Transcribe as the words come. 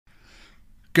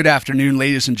Good afternoon,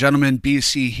 ladies and gentlemen.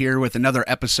 BC here with another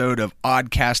episode of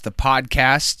Oddcast the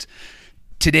Podcast.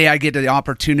 Today I get the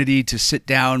opportunity to sit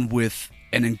down with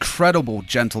an incredible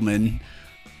gentleman,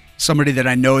 somebody that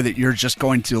I know that you're just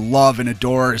going to love and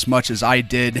adore as much as I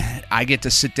did. I get to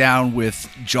sit down with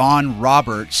John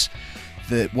Roberts,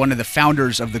 one of the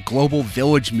founders of the Global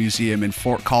Village Museum in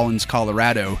Fort Collins,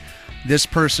 Colorado. This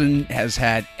person has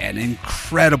had an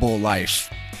incredible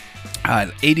life.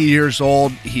 80 years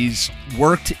old, he's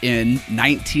worked in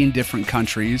 19 different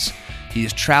countries.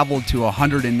 He's traveled to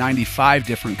 195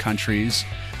 different countries.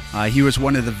 He was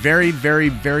one of the very, very,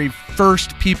 very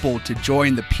first people to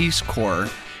join the Peace Corps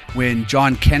when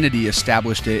John Kennedy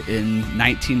established it in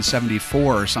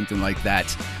 1974 or something like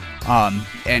that.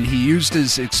 And he used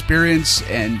his experience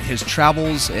and his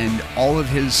travels and all of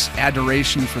his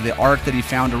adoration for the art that he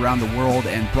found around the world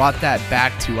and brought that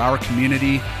back to our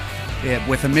community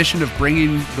with a mission of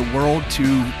bringing the world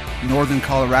to Northern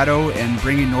Colorado and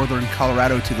bringing Northern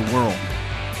Colorado to the world.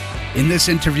 In this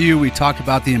interview, we talk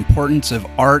about the importance of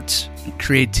art,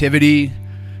 creativity,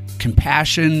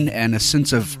 compassion, and a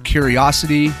sense of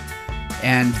curiosity,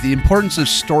 and the importance of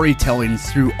storytelling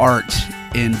through art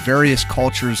in various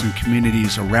cultures and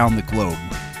communities around the globe.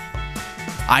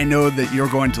 I know that you're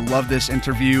going to love this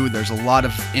interview. There's a lot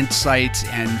of insight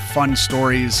and fun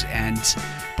stories, and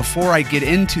before I get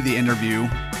into the interview,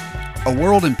 A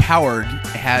World Empowered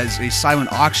has a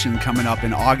silent auction coming up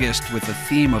in August with the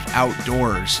theme of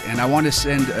outdoors. And I want to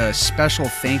send a special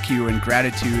thank you and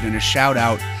gratitude and a shout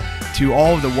out to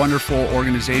all of the wonderful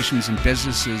organizations and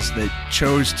businesses that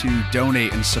chose to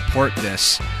donate and support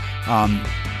this.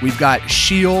 We've got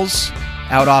Scheels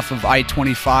out off of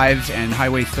I-25 and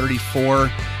Highway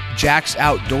 34, Jack's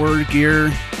Outdoor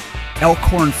Gear,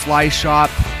 Elkhorn Fly Shop,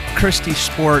 Christie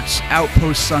Sports,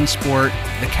 Outpost Sunsport,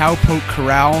 the Cowpoke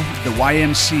Corral, the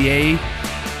YMCA,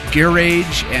 Gear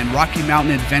Age, and Rocky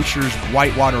Mountain Adventures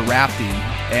Whitewater Rafting.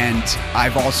 And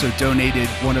I've also donated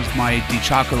one of my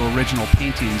DiChiacco original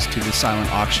paintings to the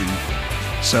silent auction.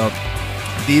 So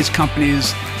these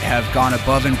companies have gone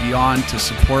above and beyond to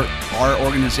support our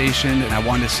organization, and I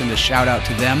wanted to send a shout out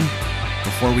to them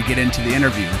before we get into the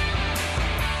interview.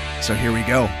 So here we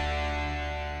go.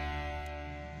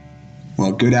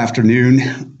 Well, good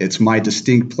afternoon. It's my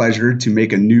distinct pleasure to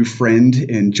make a new friend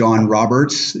in John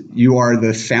Roberts. You are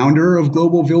the founder of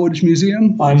Global Village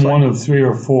Museum? I'm one of three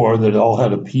or four that all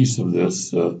had a piece of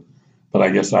this, but I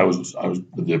guess I was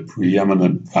the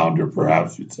preeminent founder,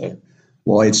 perhaps you'd say.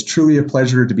 Well, it's truly a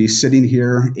pleasure to be sitting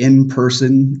here in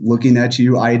person, looking at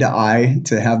you eye to eye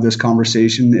to have this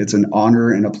conversation. It's an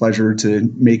honor and a pleasure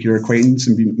to make your acquaintance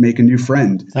and make a new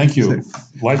friend. Thank you. So,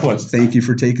 likewise. Thank you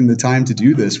for taking the time to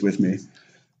do this with me.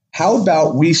 How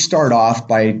about we start off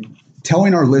by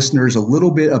telling our listeners a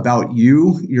little bit about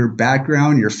you, your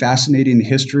background, your fascinating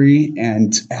history,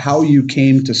 and how you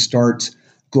came to start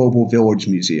Global Village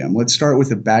Museum. Let's start with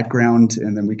the background,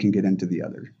 and then we can get into the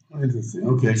other. Interesting.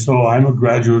 Okay, so I'm a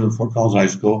graduate of Fort Collins High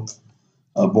School,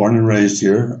 born and raised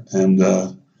here, and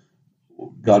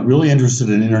got really interested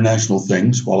in international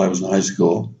things while I was in high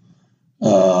school.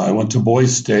 I went to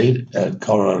Boise State at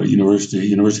Colorado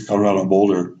University of Colorado in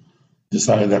Boulder,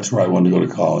 decided that's where I wanted to go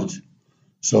to college.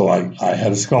 So I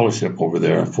had a scholarship over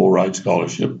there, a full ride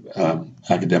scholarship,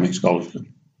 academic scholarship.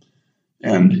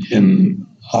 And in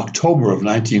October of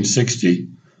 1960,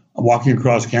 walking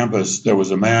across campus, there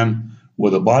was a man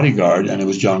with a bodyguard, and it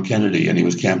was John Kennedy, and he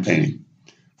was campaigning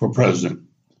for president.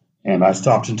 And I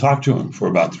stopped and talked to him for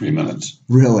about 3 minutes.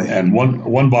 Really? And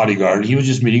one bodyguard, he was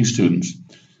just meeting students.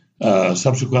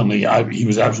 Subsequently, he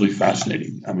was absolutely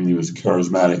fascinating. I mean, he was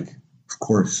charismatic. Of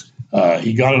course.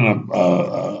 He got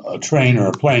on a train or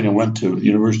a plane and went to the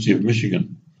University of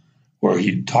Michigan, where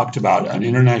he talked about an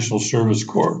international service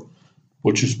corps,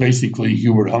 which is basically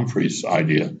Hubert Humphrey's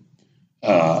idea.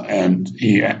 And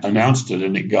he announced it,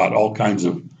 and it got all kinds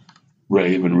of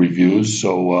rave and reviews.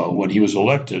 So when he was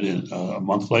elected a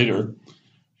month later,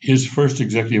 his first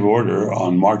executive order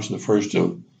on March the 1st of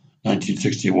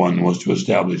 1961 was to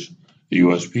establish the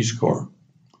U.S. Peace Corps.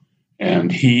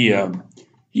 And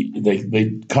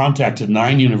they contacted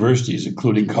 9 universities,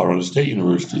 including Colorado State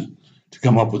University, to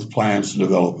come up with plans to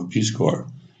develop a Peace Corps.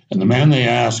 And the man they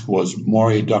asked was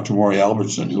Dr. Maury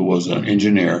Albertson, who was an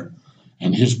engineer.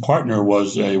 And his partner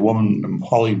was a woman,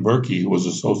 Pauline Berkey, who was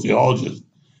a sociologist.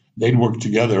 They'd worked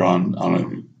together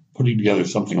on putting together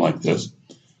something like this.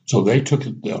 So they took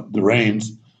the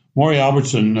reins. Maury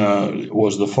Albertson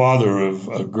was the father of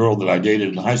a girl that I dated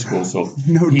in high school, so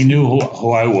he knew who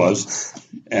I was.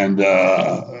 And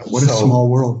what a small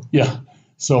world. Yeah.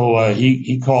 So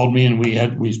he called me, and we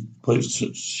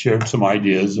shared some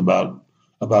ideas about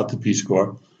the Peace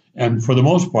Corps. And for the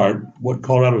most part, what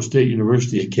Colorado State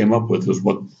University came up with was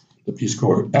what the Peace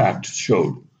Corps Act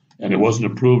showed. And it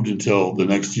wasn't approved until the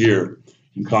next year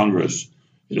in Congress.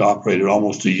 It operated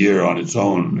almost a year on its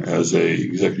own as a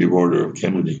executive order of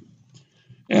Kennedy.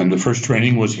 And the first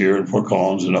training was here in Fort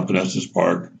Collins and up in Estes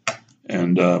Park.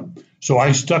 And so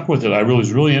I stuck with it. I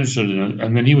was really interested in it.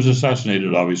 And then he was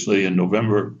assassinated, obviously, in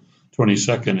November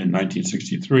 22nd in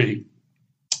 1963.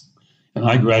 And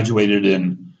I graduated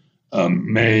in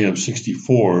May of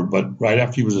 64. But right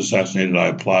after he was assassinated, I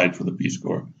applied for the Peace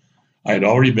Corps. I had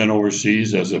already been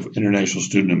overseas as an international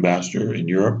student ambassador in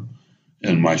Europe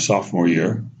in my sophomore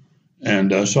year.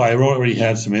 And so I already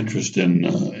had some interest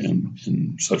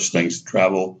in such things,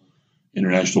 travel,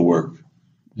 international work.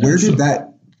 Where did that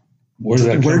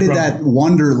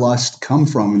wanderlust come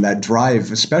from, that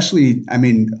drive? Especially, I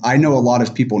mean, I know a lot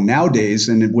of people nowadays,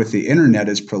 and with the internet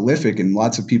is prolific and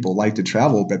lots of people like to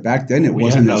travel, but back then it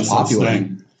wasn't as popular.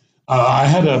 I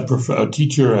had a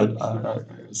teacher, a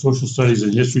social studies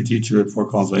and history teacher at Fort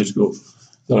Collins High School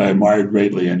that I admired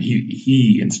greatly, and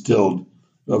he instilled,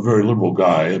 a very liberal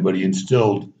guy, but he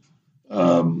instilled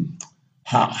how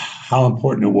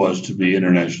important it was to be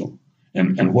international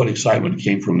and what excitement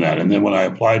came from that. And then when I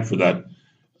applied for that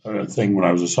thing when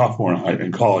I was a sophomore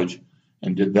in college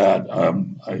and did that,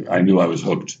 I knew I was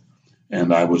hooked.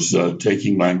 And I was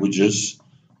taking languages.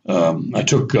 I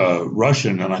took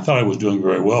Russian, and I thought I was doing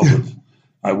very well, but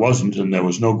I wasn't, and there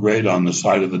was no grade on the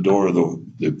side of the door of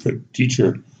the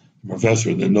teacher, professor.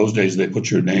 In those days, they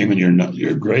put your name and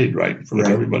your grade right in front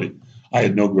of everybody. I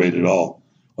had no grade at all.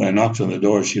 When I knocked on the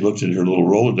door, she looked at her little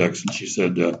Rolodex and she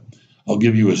said, "I'll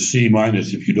give you a C-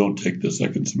 if you don't take the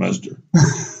second semester."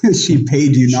 She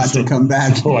paid you not to come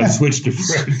back. So I switched to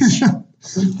French.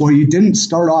 Well, you didn't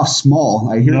start off small.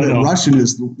 I hear that Russian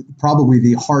is probably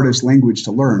the hardest language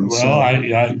to learn. Well, so. I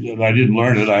didn't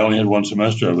learn it. I only had one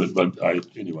semester of it. But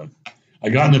anyway, I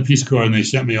got in the Peace Corps and they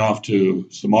sent me off to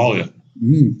Somalia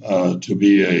to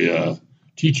be a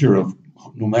teacher of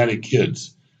nomadic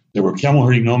kids. There were camel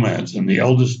herding nomads, and the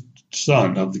eldest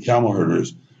son of the camel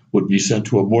herders would be sent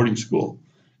to a boarding school.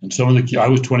 And I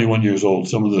was 21 years old.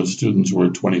 Some of the students were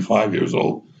 25 years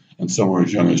old, and some were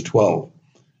as young as 12.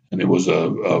 And it was a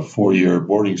 4-year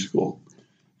boarding school.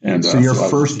 And so your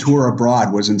first tour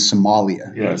abroad was in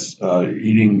Somalia. Yes,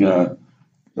 trying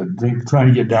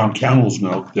to get down camel's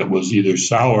milk that was either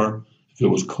sour if it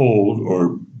was cold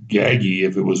or gaggy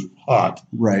if it was hot.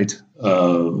 Right.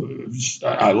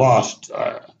 I lost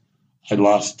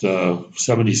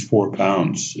 74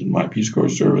 pounds in my Peace Corps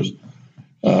service.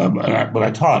 But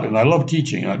I taught, and I loved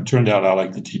teaching. It turned out I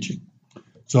liked the teaching.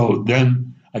 So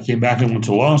then I came back and went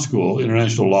to law school,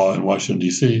 international law in Washington,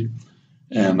 D.C.,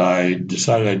 and I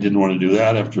decided I didn't want to do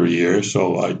that after a year,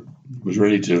 so I was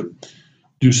ready to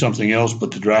do something else,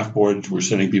 but the draft boards were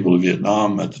sending people to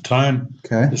Vietnam at the time.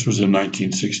 Okay. This was in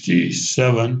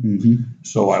 1967.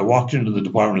 So I walked into the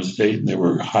Department of State, and they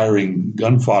were hiring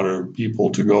gun fodder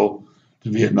people to go to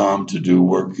Vietnam to do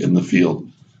work in the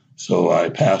field. So I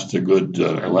passed a good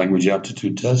language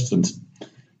aptitude test, and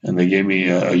they gave me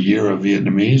a year of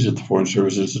Vietnamese at the Foreign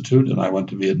Service Institute, and I went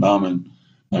to Vietnam in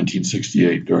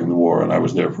 1968 during the war, and I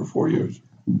was there for 4 years.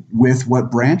 With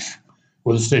what branch?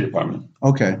 With the State Department.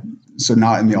 Okay, so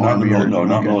not in the Army?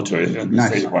 Not military, in the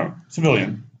State Department.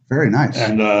 Civilian. Very nice.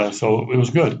 And so it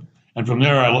was good. And from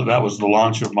there, that was the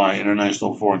launch of my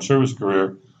international foreign service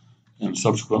career, and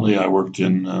subsequently I worked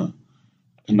in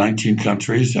 19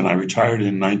 countries, and I retired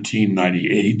in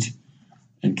 1998.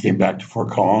 And came back to Fort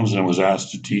Collins and was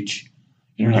asked to teach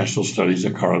international studies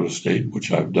at Colorado State,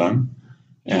 which I've done.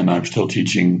 And I'm still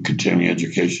teaching continuing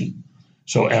education.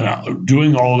 So, and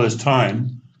doing all this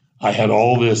time, I had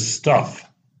all this stuff.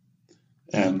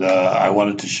 And I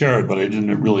wanted to share it, but I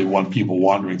didn't really want people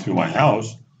wandering through my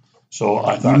house. So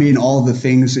I thought... You mean all the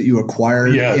things that you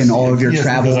acquired in all of your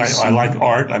travels? I like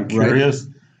art. I'm curious.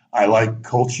 Right. I like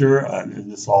culture. I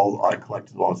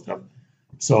collected all this stuff.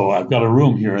 So I've got a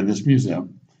room here in this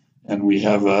museum, and we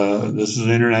have this is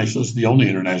the only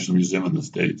international museum in the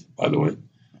state, by the way.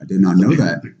 I did not know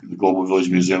that. The Global Village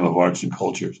Museum of Arts and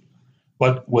Cultures.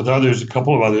 But with others, a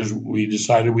couple of others, we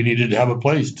decided we needed to have a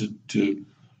place to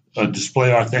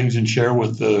display our things and share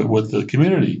with the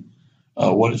community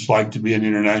what it's like to be an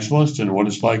internationalist and what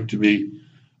it's like to be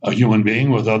a human being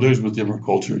with others with different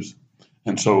cultures.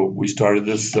 And so we started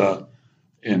this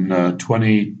in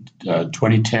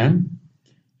 2010.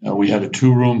 We had a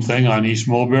 2-room thing on East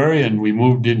Mulberry, and we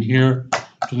moved in here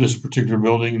to this particular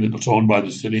building that's owned by the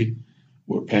city.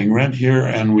 We're paying rent here,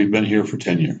 and we've been here for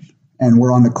 10 years. And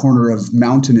we're on the corner of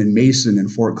Mountain and Mason in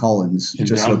Fort Collins. In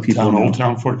Old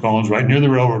Town Fort Collins, right near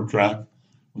the railroad track.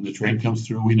 When the train comes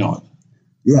through, we know it.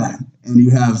 Yeah, and you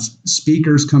have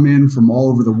speakers come in from all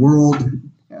over the world,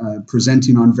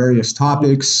 presenting on various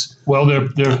topics. Well,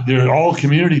 they're all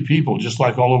community people, just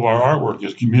like all of our artwork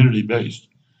is community based.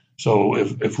 So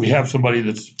if we have somebody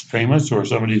that's famous or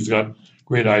somebody who's got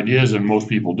great ideas, and most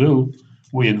people do,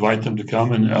 we invite them to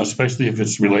come, and especially if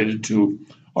it's related to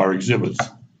our exhibits.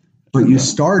 But you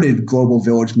started Global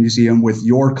Village Museum with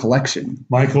your collection.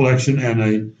 My collection, and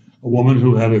a woman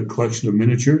who had a collection of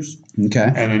miniatures.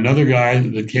 Okay. And another guy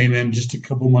that came in just a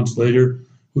couple months later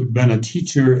who'd been a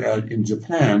teacher in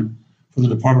Japan for the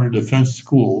Department of Defense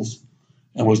schools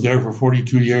and was there for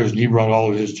 42 years, and he brought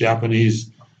all of his Japanese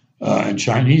and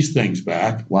Chinese things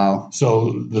back. Wow.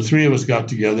 So the three of us got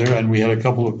together, and we had a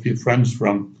couple of friends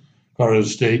from Colorado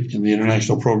State in the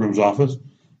International Programs Office,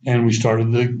 and we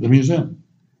started the museum.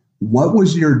 What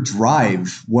was your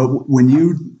drive? When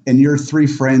you and your three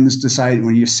friends decided,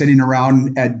 when you're sitting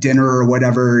around at dinner or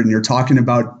whatever, and you're talking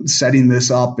about setting this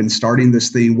up and starting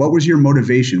this thing, what was your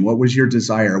motivation? What was your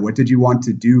desire? What did you want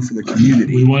to do for the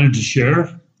community? We wanted to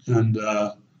share, and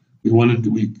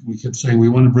we kept saying we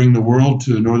want to bring the world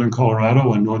to Northern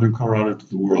Colorado and Northern Colorado to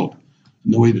the world.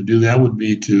 And the way to do that would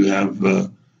be to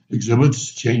have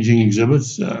exhibits, changing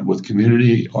exhibits with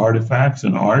community artifacts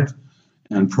and art,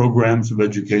 and programs of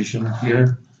education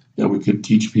here that we could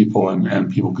teach people,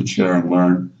 and people could share and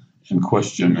learn and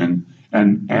question.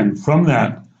 And from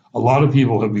that, a lot of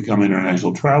people have become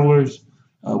international travelers.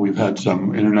 We've had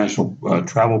some international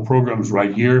travel programs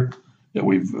right here that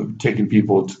we've taken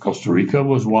people to. Costa Rica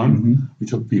was one. Mm-hmm. We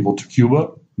took people to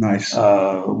Cuba. Nice.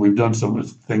 We've done some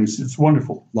things. It's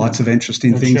wonderful. Lots of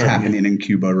interesting things happening in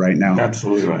Cuba right now.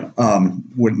 Absolutely right.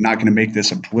 We're not going to make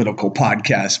this a political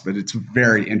podcast, but it's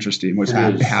very interesting what's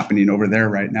happening over there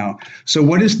right now. So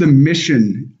what is the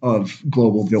mission of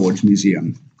Global Village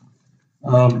Museum?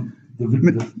 The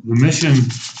mission,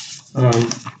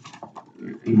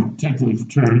 in technical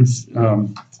terms,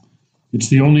 it's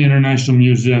the only international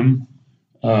museum,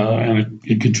 and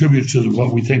it contributes to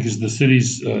what we think is the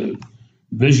city's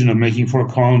vision of making Fort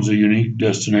Collins a unique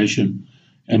destination.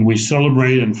 And we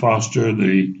celebrate and foster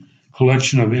the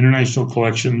collection of international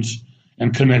collections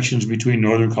and connections between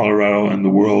Northern Colorado and the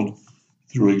world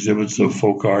through exhibits of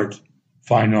folk art,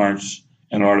 fine arts,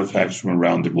 and artifacts from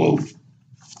around the globe.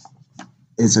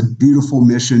 It's a beautiful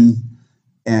mission,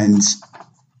 and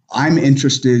I'm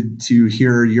interested to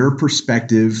hear your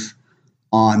perspective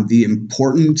on the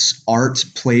importance art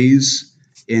plays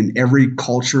in every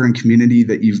culture and community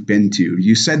that you've been to.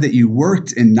 You said that you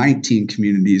worked in 19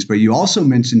 communities, but you also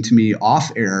mentioned to me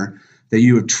off air that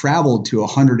you have traveled to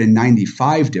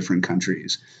 195 different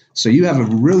countries. So you have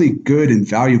a really good and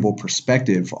valuable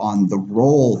perspective on the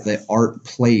role that art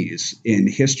plays in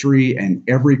history and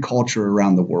every culture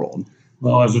around the world.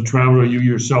 Well, as a traveler, you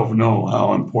yourself know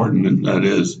how important that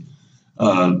is.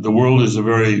 The world is a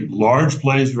very large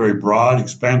place, very broad,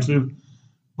 expansive,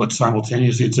 but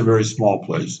simultaneously it's a very small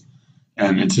place.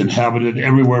 And it's inhabited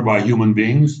everywhere by human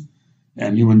beings.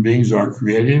 And human beings are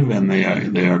creative, and they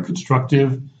are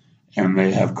constructive, and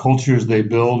they have cultures they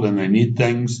build, and they need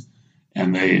things,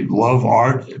 and they love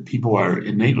art. People are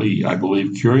innately, I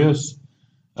believe, curious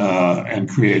and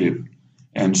creative.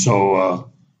 And so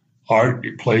art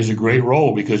plays a great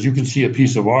role, because you can see a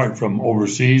piece of art from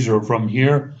overseas or from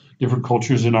here, different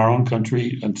cultures in our own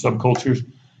country and subcultures,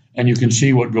 and you can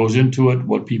see what goes into it,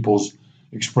 what people's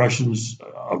expressions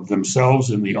of themselves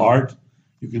in the art.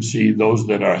 You can see those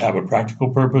that have a practical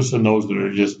purpose and those that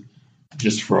are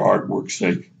just for artwork's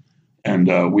sake.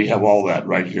 And we have all that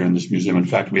right here in this museum. In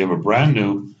fact, we have a brand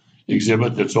new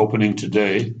exhibit that's opening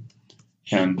today.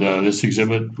 And this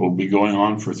exhibit will be going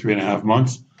on for 3.5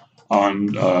 months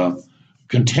on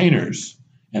containers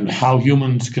and how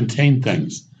humans contain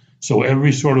things. So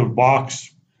every sort of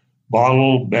box,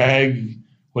 bottle, bag,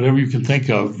 whatever you can think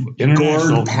of,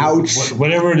 international, gourd, pouch,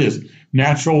 whatever it is,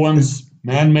 natural ones,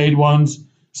 man-made ones,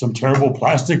 some terrible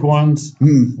plastic ones,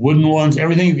 wooden ones,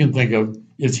 everything you can think of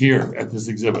is here at this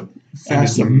exhibit. And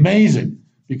it's amazing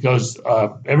because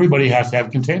everybody has to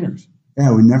have containers.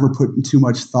 Yeah, we never put too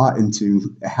much thought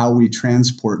into how we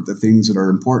transport the things that are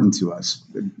important to us.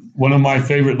 One of my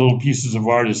favorite little pieces of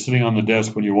art is sitting on the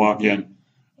desk when you walk in.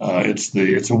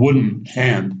 It's a wooden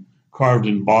hand carved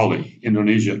in Bali,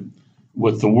 Indonesia,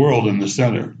 with the world in the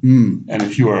center. And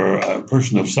if you are a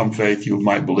person of some faith, you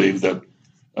might believe that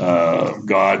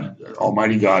God,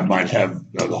 Almighty God, might have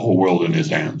the whole world in his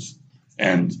hands.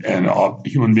 And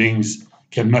human beings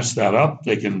can mess that up.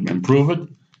 They can improve it.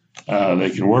 They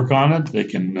can work on it. They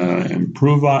can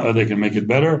improve on it. They can make it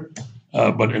better.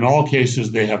 But in all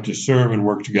cases, they have to serve and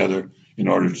work together in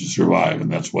order to survive.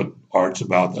 And that's what art's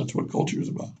about. That's what culture is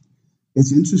about.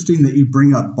 It's interesting that you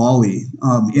bring up Bali.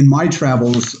 In my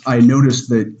travels, I noticed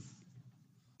that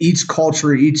each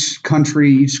culture, each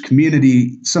country, each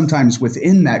community, sometimes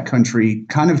within that country,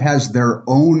 kind of has their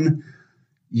own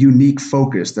unique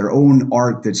focus, their own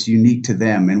art that's unique to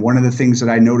them. And one of the things that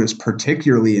I noticed,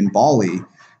 particularly in Bali,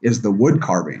 is the wood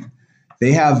carving.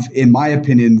 They have, in my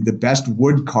opinion, the best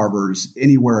wood carvers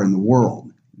anywhere in the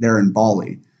world. They're in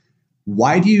Bali.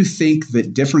 Why do you think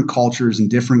that different cultures and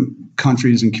different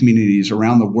countries and communities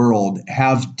around the world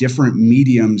have different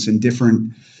mediums and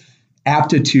different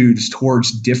aptitudes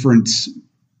towards different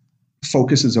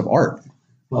focuses of art?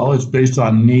 Well, it's based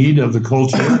on need of the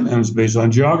culture and it's based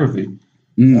on geography.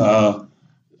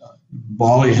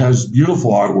 Bali has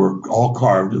beautiful artwork, all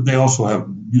carved. They also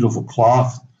have beautiful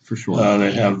cloth. For sure.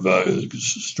 They have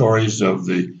stories of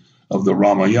the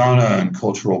Ramayana and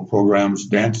cultural programs,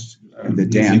 dance. The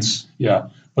dance. Yeah.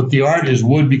 But the art is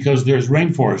wood because there's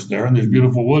rainforest there and there's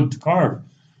beautiful wood to carve.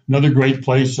 Another great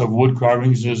place of wood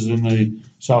carvings is in the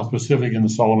South Pacific in the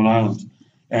Solomon Islands.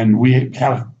 And we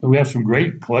have some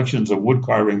great collections of wood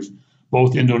carvings,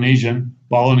 both Indonesian,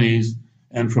 Balinese,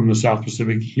 and from the South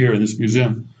Pacific here in this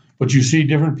museum. But you see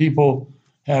different people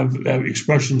have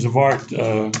expressions of art,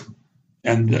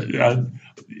 and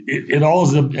it all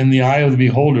is in the eye of the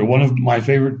beholder. One of my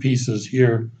favorite pieces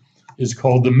here is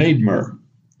called the Maidmer.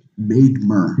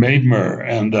 Maidmer.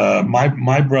 And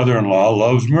my brother-in-law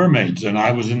loves mermaids, and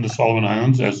I was in the Solomon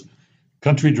Islands as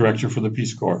country director for the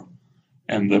Peace Corps.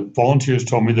 And the volunteers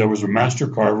told me there was a master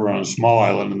carver on a small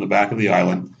island in the back of the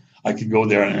island. I could go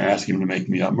there and ask him to make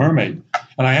me a mermaid.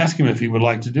 And I asked him if he would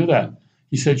like to do that.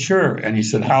 He said, sure. And he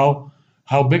said, how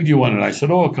big do you want it? I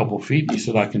said, a couple feet. He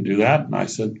said, I can do that. And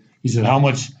he said, how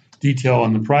much detail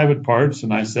on the private parts?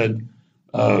 And I said,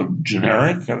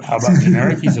 generic. How about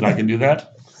generic? He said, I can do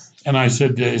that. And I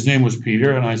said, his name was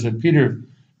Peter. And I said, Peter,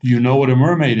 do you know what a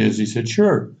mermaid is? He said,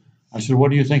 sure. I said,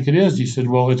 what do you think it is? He said,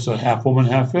 well, it's a half woman,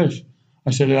 half fish.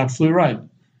 I said, absolutely right.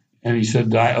 And he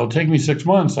said, it'll take me 6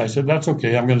 months. I said, that's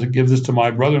okay. I'm going to give this to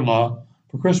my brother-in-law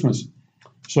for Christmas.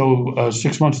 So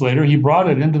 6 months later, he brought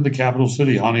it into the capital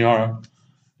city, Honiara,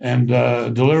 and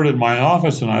delivered it in my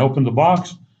office. And I opened the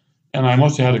box, and I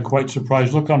must have had a quite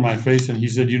surprised look on my face. And he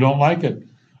said, you don't like it?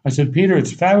 I said, Peter,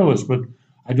 it's fabulous, but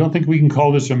I don't think we can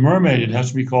call this a mermaid. It has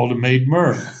to be called a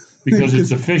maidmer because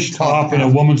it's a fish top and a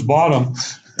woman's bottom.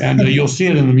 And you'll see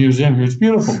it in the museum here. It's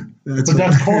beautiful.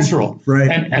 That's cultural. Right.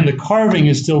 And the carving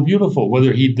is still beautiful.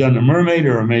 Whether he'd done a mermaid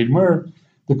or a maidmer,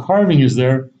 the carving is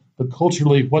there. But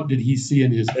culturally, what did he see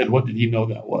in his head? What did he know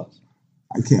that was?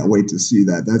 I can't wait to see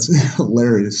that. That's a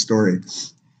hilarious story.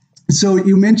 So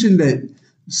you mentioned that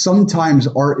sometimes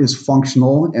art is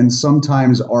functional and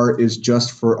sometimes art is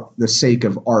just for the sake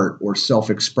of art or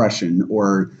self-expression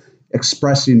or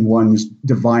expressing one's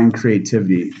divine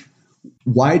creativity.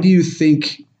 Why do you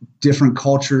think different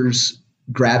cultures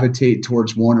gravitate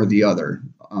towards one or the other,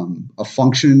 a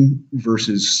function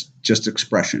versus just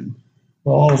expression?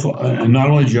 Well, also, and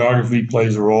not only geography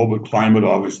plays a role, but climate,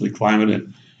 obviously,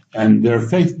 and they're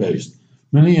faith-based.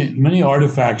 Many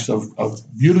artifacts of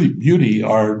beauty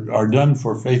are done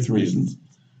for faith reasons.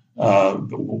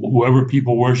 Whoever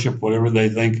people worship, whatever they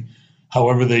think,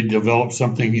 however they develop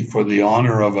something for the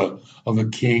honor of a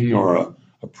king or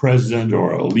a president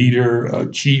or a leader, a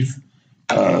chief,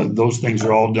 those things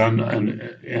are all done.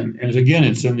 And again,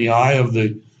 it's in the eye of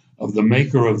the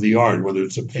maker of the art, whether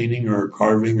it's a painting or a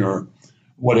carving or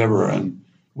whatever. And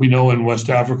we know in West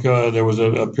Africa there was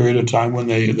a period of time when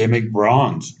they make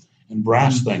bronze and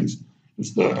brass things.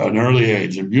 It's an early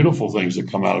age and beautiful things that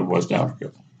come out of West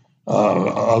Africa.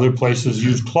 Other places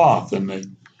use cloth,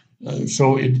 and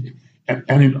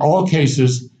in all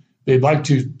cases they'd like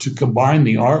to combine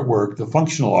the artwork, the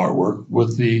functional artwork,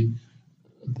 with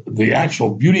the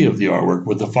actual beauty of the artwork,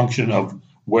 with the function of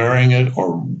wearing it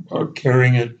or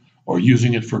carrying it or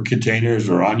using it for containers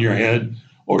or on your head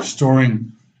or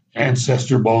storing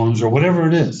ancestor bones or whatever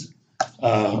it is.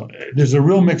 There's a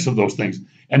real mix of those things.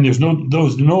 And there's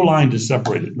no line to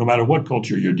separate it, no matter what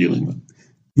culture you're dealing with.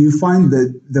 Do you find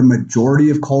that the majority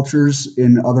of cultures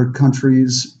in other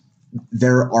countries,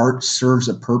 their art serves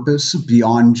a purpose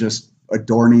beyond just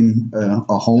adorning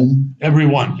a home?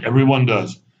 Everyone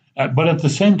does. But at the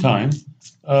same time,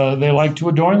 they like to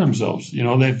adorn themselves. You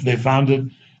know, they found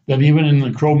that even in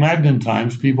the Cro-Magnon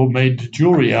times, people made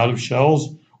jewelry out of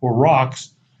shells or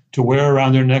rocks to wear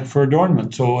around their neck for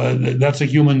adornment. So that's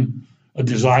a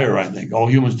desire, I think. All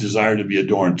humans desire to be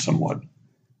adorned somewhat.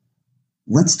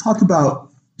 Let's talk about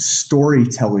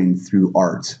storytelling through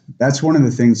art. That's one of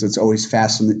the things that's always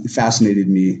fascinated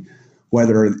me,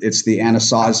 whether it's the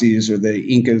Anasazis or the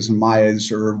Incas and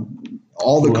Mayas or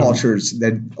all the cultures,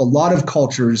 that a lot of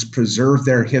cultures preserve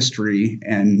their history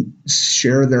and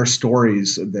share their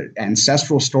stories, their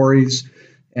ancestral stories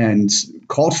and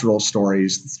cultural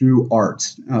stories through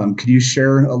art. Could you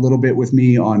share a little bit with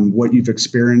me on what you've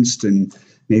experienced and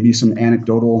maybe some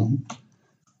anecdotal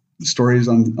stories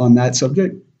on that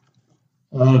subject?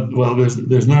 Well,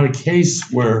 there's not a case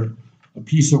where a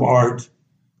piece of art,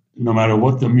 no matter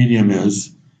what the medium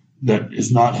is, that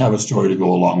does not have a story to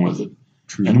go along with it.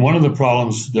 True. And one of the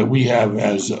problems that we have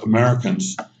as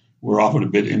Americans, we're often a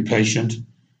bit impatient.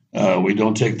 We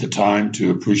don't take the time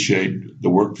to appreciate the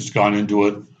work that's gone into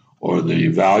it, or the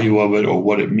value of it, or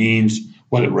what it means,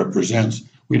 what it represents.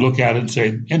 We look at it and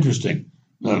say, interesting,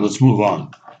 let's move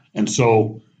on. And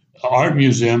so art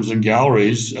museums and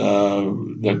galleries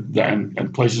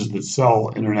and places that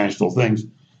sell international things,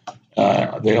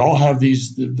 they all have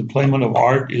these. The placement of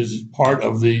art is part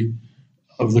of the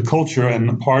culture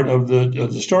and part of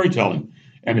the storytelling.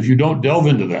 And if you don't delve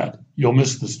into that, you'll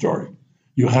miss the story.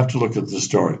 You have to look at the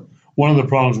story. One of the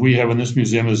problems we have in this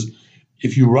museum is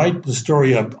if you write the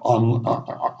story up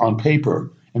on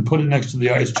paper and put it next to the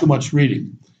art, it's too much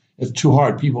reading. It's too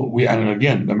hard. And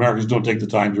again, Americans don't take the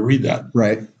time to read that.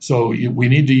 Right. So we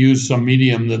need to use some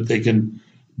medium that they can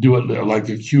do it like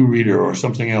a Q reader or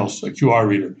something else, a QR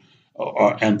reader,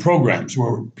 and programs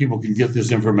where people can get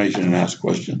this information and ask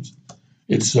questions.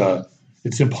 It's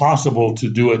impossible to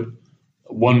do it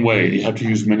one way. You have to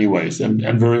use many ways,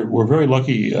 and we're very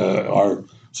lucky. Our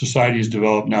society is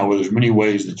developed now where there's many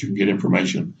ways that you can get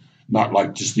information, not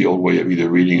like just the old way of either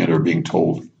reading it or being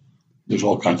told. There's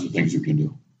all kinds of things you can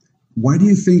do. Why do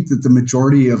you think that the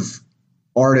majority of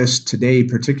artists today,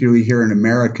 particularly here in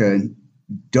America,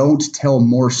 don't tell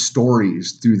more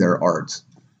stories through their art?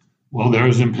 Well, they're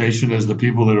as impatient as the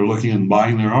people that are looking and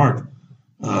buying their art.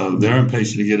 They're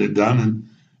impatient to get it done, and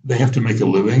they have to make a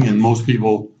living. And most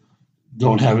people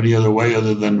don't have any other way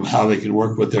other than how they can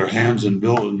work with their hands and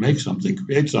build and make something,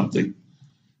 create something.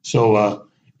 So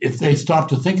if they stop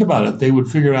to think about it, they would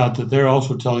figure out that they're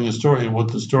also telling a story and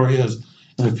what the story is.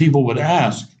 And if people would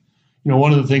ask,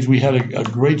 one of the things we had a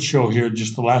great show here,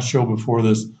 just the last show before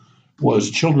this,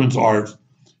 was children's art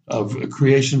of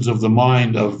creations of the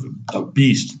mind of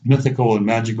beasts, mythical and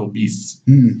magical beasts.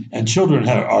 And children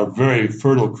are very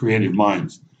fertile, creative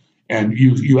minds. And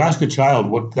you ask a child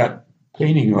what that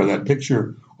painting or that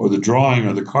picture or the drawing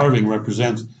or the carving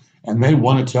represents, and they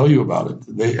want to tell you about it.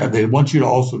 They want you to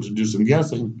also to do some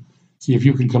guessing, see if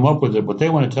you can come up with it, but they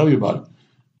want to tell you about it.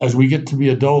 As we get to be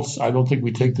adults, I don't think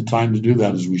we take the time to do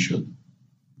that as we should.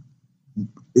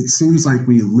 It seems like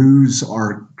we lose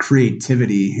our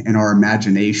creativity and our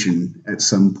imagination at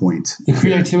some point. The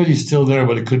creativity is still there,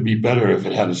 but it could be better if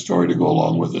it had a story to go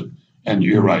along with it. And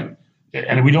you're right.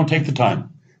 And we don't take the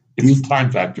time. It's a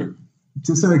time factor.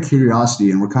 Just out of curiosity,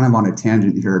 and we're kind of on a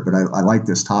tangent here, but I like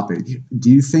this topic.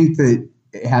 Do you think that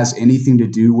it has anything to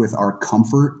do with our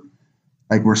comfort?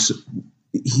 Like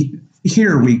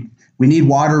we need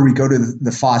water, we go to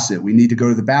the faucet. We need to go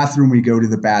to the bathroom, we go to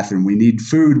the bathroom. We need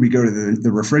food, we go to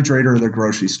the refrigerator or the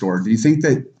grocery store. Do you think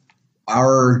that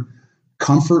our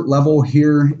comfort level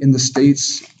here in the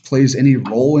States plays any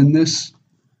role in this?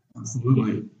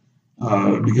 Absolutely.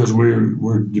 Because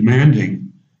we're demanding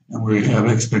and we have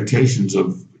expectations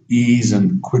of ease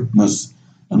and quickness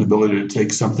and ability to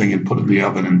take something and put it in the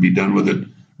oven and be done with it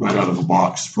right out of a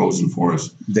box, frozen for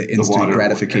us. The instant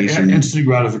gratification. Instant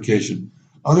gratification.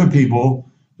 Other people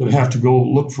that have to go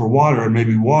look for water and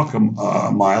maybe walk a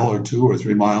mile or 2 or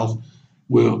 3 miles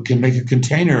can make a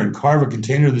container and carve a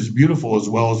container that's beautiful as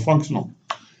well as functional.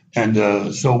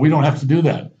 And so we don't have to do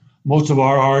that. Most of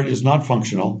our art is not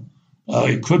functional.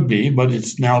 It could be, but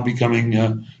it's now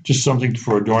becoming just something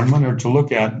for adornment or to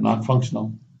look at, not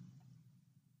functional.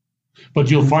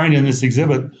 But you'll find in this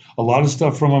exhibit a lot of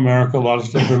stuff from America, a lot of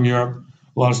stuff from Europe,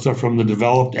 a lot of stuff from the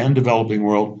developed and developing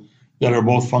world that are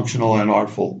both functional and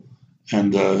artful.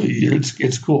 And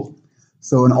it's cool.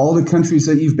 So in all the countries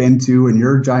that you've been to in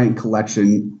your giant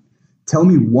collection, tell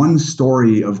me one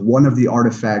story of one of the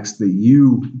artifacts that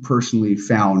you personally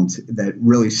found that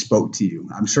really spoke to you.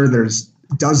 I'm sure there's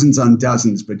dozens on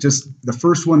dozens, but just the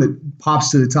first one that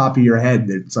pops to the top of your head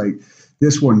that's like,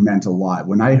 this one meant a lot.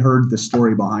 When I heard the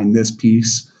story behind this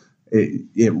piece,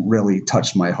 it really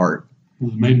touched my heart.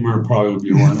 The Maidenburg probably would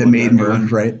be one. The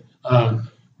Maidenburg, right?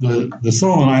 The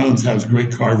Solomon Islands has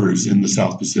great carvers in the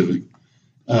South Pacific.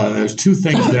 There's 2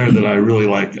 things there that I really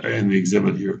like in the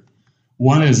exhibit here.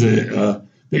 One is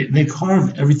they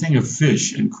carve everything of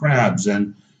fish and crabs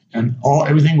and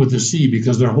everything with the sea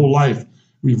because their whole life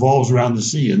revolves around the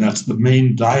sea, and that's the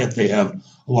main diet they have,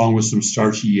 along with some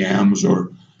starchy yams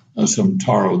or some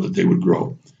taro that they would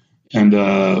grow.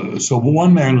 And so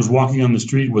one man was walking on the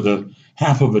street with a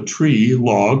half of a tree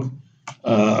log,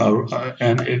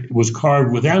 and it was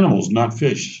carved with animals, not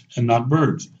fish and not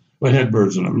birds. Well, it had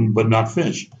birds in it, but not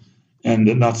fish and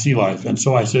not sea life. And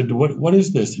so I said, what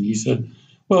is this? And he said,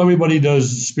 well, everybody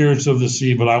does spirits of the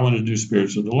sea, but I want to do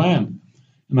spirits of the land.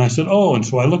 And I said, oh. And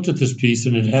so I looked at this piece,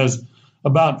 and it has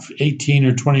about 18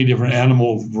 or 20 different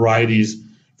animal varieties,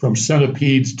 from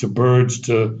centipedes to birds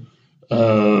to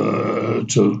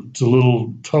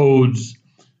little toads,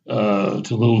 to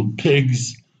little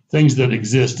pigs, things that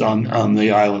exist on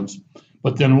the islands.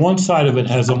 But then one side of it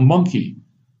has a monkey.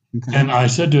 Okay. And I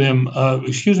said to him,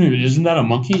 excuse me, isn't that a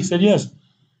monkey? He said, yes.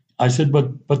 I said,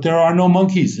 but there are no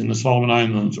monkeys in the Solomon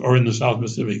Islands or in the South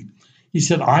Pacific. He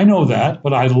said, I know that,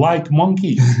 but I like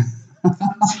monkeys.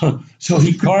 so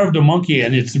he carved a monkey,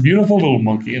 and it's a beautiful little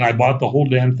monkey. And I bought the whole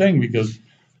damn thing because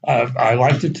I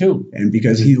liked it too. And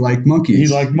because he liked monkeys.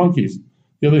 He liked monkeys.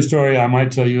 The other story I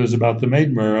might tell you is about the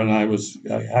maid mer, and I was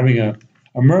having a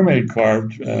mermaid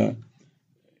carved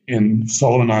in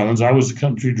Solomon Islands. I was the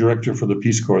country director for the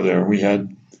Peace Corps there. We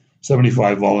had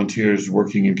 75 volunteers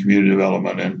working in community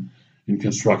development and in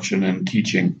construction and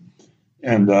teaching.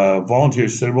 And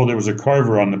volunteers said, well, there was a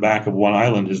carver on the back of one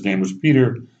island. His name was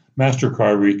Peter, master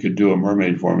carver. He could do a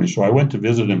mermaid for me. So I went to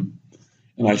visit him,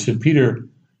 and I said, Peter,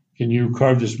 can you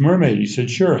carve this mermaid? He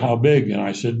said, sure. How big? And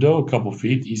I said, a couple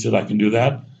feet. He said, I can do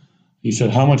that. He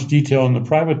said, how much detail in the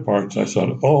private parts? I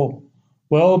said, oh,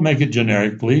 well, make it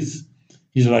generic, please.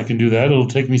 He said, I can do that. It'll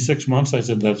take me 6 months. I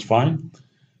said, that's fine.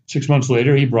 6 months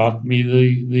later, he brought me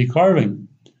the carving.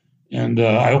 And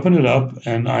I opened it up,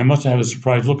 and I must have had a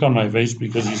surprised look on my face,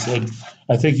 because he said,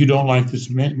 I think you don't like this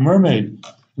mermaid.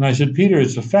 And I said, Peter,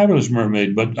 it's a fabulous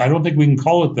mermaid, but I don't think we can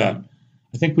call it that.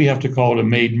 I think we have to call it a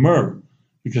maid mer,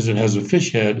 because it has a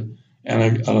fish head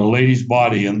and a lady's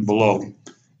body and below.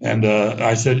 And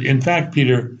I said, in fact,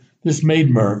 Peter, this maid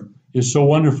mer is so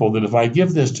wonderful that if I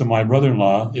give this to my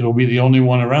brother-in-law, it'll be the only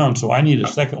one around. So I need a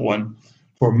second one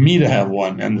for me to have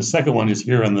one. And the second one is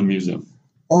here in the museum.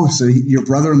 Oh, so your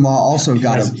brother-in-law also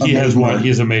got a he has one. He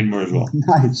has a maid mer as well.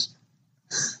 Nice.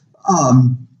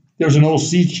 There's an old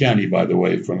sea shanty, by the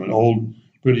way, from an old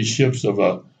British ships of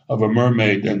a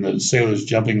mermaid, and the sailors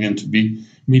jumping in to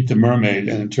meet the mermaid,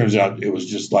 and it turns out it was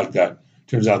just like that. It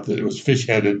turns out that it was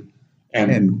fish-headed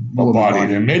and bodied.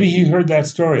 And maybe he heard that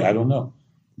story. I don't know.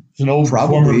 It's an old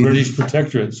former British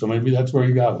protectorate, so maybe that's where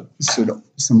he got it. So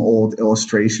some old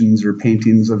illustrations or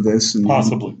paintings of this, and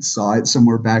possibly saw it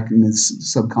somewhere back in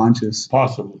his subconscious.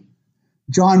 Possibly.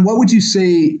 John, what would you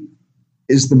say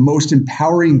is the most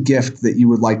empowering gift that you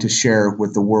would like to share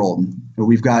with the world?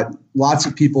 We've got lots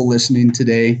of people listening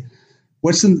today.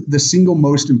 What's the single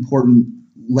most important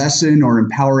lesson or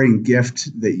empowering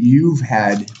gift that you've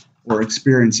had or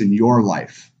experienced in your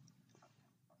life?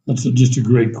 That's just a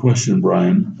great question,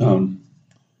 Brian.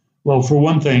 Well, for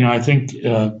one thing, I think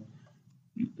a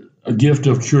gift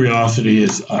of curiosity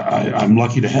is I'm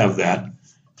lucky to have that,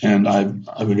 and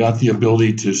I've got the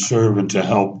ability to serve and to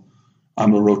help.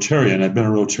 I'm a Rotarian. I've been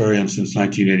a Rotarian since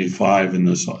 1985 in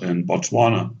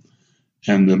Botswana,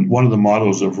 and one of the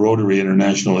mottos of Rotary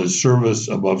International is service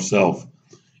above self.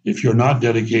 If you're not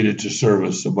dedicated to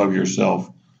service above yourself,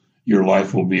 your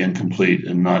life will be incomplete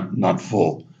and not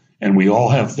full. And we all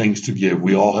have things to give.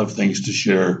 We all have things to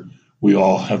share. We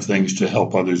all have things to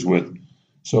help others with.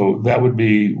 So that would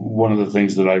be one of the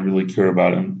things that I really care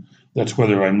about. And that's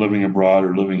whether I'm living abroad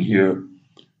or living here.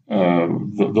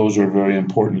 Those are very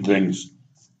important things.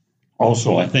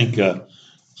 Also, I think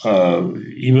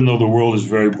even though the world is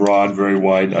very broad, very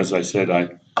wide, as I said,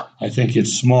 I think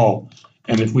it's small.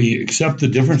 And if we accept the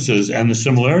differences and the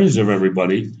similarities of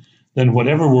everybody, then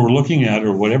whatever we're looking at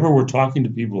or whatever we're talking to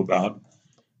people about,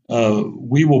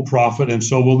 we will profit, and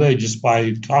so will they, just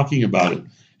by talking about it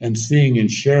and seeing and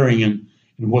sharing and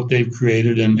what they've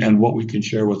created and what we can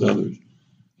share with others.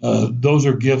 Those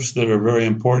are gifts that are very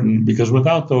important, because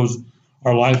without those,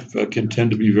 our life can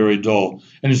tend to be very dull.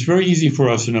 And it's very easy for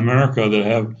us in America that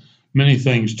have many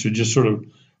things to just sort of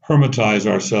hermitize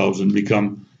ourselves and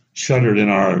become shuttered in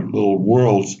our little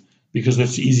worlds, because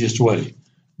that's the easiest way.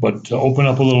 But to open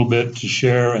up a little bit, to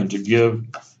share and to give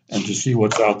and to see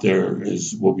what's out there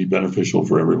will be beneficial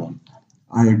for everyone.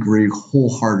 I agree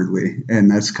wholeheartedly,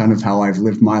 and that's kind of how I've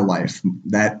lived my life.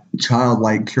 That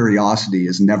childlike curiosity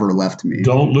has never left me.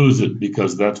 Don't lose it,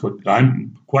 because that's what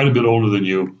I'm quite a bit older than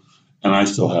you, and I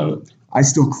still have it. I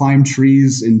still climb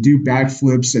trees and do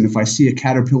backflips, and if I see a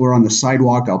caterpillar on the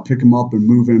sidewalk, I'll pick him up and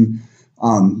move him.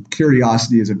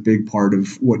 Curiosity is a big part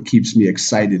of what keeps me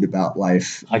excited about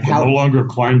life. I can no longer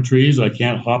climb trees. I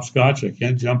can't hopscotch. I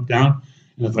can't jump down.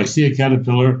 And if I see a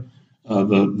caterpillar,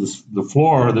 the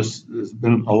floor this has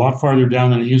been a lot farther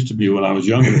down than it used to be when I was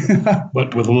younger.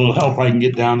 But with a little help, I can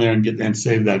get down there and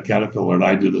save that caterpillar, and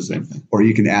I do the same thing. Or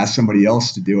you can ask somebody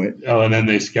else to do it. Oh, and then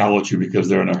they scowl at you because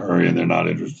they're in a hurry and they're not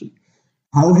interested.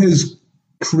 How has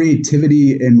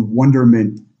creativity and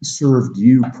wonderment served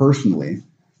you personally?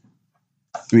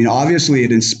 I mean, obviously,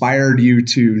 it inspired you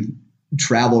to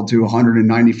travel to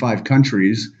 195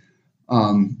 countries.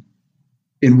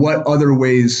 In what other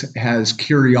ways has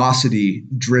curiosity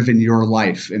driven your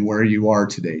life and where you are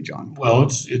today, John? Well,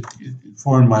 it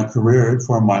formed my career, it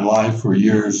formed my life for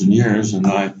years and years, and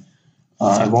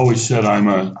I've always said I'm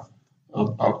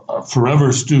a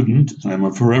forever student, and I'm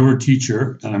a forever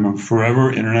teacher, and I'm a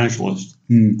forever internationalist.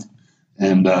 And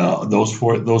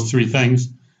those three things,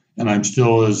 and I'm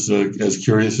still as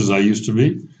curious as I used to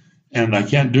be. And I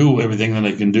can't do everything that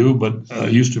I can do, but I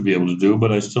used to be able to do,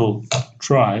 but I still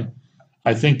try.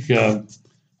 I think I'd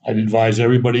advise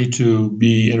everybody to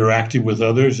be interactive with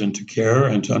others and to care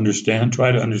and to understand,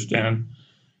 try to understand,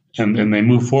 and they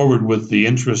move forward with the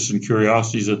interests and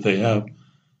curiosities that they have.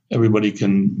 Everybody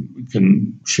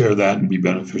can share that and be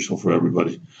beneficial for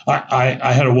everybody.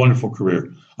 I had a wonderful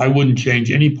career. I wouldn't change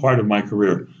any part of my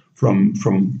career from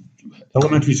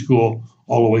elementary school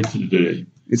all the way to today.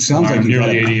 It sounds like I'm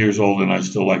nearly 80 years old, and I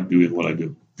still like doing what I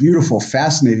do. Beautiful,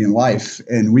 fascinating life,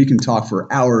 and we can talk for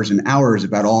hours and hours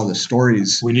about all the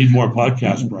stories. We need more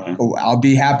podcasts, Brian. Oh, I'll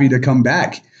be happy to come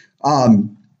back. I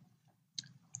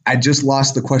just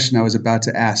lost the question I was about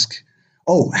to ask.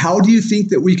 Oh, how do you think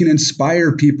that we can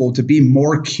inspire people to be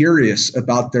more curious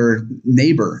about their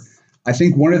neighbor? I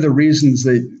think one of the reasons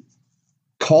that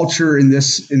culture in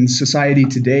society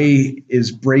today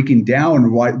is breaking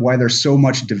down, why there's so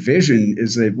much division,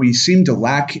 is that we seem to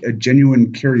lack a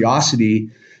genuine curiosity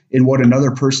in what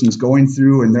another person's going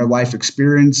through and their life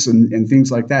experience and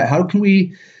things like that. How can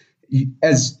we,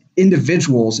 as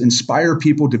individuals, inspire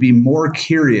people to be more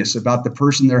curious about the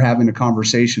person they're having a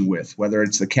conversation with, whether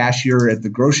it's the cashier at the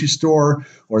grocery store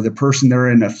or the person they're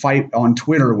in a fight on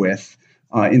Twitter with,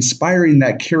 inspiring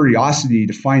that curiosity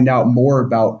to find out more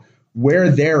about where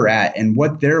they're at and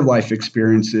what their life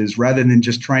experience is, rather than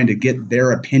just trying to get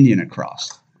their opinion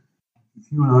across.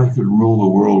 If you and I could rule the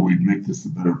world, we'd make this a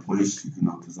better place,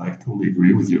 because I totally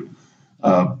agree with you.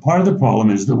 Part of the problem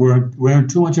is that we're in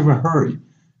too much of a hurry.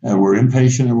 We're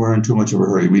impatient and we're in too much of a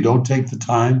hurry. We don't take the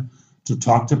time to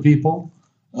talk to people.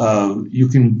 You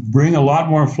can bring a lot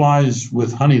more flies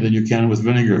with honey than you can with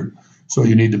vinegar. So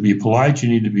you need to be polite, you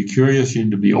need to be curious, you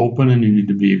need to be open, and you need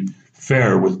to be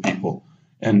fair with people.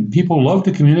 And people love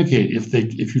to communicate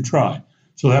if you try.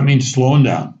 So that means slowing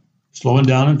down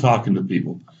and talking to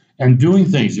people and doing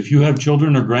things. If you have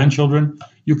children or grandchildren,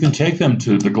 you can take them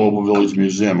to the Global Village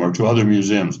Museum or to other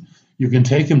museums. You can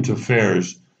take them to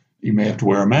fairs. You may have to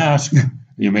wear a mask.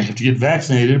 You may have to get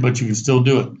vaccinated, but you can still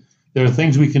do it. There are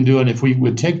things we can do. And if we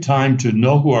would take time to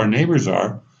know who our neighbors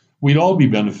are, we'd all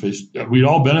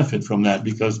benefit from that,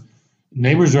 because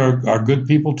neighbors are good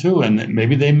people too, and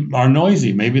maybe they are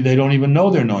noisy. Maybe they don't even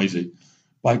know they're noisy.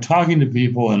 By talking to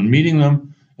people and meeting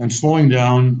them and slowing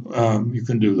down, you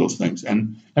can do those things.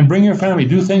 And bring your family.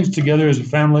 Do things together as a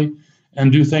family,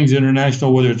 and do things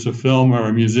international, whether it's a film or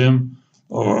a museum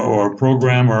or a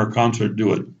program or a concert.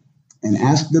 Do it. And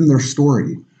ask them their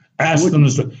story. Ask them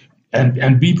the story.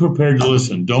 And be prepared to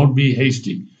listen. Don't be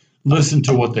hasty. Listen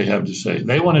to what they have to say.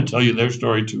 They want to tell you their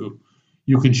story too.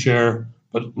 You can share,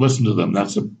 but listen to them.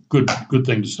 That's a good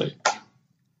thing to say.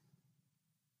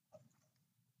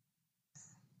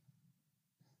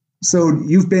 So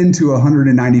you've been to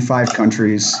 195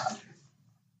 countries.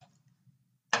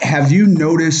 Have you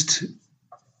noticed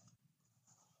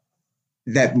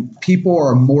that people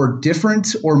are more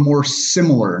different or more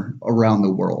similar around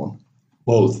the world?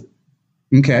 Both.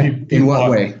 Okay. In what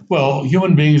way? Well,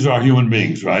 human beings are human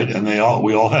beings, right? And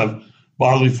we all have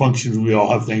bodily functions. We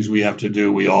all have things we have to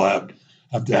do. We all have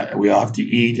to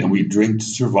eat, and we drink to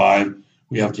survive.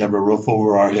 We have to have a roof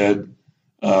over our head.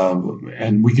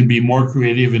 And we can be more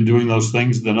creative in doing those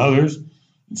things than others.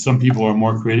 Some people are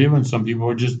more creative, and some people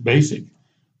are just basic.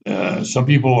 Some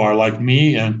people are like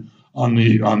me and on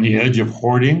the edge of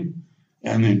hoarding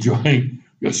and enjoying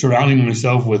surrounding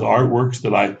myself with artworks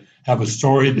that I have a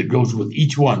story that goes with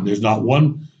each one. There's not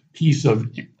one piece of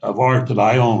art that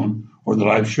I own or that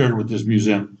I've shared with this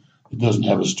museum that doesn't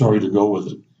have a story to go with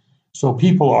it. So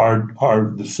people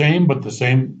are the same, but the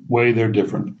same way they're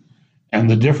different. And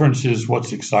the difference is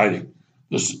what's exciting.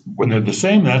 When they're the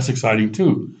same, that's exciting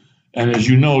too. And as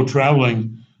you know,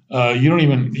 traveling,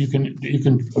 you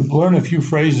can learn a few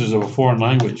phrases of a foreign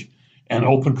language and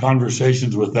open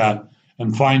conversations with that,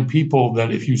 and find people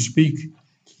that if you speak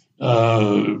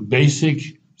basic,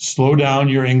 slow down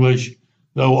your English,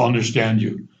 they'll understand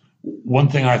you. One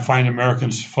thing I find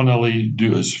Americans funnily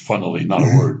do is funnily, not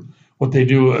a word. What they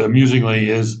do amusingly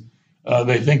is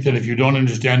they think that if you don't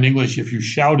understand English, if you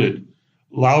shouted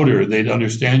louder, they'd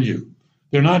understand you.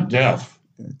 They're not deaf.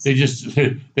 They just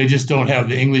don't have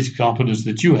the English competence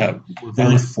that you have. We're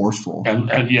very forceful. And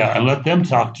let them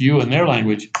talk to you in their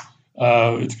language.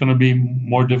 It's going to be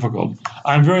more difficult.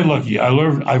 I'm very lucky.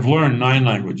 I've learned 9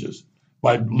 languages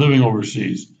by living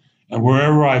overseas, and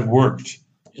wherever I've worked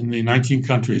in the 19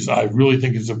 countries, I really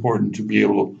think it's important to be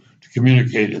able to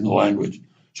communicate in the language.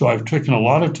 So I've taken a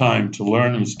lot of time to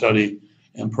learn and study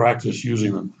and practice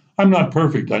using them. I'm not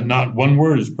perfect. Not one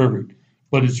word is perfect,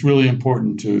 but it's really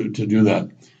important to do that.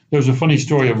 There's a funny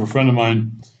story of a friend of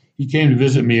mine. He came to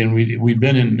visit me, and we'd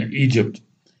been in Egypt,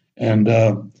 and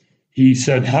he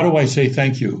said, "How do I say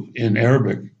thank you in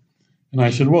Arabic?" And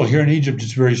I said, "Well, here in Egypt,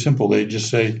 it's very simple. They just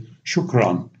say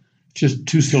shukran, just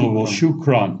 2 syllables,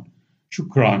 shukran,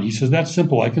 shukran." He says, "That's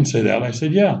simple. I can say that." I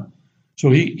said, "Yeah."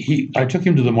 So I took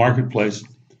him to the marketplace,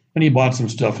 and he bought some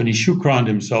stuff, and he shukraned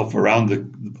himself around the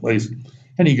place,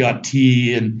 and he got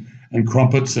tea and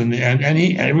crumpets, and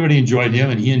everybody enjoyed him,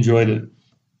 and he enjoyed it.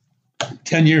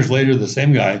 10 years later, the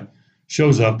same guy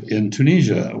shows up in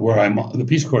Tunisia, where I'm the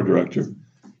Peace Corps director,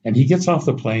 and he gets off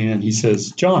the plane and he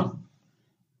says, "John,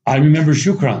 I remember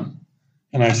shukran."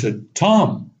 And I said,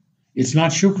 "Tom, it's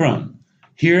not shukran.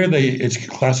 Here, it's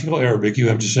classical Arabic. You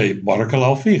have to say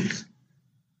barakallahu fiqh."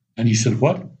 And he said,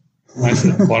 "What?" And I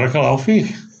said, "Barakallahu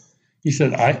fiqh." He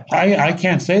said, I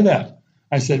can't say that.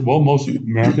 I said, "Well, most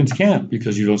Americans can't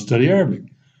because you don't study Arabic.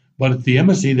 But at the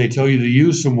embassy, they tell you to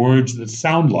use some words that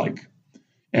sound like.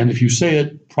 And if you say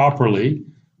it properly,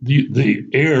 the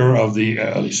ear of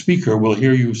the speaker will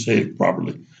hear you say it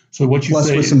properly. So what you Plus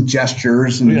say, with some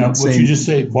gestures. And what you just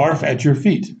say, barf at your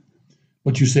feet.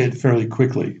 But you say it fairly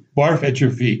quickly. Barf at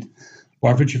your feet.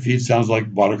 Barf at your feet sounds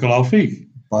like barakallahu fiqh.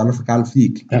 Barakallahu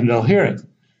fiqh. And they'll hear it.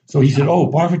 So he said,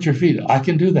 "Oh, barf at your feet. I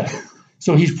can do that."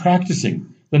 So he's practicing.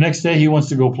 The next day he wants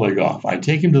to go play golf. I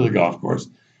take him to the golf course.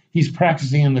 He's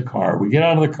practicing in the car. We get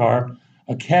out of the car.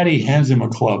 A caddy hands him a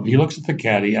club. He looks at the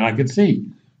caddy, and I can see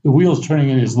the wheels turning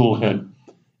in his little head.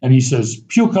 And he says,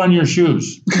 "Puke on your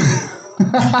shoes."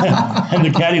 And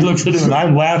the caddy looks at him, and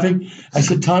I'm laughing. I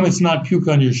said, "Tom, it's not puke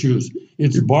on your shoes.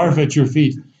 It's barf at your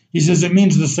feet." He says, "It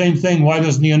means the same thing. Why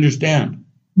doesn't he understand?"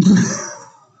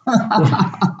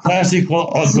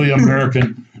 Classical, ugly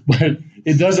American, but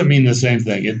it doesn't mean the same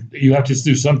thing. You have to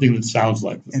do something that sounds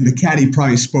like this. And the caddy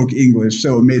probably spoke English,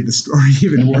 so it made the story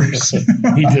even worse.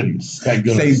 He didn't. Thank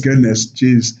goodness. Thank goodness.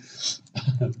 Jeez.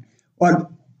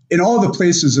 Well, in all the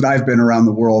places that I've been around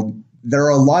the world, there are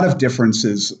a lot of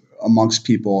differences amongst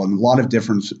people and a lot of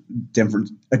difference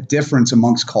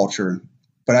amongst culture.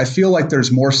 But I feel like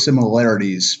there's more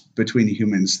similarities between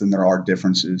humans than there are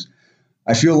differences.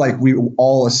 I feel like we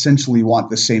all essentially want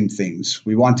the same things.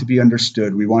 We want to be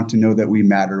understood. We want to know that we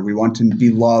matter. We want to be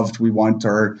loved. We want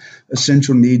our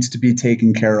essential needs to be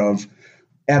taken care of.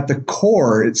 At the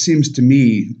core, it seems to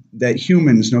me that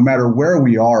humans, no matter where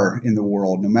we are in the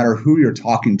world, no matter who you're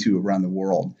talking to around the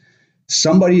world,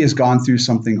 somebody has gone through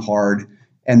something hard,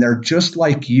 and they're just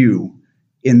like you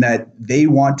in that they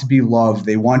want to be loved.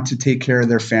 They want to take care of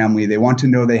their family. They want to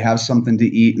know they have something to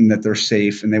eat and that they're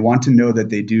safe, and they want to know that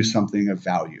they do something of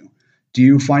value. Do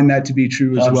you find that to be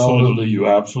true as well? Absolutely.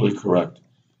 You're absolutely correct.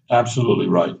 Absolutely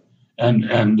right. And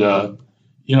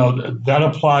that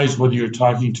applies whether you're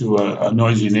talking to a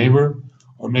noisy neighbor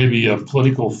or maybe a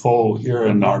political foe. Here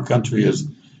in our country, as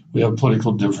we have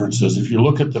political differences. If you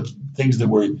look at the things that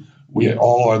we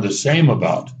all are the same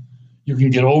about, you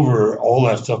can get over all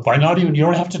that stuff by you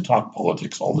don't have to talk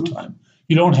politics all the time.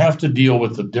 You don't have to deal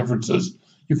with the differences.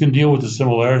 You can deal with the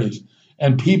similarities.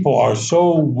 And people are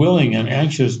so willing and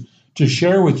anxious to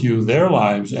share with you their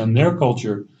lives and their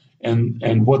culture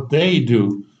and what they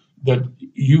do, that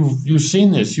you've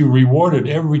seen this. You're rewarded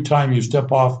every time you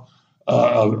step off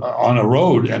on a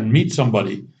road and meet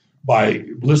somebody by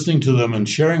listening to them and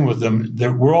sharing with them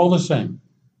that we're all the same.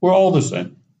 We're all the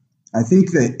same. I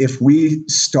think that if we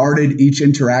started each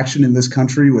interaction in this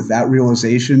country with that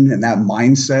realization and that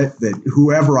mindset, that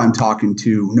whoever I'm talking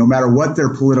to, no matter what their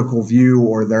political view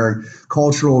or their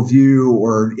cultural view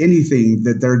or anything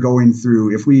that they're going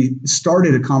through, if we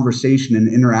started a conversation and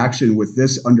interaction with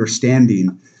this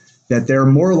understanding that they're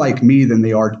more like me than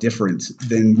they are different,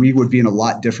 then we would be in a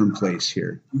lot different place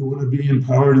here. You want to be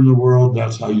empowered in the world,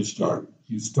 that's how you start.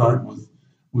 You start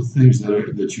with things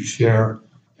that you share,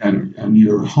 and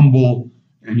you're humble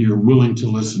and you're willing to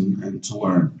listen and to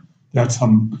learn. That's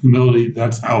humility.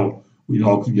 That's how we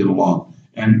all could get along.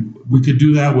 And we could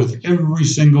do that with every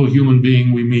single human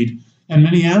being we meet and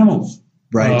many animals.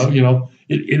 Right.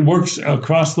 It works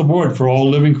across the board for all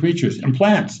living creatures and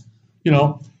plants.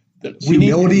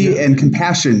 Humility and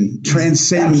compassion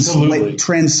transcends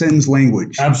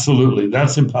language. Absolutely,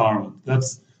 that's empowerment.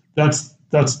 That's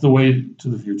the way to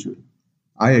the future.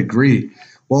 I agree.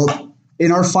 Well,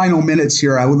 in our final minutes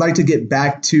here, I would like to get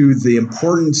back to the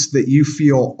importance that you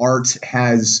feel art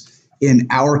has in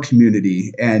our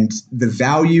community and the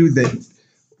value that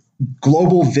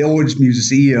Global Village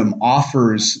Museum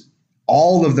offers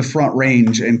all of the Front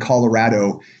Range in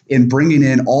Colorado in bringing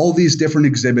in all these different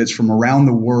exhibits from around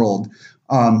the world.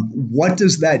 What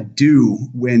does that do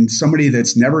when somebody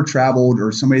that's never traveled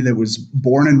or somebody that was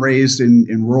born and raised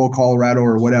in rural Colorado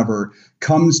or whatever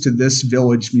comes to this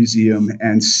Village Museum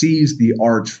and sees the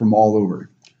art from all over?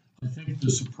 I think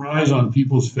the surprise on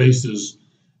people's faces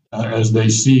as they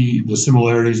see the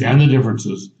similarities and the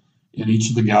differences in each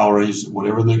of the galleries,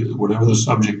 whatever the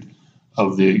subject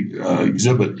of the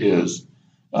exhibit is.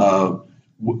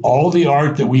 All the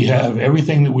art that we have,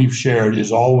 everything that we've shared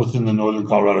is all within the Northern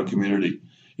Colorado community.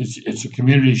 It's a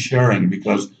community sharing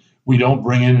because we don't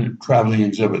bring in traveling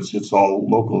exhibits. It's all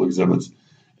local exhibits.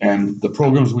 And the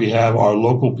programs we have are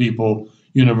local people,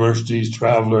 universities,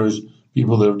 travelers,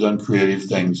 people that have done creative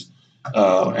things.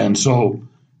 And so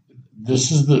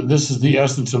this is the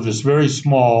essence of this very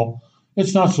small,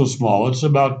 it's not so small, it's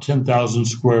about 10,000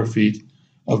 square feet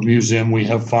of museum. We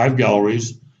have 5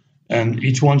 galleries, and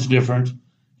each one's different,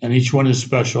 and each one is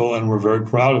special, and we're very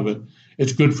proud of it.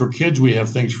 It's good for kids. We have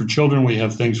things for children. We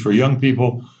have things for young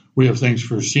people. We have things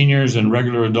for seniors and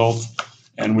regular adults,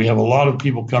 and we have a lot of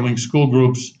people coming, school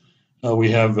groups.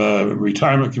 We have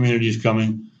retirement communities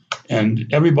coming, and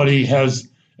everybody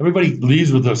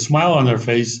leaves with a smile on their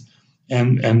face,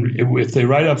 and if they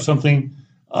write up something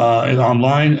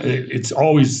online, it's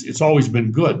always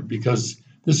been good because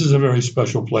this is a very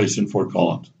special place in Fort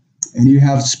Collins. And you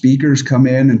have speakers come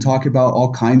in and talk about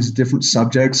all kinds of different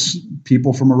subjects,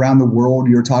 people from around the world.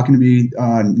 You were talking to me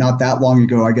not that long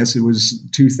ago, I guess it was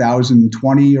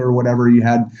 2020 or whatever. You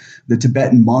had the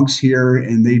Tibetan monks here,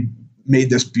 and they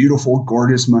made this beautiful,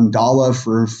 gorgeous mandala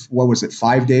for,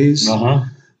 5 days out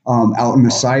on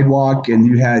the sidewalk. And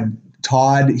you had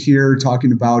Todd here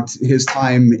talking about his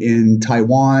time in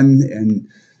Taiwan, and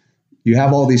you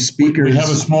have all these speakers. We have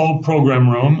a small program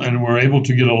room, and we're able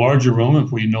to get a larger room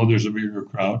if we know there's a bigger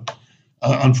crowd.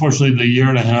 Unfortunately, the year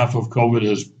and a half of COVID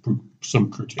has put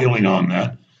some curtailing on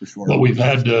that. For sure. But we've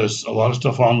had a lot of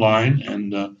stuff online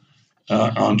and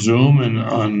on Zoom,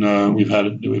 and we've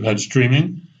had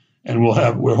streaming, and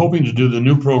we're hoping to do the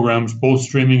new programs both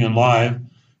streaming and live,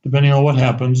 depending on what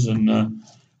happens. And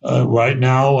right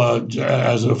now,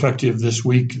 as effective this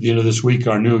week, the end of this week,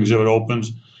 our new exhibit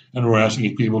opens. And we're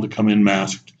asking people to come in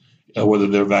masked, whether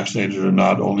they're vaccinated or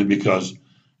not, only because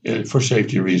for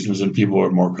safety reasons, and people are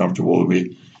more comfortable.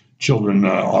 Children,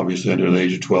 obviously under the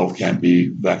age of 12, can't be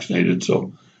vaccinated.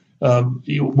 So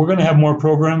we're going to have more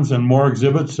programs and more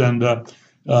exhibits. And at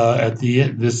the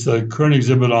end, this current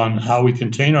exhibit on how we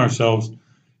contain ourselves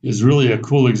is really a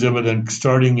cool exhibit. And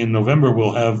starting in November,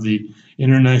 we'll have the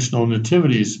International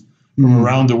Nativities from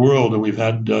around the world, and we've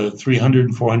had 300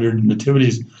 and 400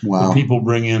 nativities that people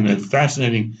bring in. It's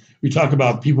fascinating. We talk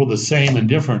about people the same and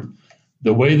different.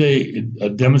 The way they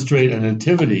demonstrate a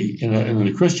nativity in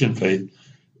the Christian faith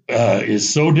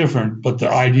is so different, but the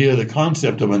idea, the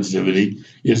concept of a nativity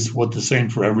is the same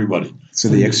for everybody. So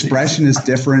the expression is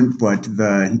different, but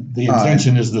the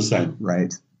intention is the same.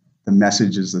 Right. The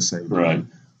message is the same. Right.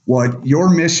 What your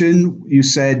mission, you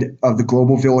said, of the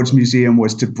Global Village Museum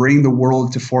was to bring the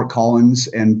world to Fort Collins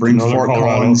and bring Fort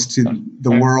Collins to the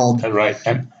world. Right.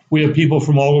 And we have people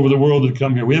from all over the world that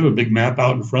come here. We have a big map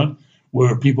out in front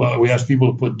where we ask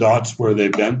people to put dots where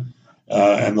they've been,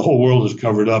 and the whole world is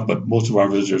covered up, but most of our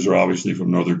visitors are obviously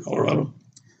from Northern Colorado.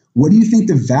 What do you think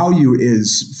the value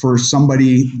is for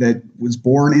somebody that was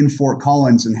born in Fort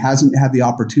Collins and hasn't had the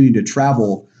opportunity to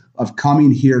travel, of coming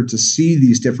here to see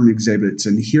these different exhibits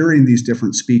and hearing these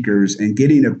different speakers and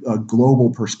getting a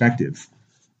global perspective?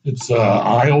 It's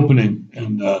eye-opening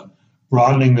and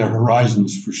broadening their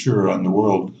horizons for sure on the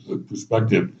world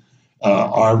perspective.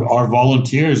 Our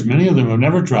volunteers, many of them have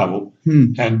never traveled,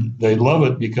 and they love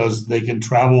it because they can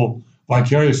travel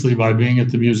vicariously by being at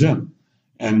the museum.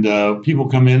 And people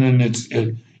come in, and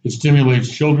it stimulates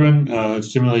children, it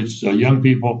stimulates young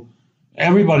people.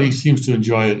 Everybody seems to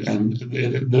enjoy it, and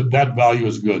that value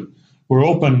is good. We're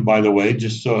open, by the way,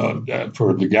 just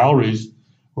for the galleries.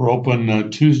 We're open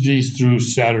Tuesdays through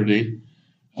Saturday,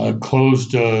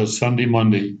 closed Sunday,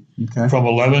 Monday, from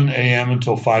 11 a.m.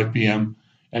 until 5 p.m.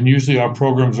 And usually our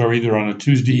programs are either on a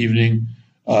Tuesday evening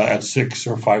at 6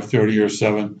 or 5:30 or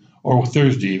 7, or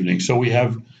Thursday evening. So we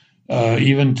have,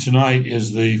 even tonight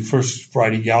is the first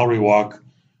Friday gallery walk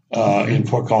in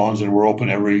Fort Collins, and we're open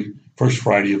every first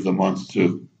Friday of the month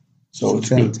too. So it's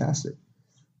fantastic. Good.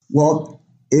 Well,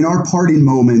 in our parting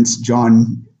moments,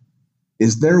 John,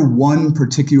 is there one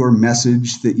particular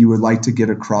message that you would like to get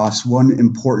across, one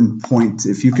important point?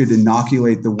 If you could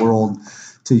inoculate the world,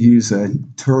 to use a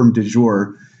term du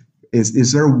jour,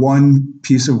 is there one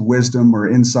piece of wisdom or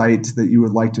insight that you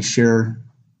would like to share?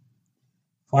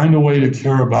 Find a way to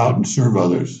care about and serve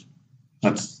others.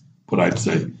 That's what I'd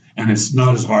say. And it's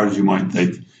not as hard as you might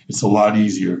think. It's a lot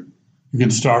easier. You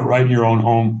can start right in your own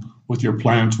home with your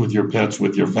plants, with your pets,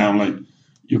 with your family.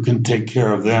 You can take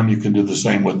care of them. You can do the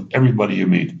same with everybody you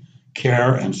meet.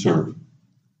 Care and serve.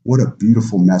 What a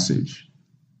beautiful message.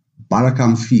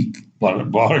 Barakam Fiq.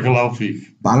 Barakallahu Fiq.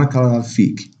 Barakallahu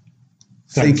Fiq.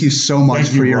 Thank you so much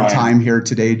for your time here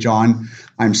today, John.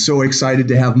 I'm so excited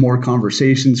to have more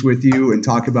conversations with you and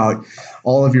talk about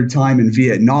all of your time in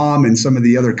Vietnam and some of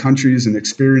the other countries and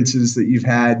experiences that you've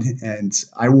had. And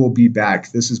I will be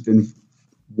back. This has been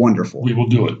wonderful. We will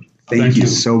do it. Thank you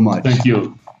so much. Thank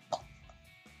you.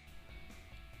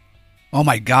 Oh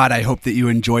my God, I hope that you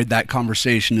enjoyed that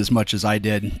conversation as much as I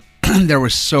did. There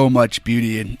was so much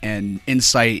beauty and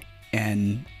insight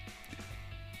and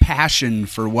passion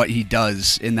for what he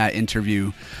does in that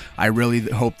interview. I really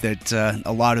hope that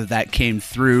a lot of that came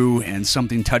through and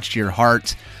something touched your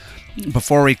heart.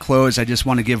 Before we close, I just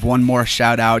want to give one more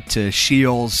shout out to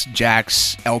Shields,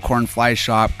 Jack's, Elkhorn Fly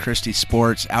Shop, Christie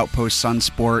Sports, Outpost Sun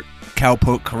Sport,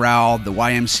 Cowpoke Corral, the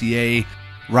YMCA,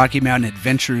 Rocky Mountain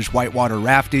Adventures Whitewater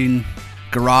Rafting,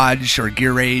 Garage or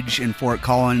Gear Age in Fort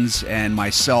Collins, and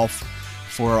myself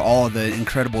for all of the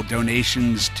incredible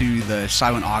donations to the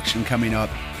silent auction coming up.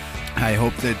 I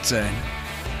hope that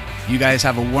you guys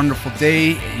have a wonderful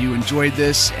day, you enjoyed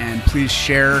this, and please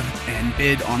share and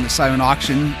bid on the silent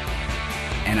auction,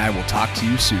 and I will talk to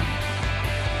you soon.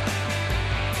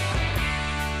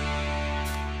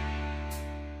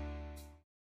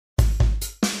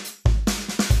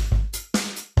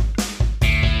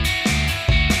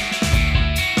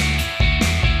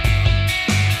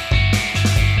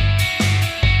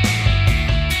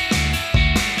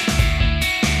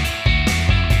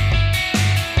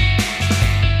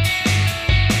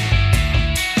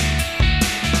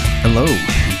 Hello,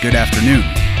 and good afternoon.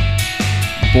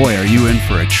 Boy, are you in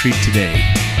for a treat today.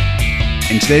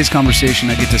 In today's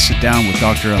conversation, I get to sit down with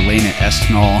Dr. Elena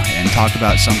Estinal and talk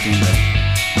about something that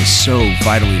is so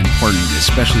vitally important,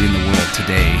 especially in the world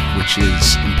today, which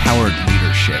is empowered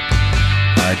leadership.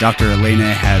 Dr.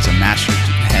 Elena has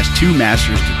two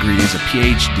master's degrees, a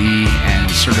PhD,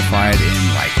 and is certified in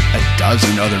like a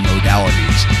dozen other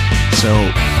modalities. So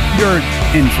you're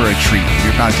in for a treat.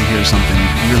 You're about to hear something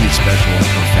really special and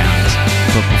profound.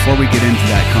 But before we get into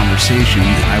that conversation,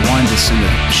 I wanted to send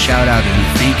a shout out and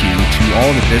thank you to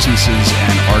all the businesses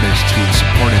and artists who have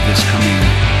supported this coming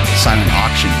silent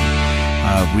auction.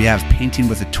 We have Painting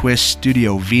with a Twist,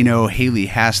 Studio Vino, Haley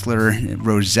Hassler,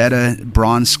 Rosetta,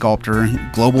 Bronze Sculptor,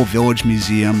 Global Village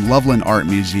Museum, Loveland Art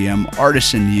Museum,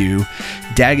 Artisan U,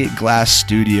 Daggett Glass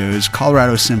Studios,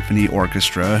 Colorado Symphony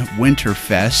Orchestra,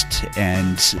 Winterfest,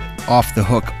 and Off the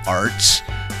Hook Arts,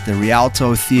 the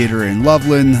Rialto Theater in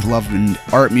Loveland, Loveland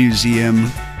Art Museum,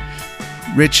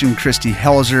 Rich and Christy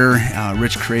Helzer.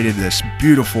 Rich created this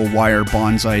beautiful wire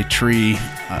bonsai tree.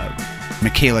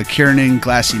 Michaela Kiernan,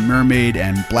 Glassy Mermaid,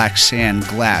 and Black Sand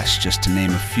Glass, just to name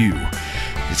a few.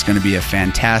 It's going to be a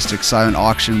fantastic silent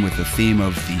auction with the theme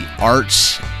of the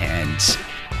arts, and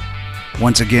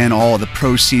once again, all of the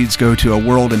proceeds go to A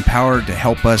World Empowered to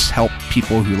help us help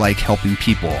people who like helping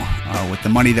people. With the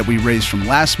money that we raised from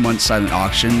last month's silent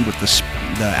auction with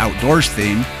the outdoors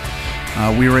theme,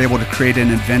 we were able to create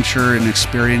an adventure and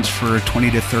experience for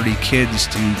 20 to 30 kids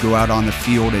to go out on the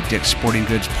field at Dick's Sporting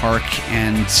Goods Park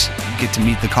and get to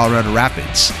meet the Colorado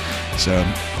Rapids. So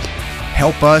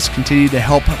help us continue to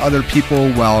help other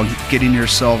people while getting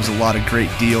yourselves a lot of great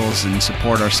deals and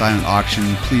support our silent auction.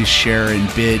 Please share and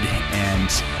bid, and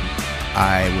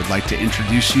I would like to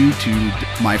introduce you to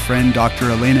my friend Dr.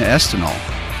 Elena Estinal.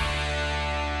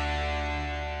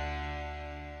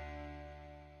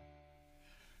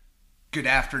 Good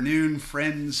afternoon,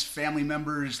 friends, family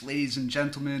members, ladies and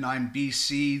gentlemen. I'm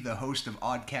BC, the host of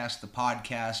Oddcast, the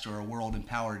podcast, or A World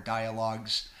Empowered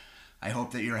Dialogues. I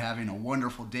hope that you're having a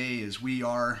wonderful day as we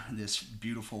are this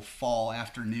beautiful fall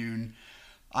afternoon.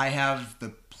 I have the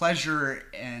pleasure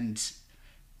and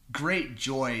great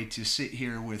joy to sit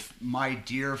here with my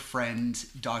dear friend,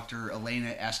 Dr.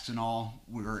 Elena Estinal.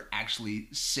 We're actually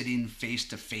sitting face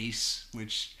to face,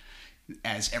 which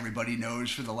as everybody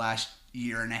knows, for the last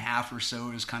year and a half or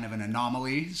so is kind of an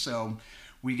anomaly. So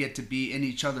we get to be in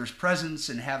each other's presence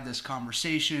and have this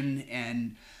conversation.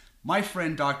 And my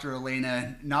friend, Dr.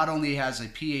 Elena, not only has a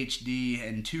PhD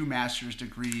and 2 master's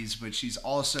degrees, but she's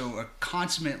also a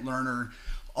consummate learner,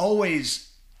 always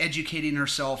educating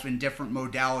herself in different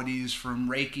modalities, from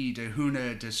Reiki to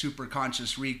Huna to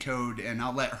superconscious recode. And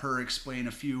I'll let her explain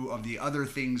a few of the other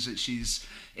things that she's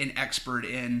an expert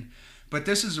in. But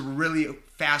this is a really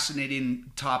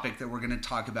fascinating topic that we're going to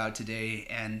talk about today,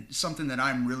 and something that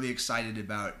I'm really excited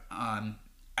about.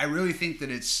 I really think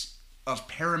that it's of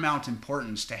paramount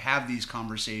importance to have these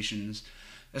conversations,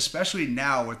 especially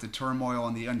now with the turmoil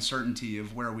and the uncertainty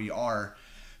of where we are.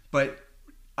 But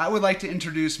I would like to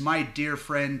introduce my dear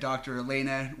friend, Dr.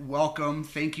 Elena. Welcome.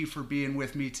 Thank you for being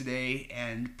with me today.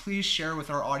 And please share with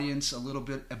our audience a little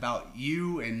bit about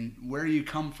you and where you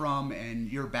come from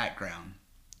and your background.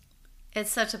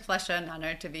 It's such a pleasure and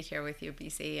honor to be here with you,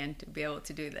 BC, and to be able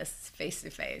to do this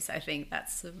face-to-face. I think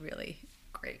that's really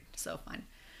great, so fun.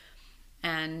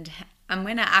 And I'm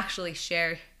going to actually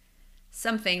share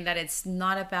something that it's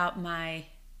not about my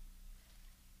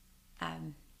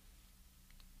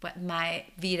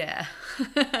vita,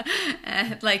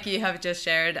 like you have just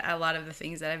shared a lot of the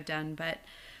things that I've done, but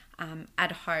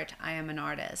at heart, I am an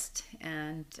artist,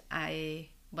 and I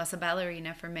was a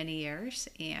ballerina for many years,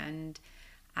 and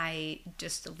I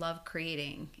just love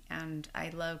creating, and I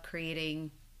love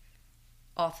creating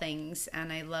all things,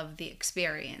 and I love the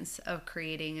experience of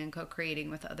creating and co-creating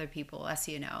with other people, as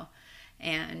you know.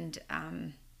 And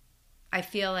I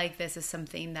feel like this is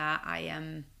something that I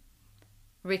am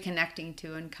reconnecting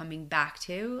to and coming back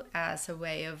to as a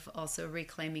way of also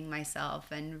reclaiming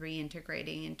myself and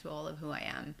reintegrating into all of who I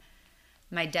am.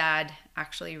 My dad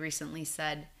actually recently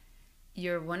said,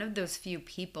 "You're one of those few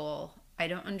people, I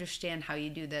don't understand how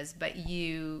you do this, but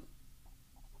you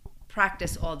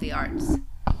practice all the arts.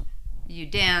 You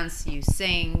dance, you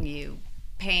sing, you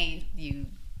paint, you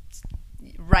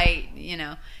write, you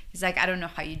know." He's like, "I don't know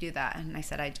how you do that." And I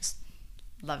said, "I just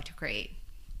love to create."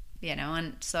 You know,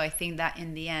 and so I think that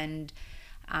in the end,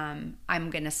 I'm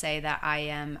going to say that I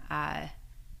am a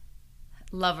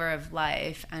lover of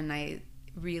life, and I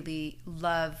really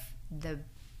love the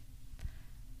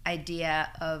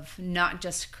idea of not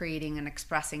just creating and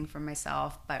expressing for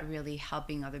myself, but really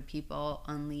helping other people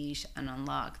unleash and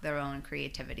unlock their own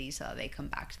creativity so they come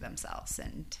back to themselves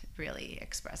and really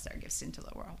express their gifts into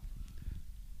the world.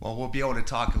 Well, we'll be able to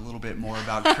talk a little bit more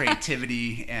about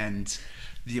creativity and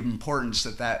the importance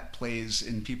that plays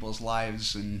in people's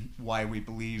lives and why we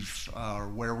believe or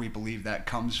where we believe that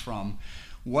comes from.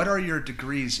 What are your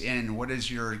degrees in? What is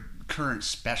your current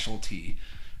specialty?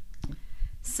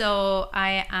 So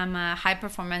I am a high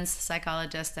performance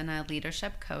psychologist and a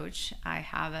leadership coach. I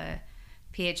have a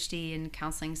PhD in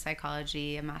counseling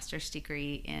psychology, a master's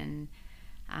degree in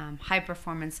high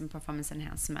performance and performance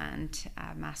enhancement,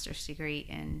 a master's degree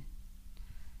in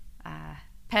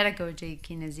pedagogy,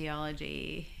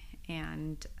 kinesiology,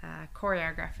 and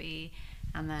choreography,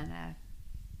 and then a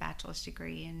bachelor's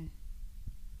degree in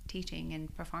teaching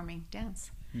and performing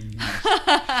dance. Nice.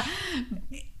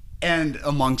 And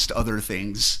amongst other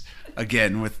things,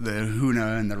 again, with the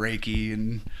Huna and the Reiki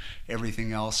and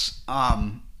everything else.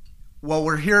 Well,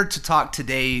 we're here to talk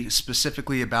today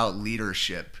specifically about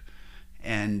leadership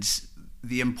and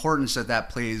the importance that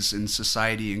plays in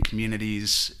society and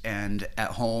communities and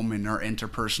at home in our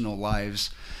interpersonal lives.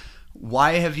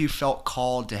 Why have you felt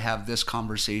called to have this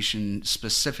conversation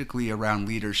specifically around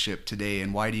leadership today,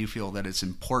 and why do you feel that it's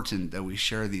important that we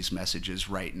share these messages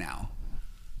right now?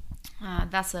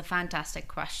 That's a fantastic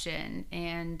question.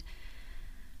 And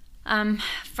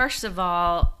first of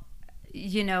all,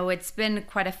 you know, it's been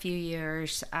quite a few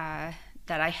years that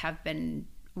I have been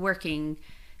working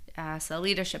as a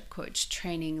leadership coach,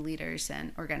 training leaders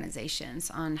and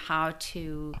organizations on how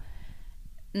to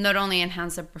not only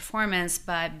enhance their performance,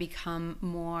 but become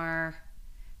more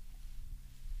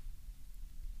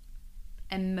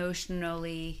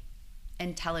emotionally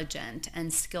intelligent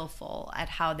and skillful at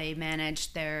how they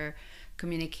manage their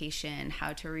communication,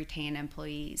 how to retain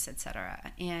employees,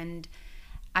 etc. And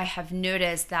I have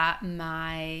noticed that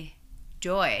my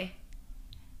joy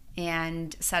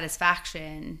and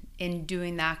satisfaction in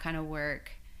doing that kind of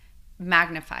work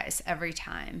magnifies every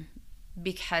time,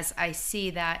 because I see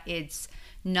that it's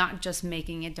not just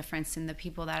making a difference in the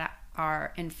people that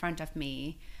are in front of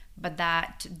me, but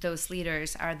that those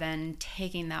leaders are then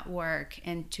taking that work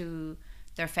into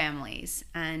their families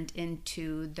and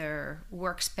into their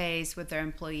workspace with their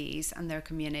employees and their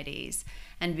communities,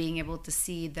 and being able to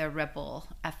see the ripple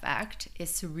effect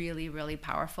is really, really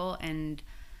powerful. And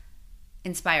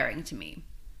inspiring to me.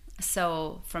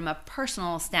 So from a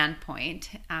personal standpoint,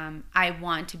 I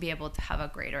want to be able to have a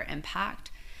greater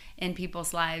impact in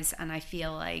people's lives. And I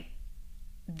feel like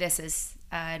this is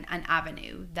an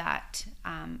avenue that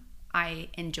I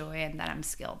enjoy and that I'm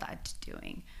skilled at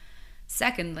doing.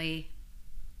 Secondly,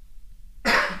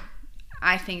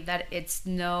 I think that it's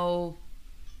no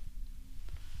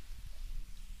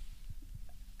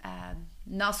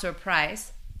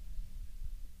surprise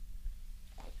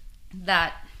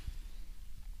that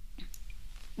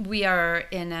we are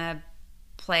in a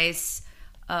place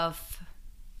of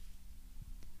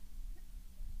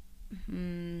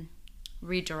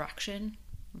redirection,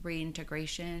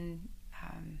 reintegration,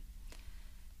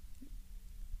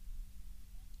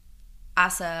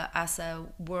 as a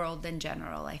world in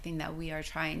general. I think that we are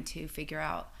trying to figure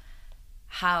out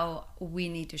how we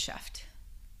need to shift,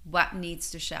 what needs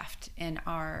to shift in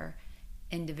our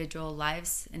individual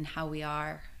lives, and how we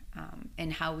are,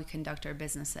 and how we conduct our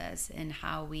businesses, and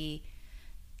how we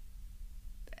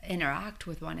interact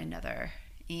with one another.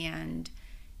 And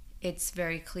it's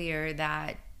very clear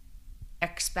that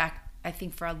I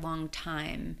think for a long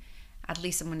time, at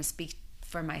least I'm going to speak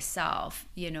for myself,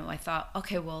 I thought,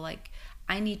 okay, well, like,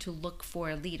 I need to look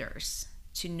for leaders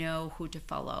to know who to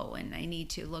follow, and I need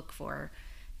to look for,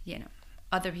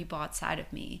 other people outside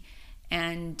of me.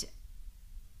 And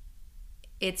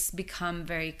it's become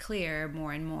very clear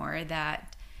more and more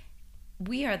that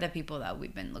we are the people that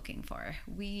we've been looking for.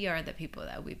 We are the people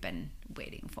that we've been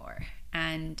waiting for.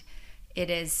 And it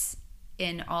is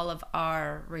in all of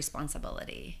our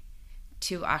responsibility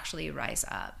to actually rise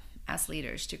up as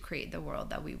leaders to create the world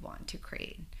that we want to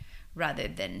create, rather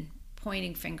than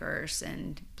pointing fingers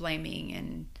and blaming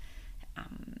and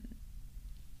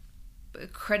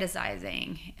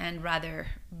criticizing, and rather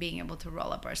being able to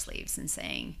roll up our sleeves and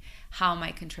saying, how am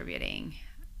I contributing?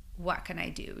 What can I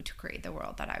do to create the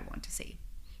world that I want to see?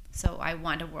 So I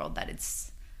want a world that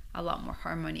is a lot more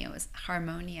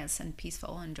harmonious and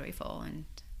peaceful and joyful, and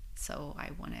so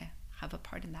I want to have a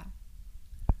part in that.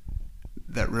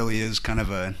 That really is kind of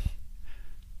a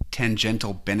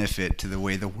tangential benefit to the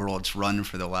way the world's run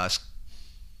for the last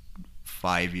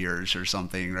 5 years or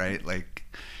something, right? Like,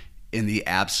 in the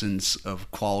absence of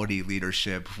quality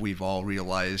leadership, we've all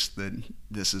realized that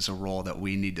this is a role that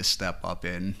we need to step up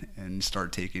in and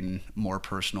start taking more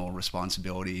personal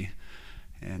responsibility,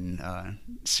 and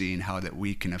seeing how that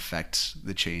we can affect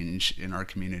the change in our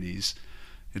communities.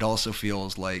 It also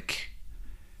feels like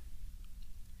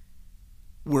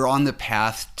we're on the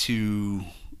path to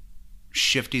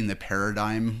shifting the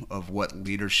paradigm of what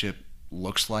leadership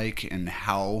looks like and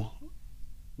how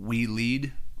we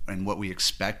lead and what we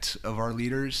expect of our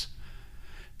leaders.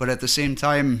 But at the same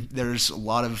time, there's a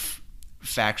lot of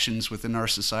factions within our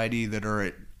society that are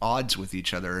at odds with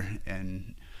each other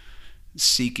and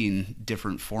seeking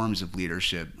different forms of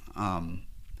leadership.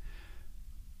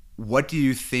 What do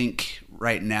you think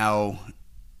right now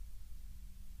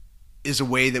is a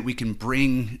way that we can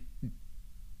bring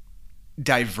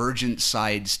divergent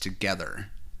sides together?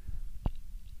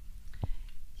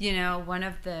 One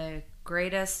of the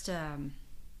greatest, I'm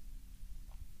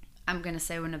going to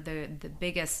say one of the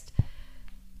biggest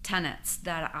tenets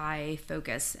that I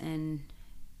focus in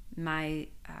my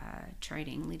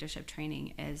leadership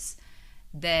training, is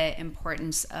the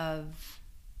importance of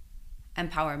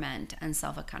empowerment and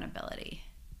self-accountability.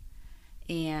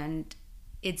 And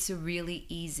it's really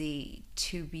easy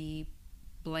to be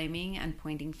blaming and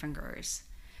pointing fingers.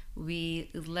 We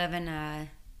live in a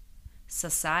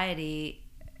society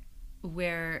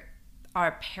where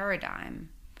our paradigm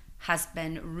has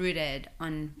been rooted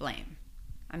on blame.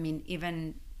 I mean,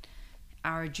 even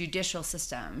our judicial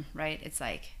system, right? It's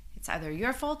like, it's either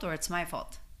your fault or it's my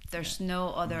fault. There's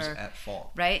no other. Who's at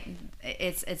fault? Right?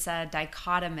 It's a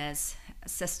dichotomous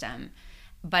system,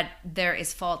 but there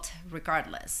is fault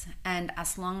regardless. And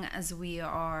as long as we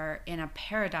are in a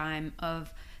paradigm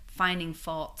of finding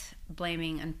fault,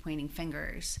 blaming, and pointing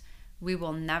fingers, we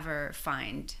will never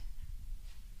find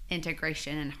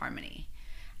integration and harmony.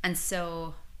 And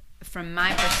so, from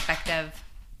my perspective,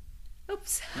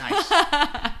 Nice.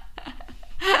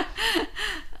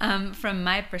 From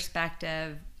my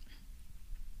perspective,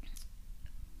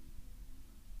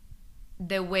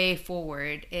 the way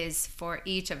forward is for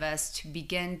each of us to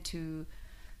begin to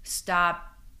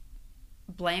stop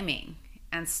blaming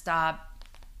and stop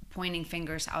pointing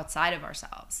fingers outside of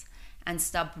ourselves, and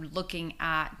stop looking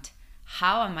at,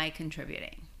 how am I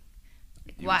contributing?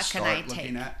 What can I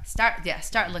take?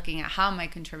 Start looking at, how am I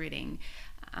contributing?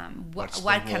 What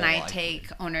can I take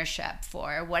ownership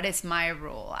for? What is my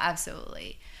role?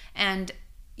 Absolutely. And,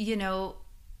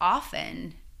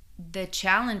 often the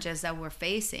challenges that we're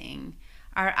facing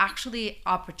are actually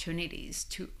opportunities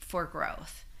for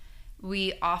growth.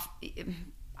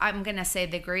 I'm going to say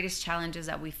the greatest challenges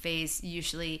that we face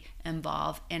usually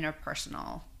involve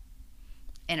interpersonal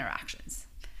interactions,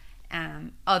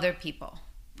 other people,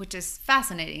 which is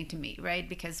fascinating to me, right?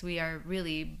 Because we are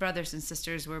really brothers and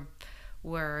sisters.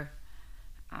 We're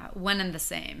one and the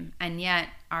same, and yet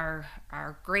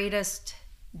our greatest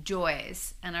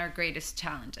joys and our greatest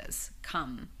challenges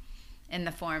come in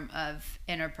the form of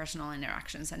interpersonal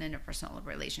interactions and interpersonal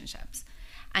relationships.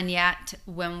 And yet,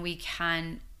 when we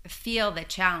can feel the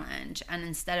challenge, and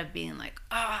instead of being like,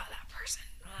 oh, that person,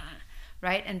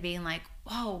 right, and being like,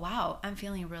 oh, wow, I'm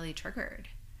feeling really triggered.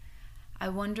 I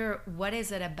wonder, what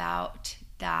is it about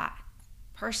that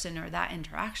person or that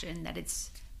interaction that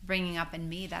it's bringing up in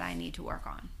me that I need to work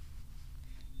on?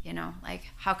 You know, like,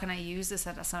 how can I use this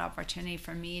as an opportunity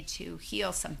for me to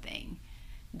heal something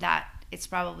that it's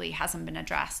probably hasn't been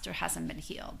addressed or hasn't been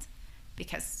healed?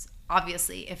 Because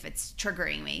obviously, if it's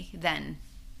triggering me, then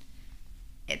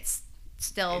it's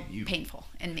still painful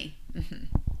in me. Mm-hmm.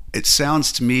 It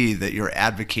sounds to me that you're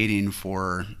advocating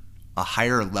for a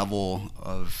higher level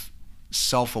of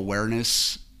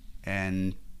self-awareness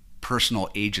and personal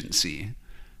agency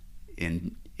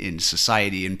in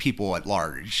society and people at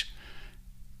large.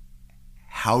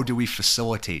 How do we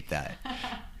facilitate that?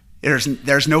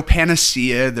 There's no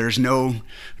panacea, there's no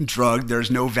drug,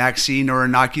 there's no vaccine or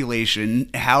inoculation.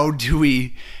 How do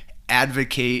we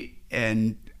advocate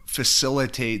and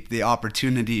facilitate the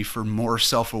opportunity for more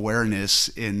self-awareness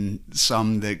in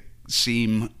some that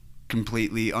seem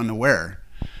completely unaware?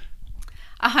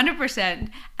 100%.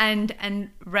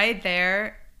 And right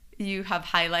there, you have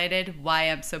highlighted why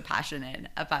I'm so passionate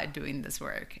about doing this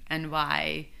work and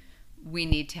why we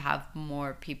need to have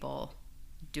more people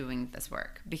doing this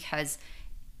work, because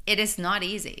it is not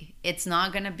easy. It's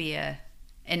not going to be a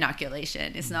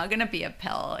inoculation. It's not going to be a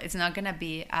pill. It's not going to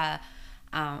be a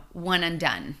one and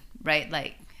done, right?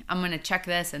 Like, I'm going to check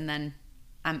this and then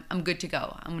I'm good to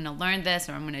go. I'm going to learn this,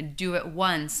 or I'm going to do it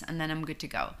once and then I'm good to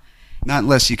go. Not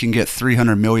unless you can get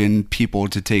 300 million people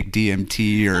to take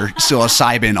DMT or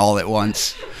psilocybin all at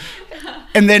once.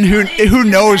 And then who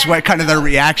knows what kind of the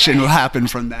reaction will happen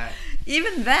from that.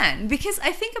 Even then, because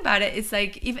I think about it, it's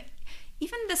like even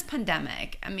this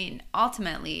pandemic, I mean,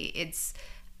 ultimately, it's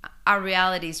our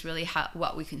reality is really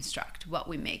what we construct, what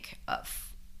we make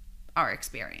of our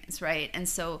experience, right? And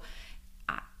so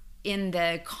in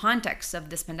the context of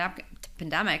this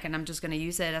pandemic, and I'm just going to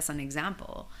use it as an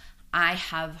example, I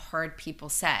have heard people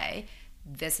say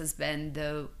this has been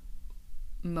the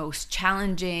most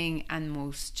challenging and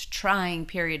most trying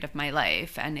period of my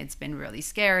life, and it's been really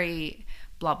scary,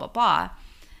 blah, blah, blah.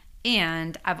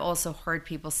 And I've also heard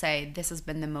people say this has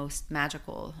been the most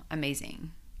magical,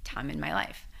 amazing time in my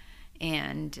life.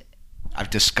 And I've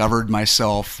discovered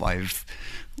myself. I've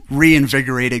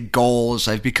reinvigorated goals.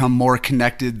 I've become more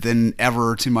connected than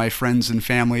ever to my friends and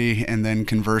family. And then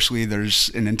conversely, there's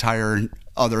an entire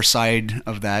other side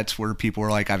of that where people are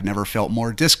like, I've never felt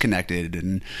more disconnected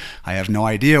and I have no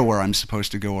idea where I'm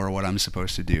supposed to go or what I'm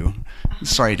supposed to do.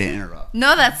 Sorry to interrupt.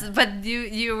 No, but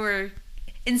you were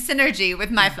in synergy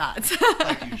with my thoughts.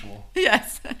 Like usual.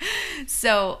 Yes.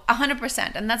 So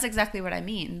 100%. And that's exactly what I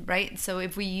mean, right? So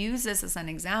if we use this as an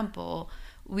example,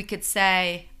 we could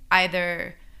say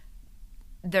either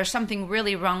there's something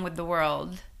really wrong with the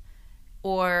world,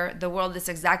 or the world is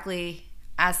exactly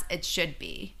as it should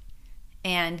be,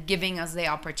 and giving us the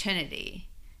opportunity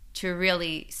to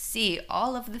really see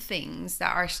all of the things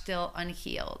that are still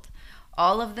unhealed,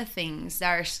 all of the things that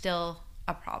are still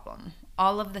a problem,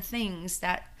 all of the things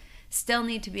that still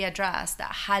need to be addressed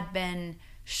that had been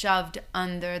shoved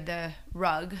under the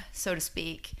rug, so to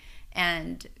speak,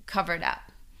 and covered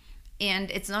up. And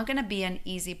it's not going to be an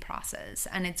easy process,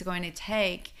 and it's going to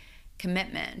take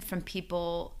commitment from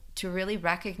people to really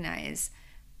recognize,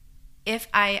 if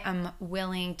I am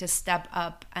willing to step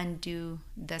up and do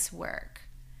this work,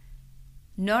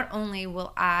 not only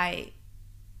will I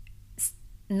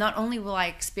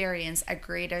experience a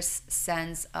greater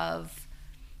sense of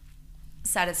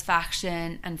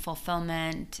satisfaction and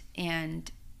fulfillment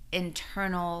and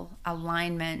internal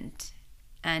alignment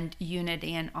and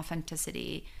unity and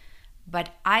authenticity, but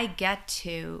I get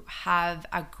to have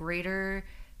a greater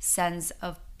sense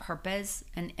of purpose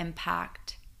and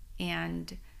impact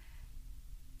and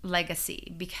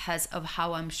legacy because of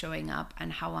how I'm showing up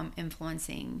and how I'm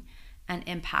influencing and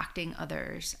impacting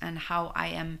others, and how I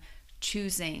am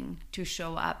choosing to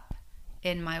show up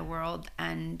in my world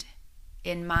and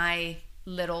in my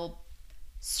little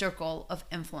circle of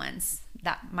influence.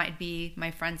 That might be my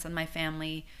friends and my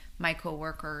family, my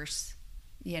coworkers,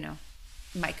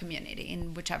 my community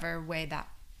in whichever way that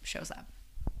shows up.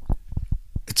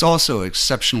 It's also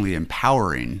exceptionally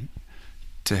empowering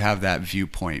to have that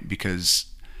viewpoint, because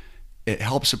it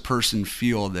helps a person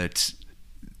feel that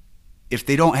if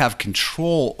they don't have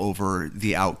control over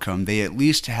the outcome, they at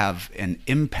least have an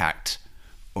impact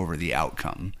over the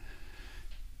outcome.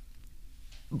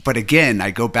 But again,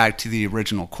 I go back to the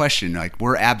original question, like,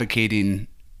 we're advocating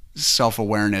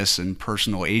self-awareness and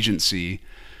personal agency.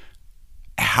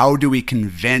 How do we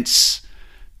convince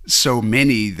so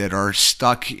many that are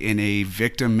stuck in a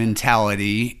victim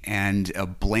mentality and a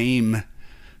blame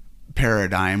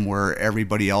paradigm where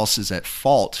everybody else is at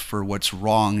fault for what's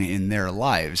wrong in their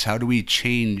lives? How do we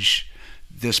change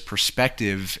this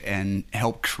perspective and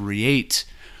help create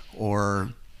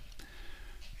or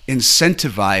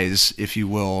incentivize, if you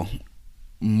will,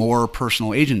 more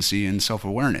personal agency and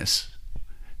self-awareness?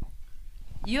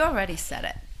 You already said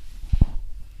it.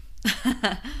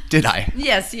 Did I?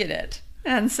 Yes, you did.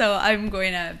 And so I'm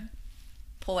going to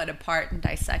pull it apart and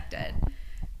dissect it.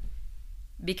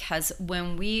 Because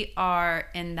when we are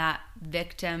in that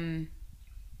victim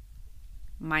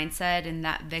mindset, in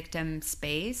that victim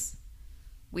space,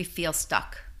 we feel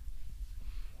stuck.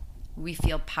 We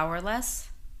feel powerless.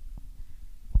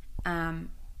 And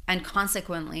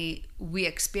consequently, we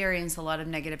experience a lot of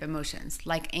negative emotions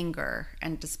like anger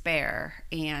and despair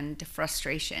and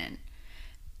frustration.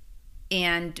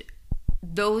 And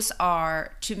those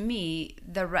are, to me,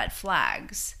 the red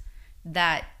flags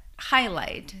that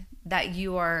highlight that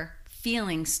you are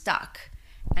feeling stuck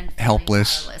and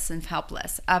helpless.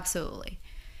 Absolutely.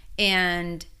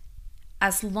 And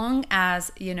as long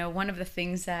as, one of the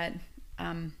things that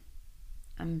I'm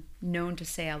known to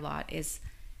say a lot is,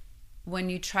 when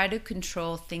you try to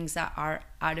control things that are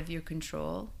out of your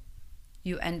control,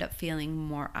 you end up feeling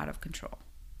more out of control.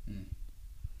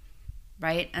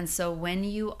 Right? And so when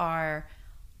you are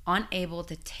unable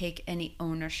to take any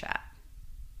ownership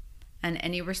and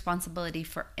any responsibility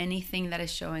for anything that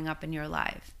is showing up in your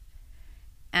life,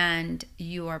 and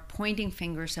you are pointing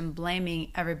fingers and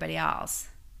blaming everybody else,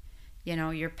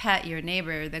 your pet, your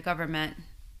neighbor, the government,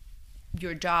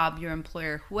 your job, your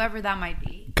employer, whoever that might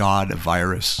be. God, a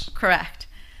virus. Correct.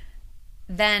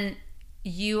 Then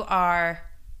you are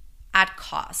at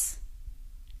cause.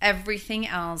 Everything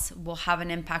else will have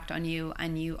an impact on you,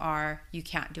 and you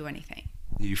can't do anything.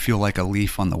 You feel like a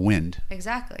leaf on the wind.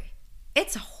 Exactly.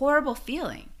 It's a horrible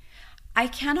feeling. I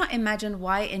cannot imagine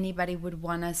why anybody would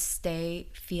want to stay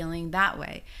feeling that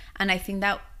way. And I think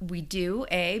that we do,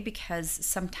 because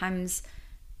sometimes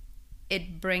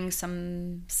it brings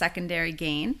some secondary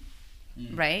gain,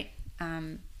 right?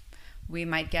 We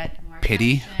might get more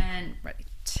pity, right?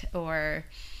 Or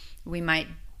we might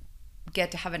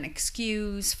get to have an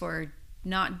excuse for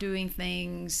not doing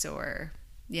things, or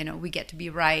we get to be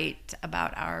right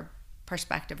about our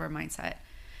perspective or mindset.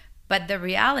 But the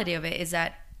reality of it is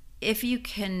that if you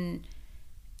can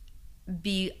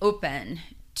be open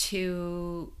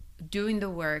to doing the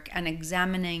work and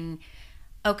examining,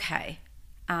 okay,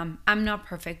 I'm not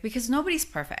perfect, because nobody's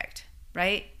perfect,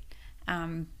 right?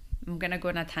 I'm going to go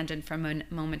on a tangent for a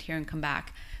moment here and come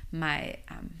back. My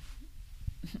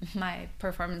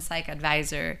performance psych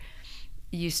advisor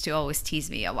used to always tease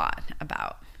me a lot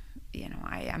about,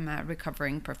 I am a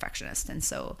recovering perfectionist. And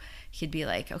so he'd be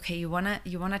like, okay, you want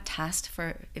to test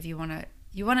for if you want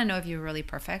to know if you're really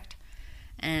perfect.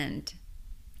 And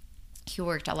he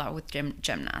worked a lot with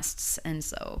gymnasts. And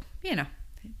so,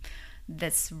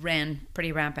 this ran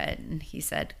pretty rampant. And he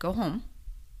said, go home,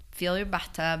 fill your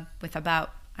bathtub with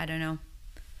about, 10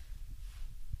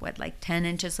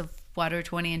 inches of water,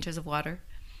 20 inches of water,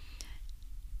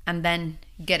 and then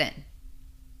get in.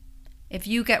 If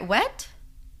you get wet,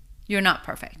 you're not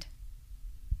perfect.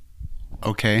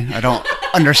 Okay, I don't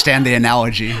understand the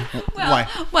analogy. Why?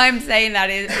 Why I'm saying that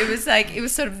is, it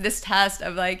was sort of this test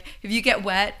of like, if you get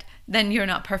wet, then you're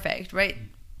not perfect, right?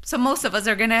 So most of us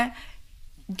are gonna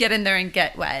get in there and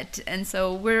get wet, and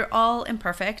so we're all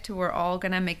imperfect. We're all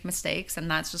gonna make mistakes,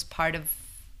 and that's just part of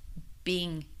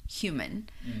being human,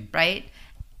 right?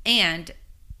 And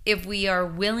if we are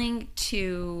willing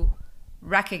to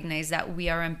recognize that we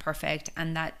are imperfect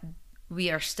and that we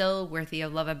are still worthy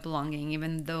of love and belonging,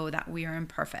 even though that we are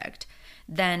imperfect,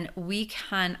 then we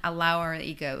can allow our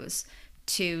egos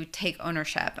to take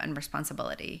ownership and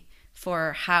responsibility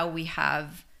for how we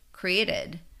have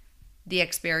created the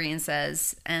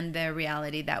experiences and the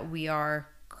reality that we are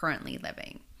currently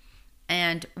living.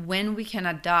 And when we can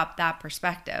adopt that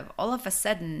perspective, all of a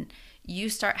sudden you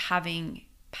start having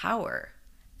power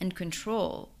and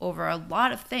control over a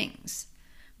lot of things,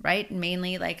 right?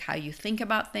 Mainly like how you think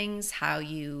about things, how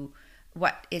you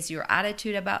what is your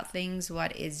attitude about things,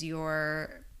 what is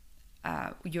your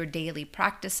daily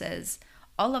practices.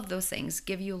 All of those things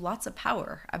give you lots of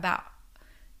power about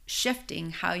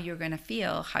shifting how you're going to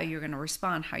feel, how you're going to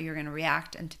respond, how you're going to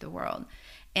react into the world.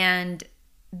 And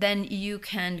then you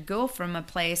can go from a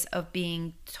place of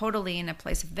being totally in a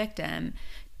place of victim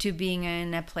to being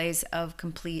in a place of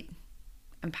complete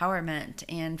empowerment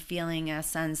and feeling a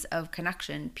sense of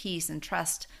connection, peace, and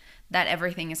trust that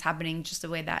everything is happening just the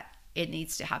way that it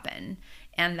needs to happen.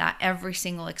 And that every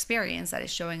single experience that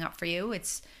is showing up for you,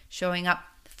 it's showing up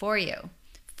for you,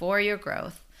 for your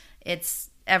growth. It's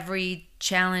every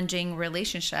challenging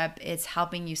relationship, it's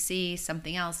helping you see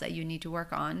something else that you need to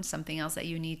work on, something else that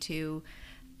you need to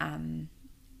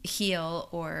heal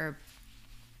or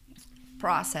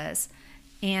process.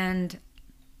 And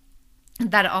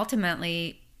that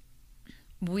ultimately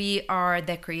we are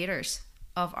the creators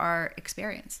of our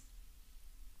experience.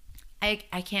 I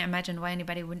can't imagine why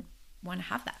anybody wouldn't want to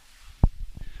have that.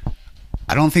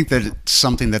 I don't think that it's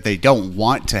something that they don't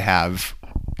want to have.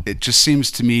 It just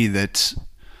seems to me that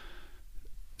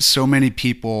so many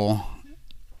people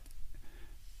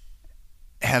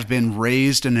have been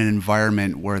raised in an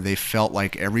environment where they felt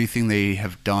like everything they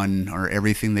have done or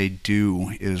everything they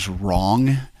do is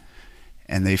wrong,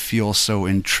 and they feel so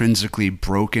intrinsically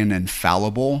broken and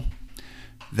fallible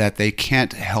that they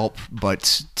can't help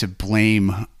but to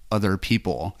blame other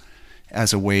people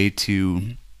as a way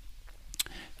to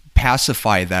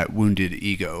pacify that wounded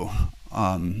ego.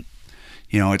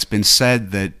 It's been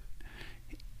said that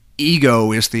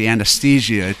ego is the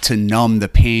anesthesia to numb the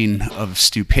pain of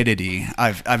stupidity.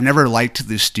 I've never liked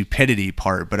the stupidity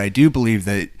part, but I do believe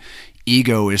that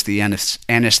ego is the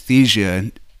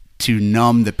anesthesia to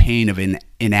numb the pain of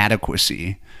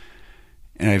inadequacy.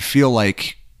 And I feel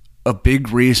like a big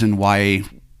reason why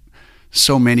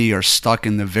so many are stuck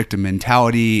in the victim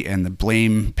mentality and the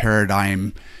blame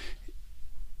paradigm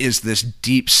is this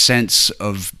deep sense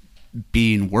of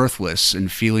being worthless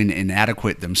and feeling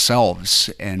inadequate themselves.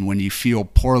 And when you feel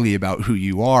poorly about who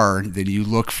you are, then you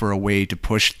look for a way to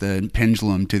push the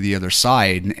pendulum to the other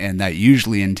side, and that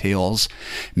usually entails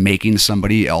making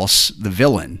somebody else the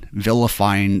villain,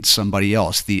 vilifying somebody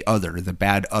else, the other, the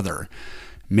bad other,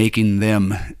 making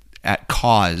them at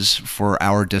cause for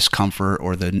our discomfort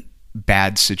or the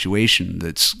bad situation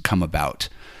that's come about.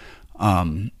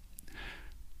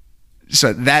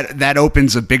 So that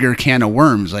opens a bigger can of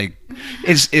worms. Like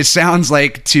it sounds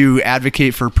like to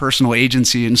advocate for personal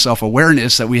agency and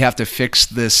self-awareness that we have to fix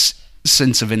this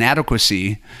sense of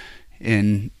inadequacy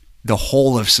in the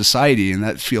whole of society, and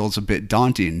that feels a bit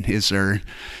daunting. Is there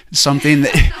something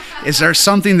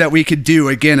that we could do,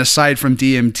 again, aside from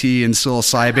DMT and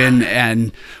psilocybin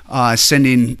and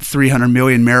sending 300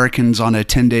 million Americans on a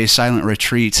 10-day silent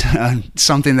retreat,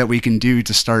 something that we can do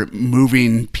to start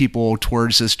moving people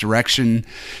towards this direction?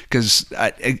 Because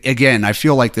again, I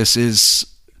feel like this is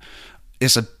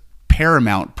a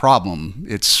paramount problem.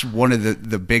 It's one of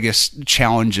the biggest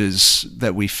challenges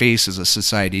that we face as a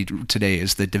society today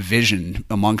is the division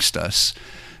amongst us.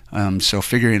 So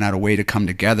figuring out a way to come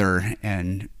together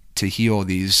and to heal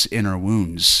these inner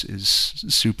wounds is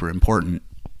super important.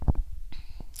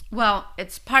 Well,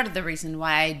 it's part of the reason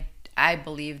why I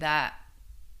believe that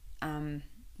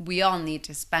we all need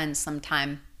to spend some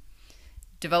time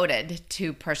devoted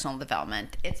to personal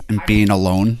development. And being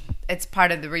alone. It's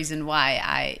part of the reason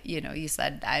why you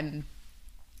said I'm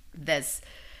this,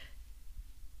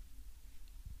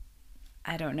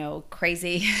 I don't know,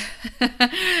 crazy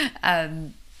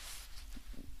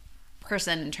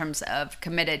person in terms of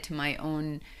committed to my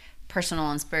own personal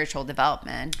and spiritual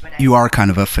development. But you are kind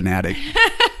of a fanatic.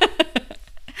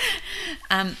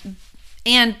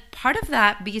 And part of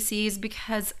that, BC, is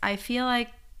because I feel like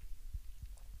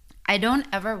I don't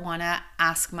ever want to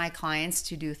ask my clients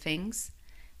to do things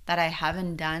that I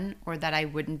haven't done or that I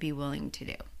wouldn't be willing to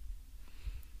do.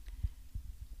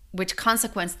 Which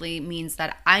consequently means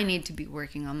that I need to be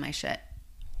working on my shit.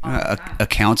 A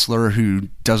counselor who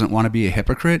doesn't want to be a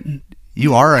hypocrite?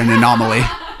 You are an anomaly.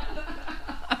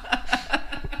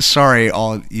 Sorry,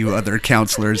 all you other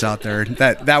counselors out there.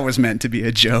 That was meant to be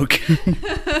a joke.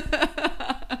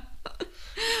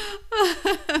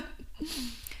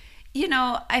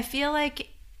 I feel like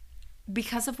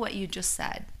because of what you just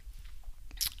said,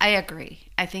 I agree.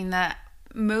 I think that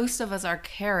most of us are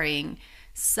carrying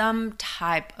some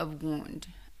type of wound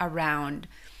around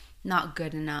not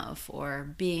good enough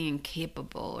or being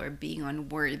incapable or being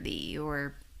unworthy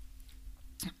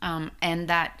and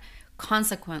that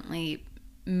consequently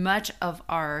much of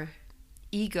our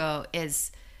ego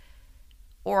is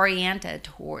oriented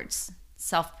towards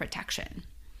self-protection.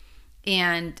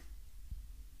 And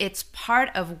it's part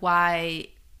of why,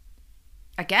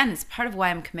 again, it's part of why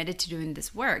I'm committed to doing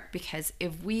this work, because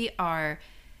if we are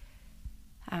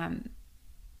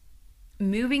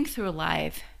moving through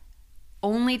life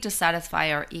only to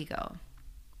satisfy our ego,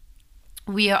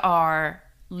 we are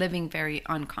living very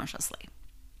unconsciously,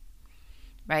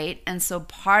 right? And so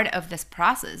part of this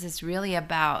process is really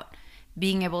about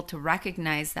being able to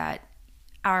recognize that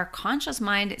our conscious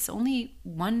mind is only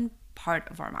one part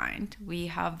of our mind. We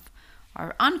have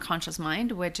our unconscious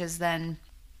mind, which is then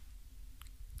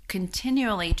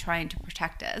continually trying to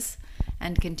protect us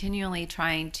and continually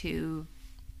trying to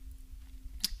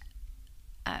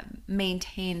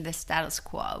maintain the status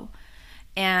quo.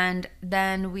 And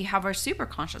then we have our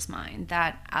superconscious mind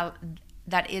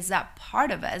that is that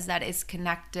part of us that is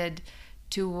connected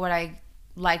to what I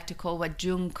like to call, what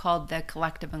Jung called the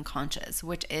collective unconscious,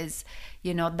 which is,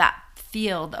 that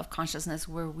field of consciousness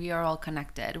where we are all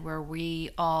connected, where we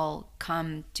all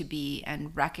come to be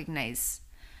and recognize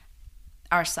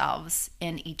ourselves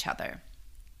in each other.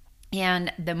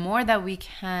 And the more that we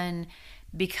can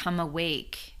become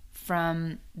awake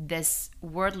from this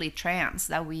worldly trance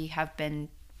that we have been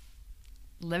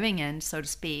living in, so to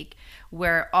speak,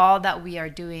 where all that we are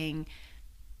doing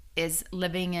is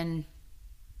living in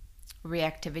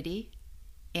reactivity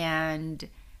and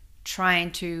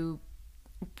trying to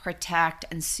protect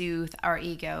and soothe our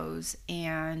egos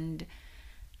and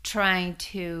trying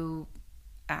to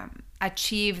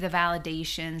achieve the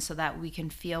validation so that we can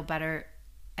feel better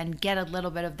and get a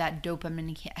little bit of that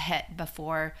dopamine hit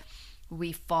before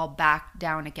we fall back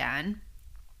down again.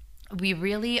 We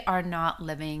really are not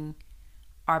living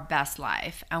our best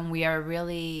life, and we are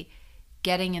really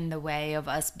getting in the way of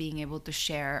us being able to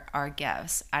share our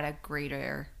gifts at a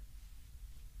greater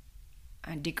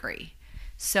degree.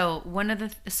 So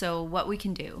what we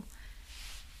can do,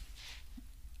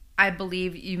 I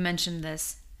believe you mentioned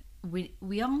this,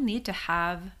 we all need to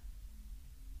have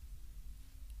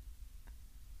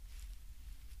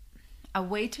a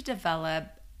way to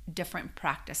develop different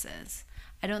practices.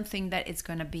 I don't think that it's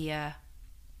going to be a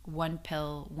one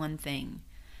pill, one thing.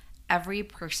 Every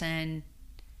person,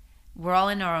 we're all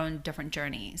in our own different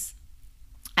journeys.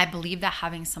 I believe that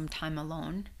having some time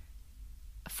alone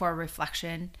for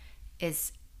reflection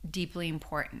is deeply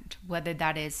important, whether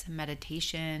that is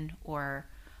meditation or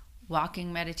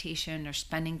walking meditation or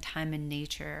spending time in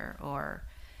nature or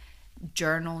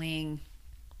journaling,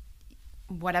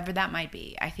 whatever that might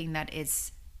be. I think that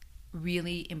is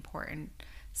really important.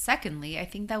 Secondly, I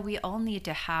think that we all need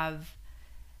to have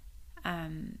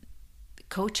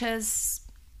coaches,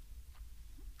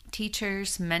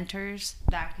 teachers, mentors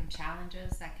that can challenge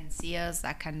us, that can see us,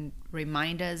 that can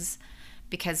remind us,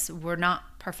 because we're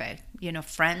not perfect.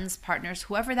 Friends, partners,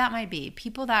 whoever that might be,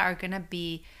 people that are going to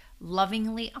be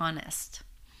lovingly honest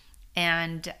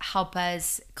and help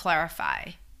us clarify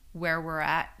where we're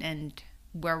at and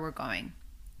where we're going.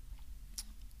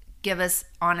 Give us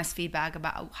honest feedback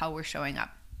about how we're showing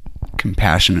up.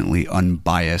 Compassionately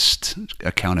unbiased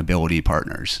accountability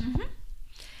partners. Mm-hmm.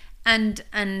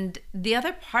 And the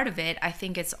other part of it, I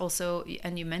think it's also,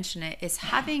 and you mentioned it, is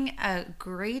having a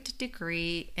great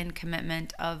degree in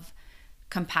commitment of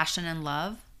compassion and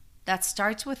love that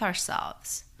starts with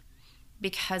ourselves.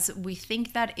 Because we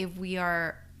think that if we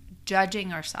are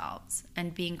judging ourselves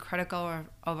and being critical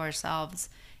of ourselves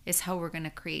is how we're going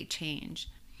to create change.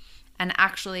 And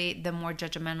actually, the more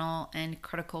judgmental and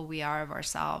critical we are of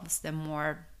ourselves, the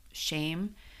more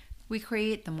shame we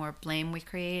create, the more blame we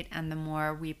create, and the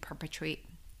more we perpetuate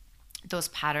those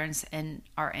patterns in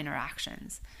our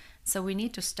interactions. So we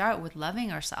need to start with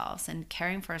loving ourselves and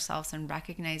caring for ourselves and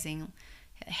recognizing,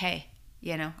 hey,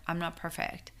 I'm not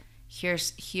perfect.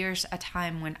 Here's a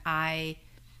time when I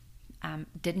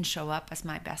didn't show up as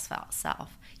my best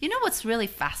self. You know what's really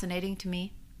fascinating to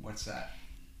me? What's that?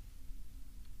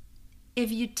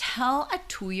 If you tell a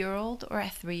 2-year-old or a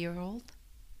 3-year-old,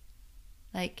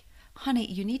 like, honey,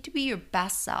 you need to be your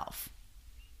best self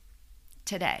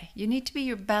today. You need to be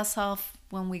your best self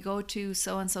when we go to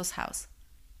so-and-so's house.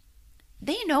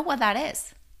 They know what that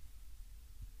is.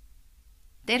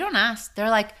 They don't ask. They're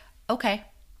like, okay.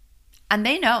 And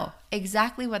they know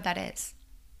exactly what that is.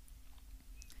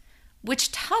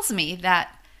 Which tells me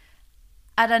that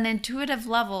at an intuitive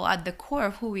level, at the core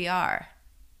of who we are,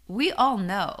 we all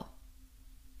know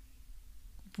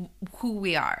who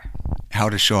we are. How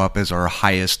to show up as our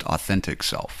highest authentic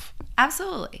self.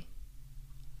 Absolutely.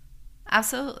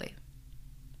 Absolutely.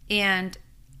 And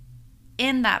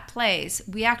in that place,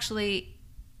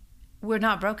 we're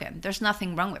not broken. There's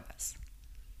nothing wrong with us.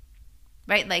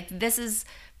 Right? Like, this is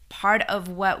part of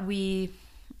what this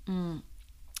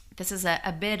is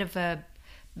a bit of a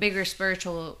bigger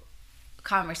spiritual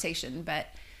conversation, but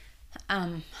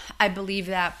I believe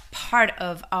that part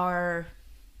of our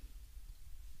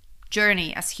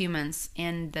journey as humans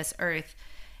in this earth,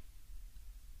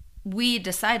 we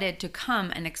decided to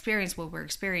come and experience what we're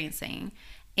experiencing,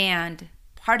 and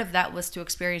part of that was to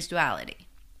experience duality,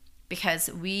 because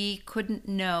we couldn't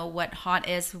know what hot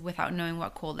is without knowing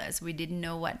what cold is. We didn't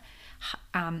know what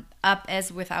up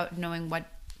is without knowing what,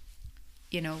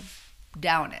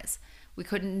 down is. We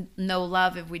couldn't know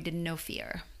love if we didn't know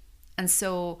fear. And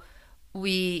so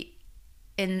we,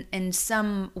 in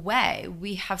some way,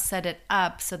 we have set it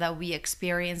up so that we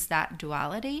experience that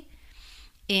duality,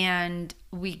 and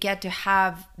we get to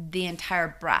have the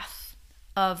entire breadth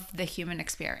of the human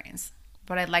experience.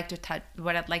 What I'd like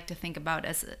to think about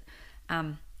as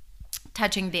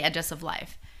touching the edges of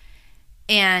life.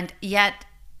 And yet,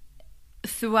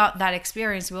 throughout that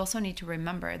experience, we also need to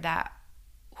remember that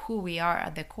who we are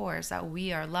at the core is that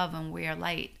we are love and we are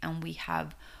light, and we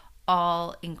have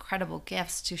all incredible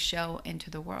gifts to show into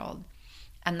the world.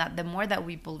 And that the more that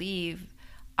we believe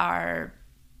our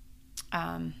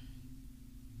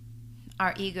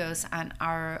egos and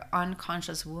our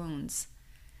unconscious wounds,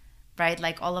 right?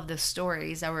 Like all of the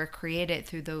stories that were created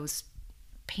through those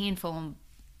painful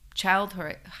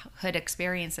childhood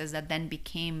experiences that then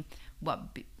became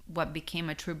what became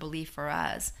a true belief for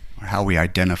us, or how we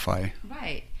identify,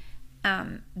 right?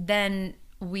 Then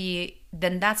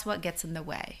that's what gets in the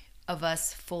way of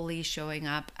us fully showing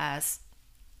up as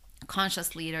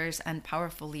conscious leaders and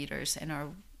powerful leaders in our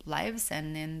lives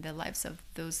and in the lives of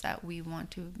those that we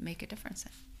want to make a difference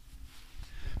in.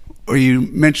 Or you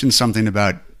mentioned something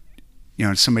about,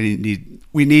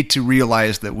 we need to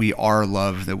realize that we are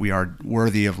love, that we are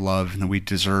worthy of love, and that we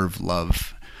deserve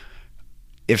love.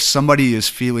 If somebody is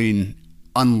feeling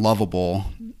unlovable,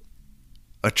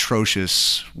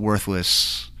 atrocious,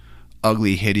 worthless,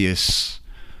 ugly, hideous,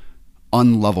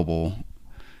 unlovable,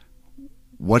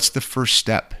 what's the first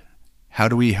step? How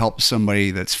do we help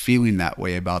somebody that's feeling that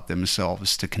way about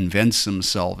themselves to convince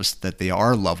themselves that they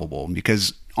are lovable?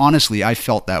 Because honestly, I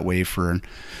felt that way for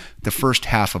the first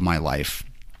half of my life.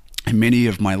 And many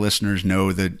of my listeners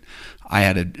know that I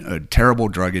had a terrible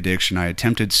drug addiction. I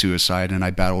attempted suicide, and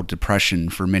I battled depression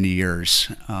for many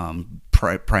years,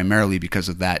 primarily because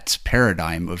of that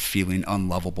paradigm of feeling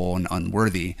unlovable and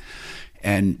unworthy.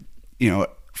 And,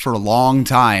 for a long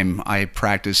time, I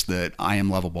practiced that I am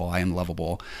lovable, I am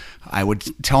lovable. I would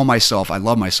tell myself, I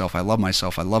love myself, I love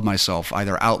myself, I love myself,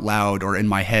 either out loud or in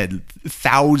my head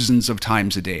thousands of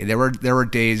times a day. There were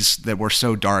days that were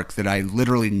so dark that I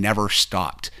literally never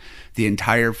stopped. The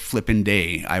entire flippin'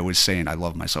 day, I was saying, I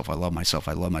love myself, I love myself,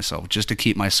 I love myself, just to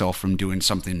keep myself from doing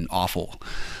something awful.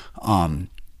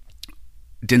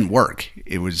 Didn't work.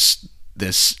 It was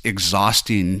this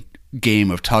exhausting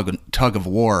game of tug of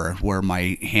war where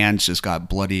my hands just got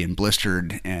bloody and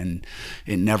blistered, and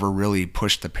it never really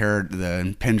pushed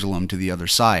the pendulum to the other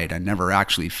side. I never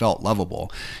actually felt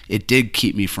lovable. It did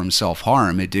keep me from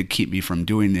self-harm. It did keep me from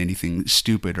doing anything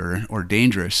stupid or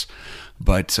dangerous,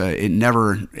 but it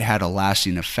never had a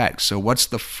lasting effect. So what's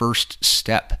the first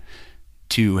step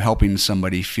to helping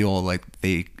somebody feel like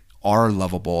they are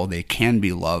lovable, they can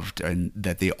be loved, and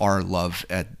that they are loved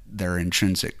at their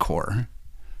intrinsic core?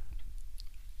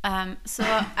 So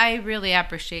I really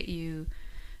appreciate you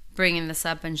bringing this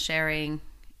up and sharing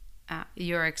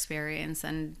your experience.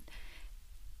 And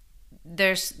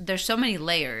there's so many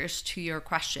layers to your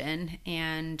question.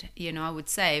 And, I would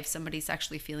say if somebody's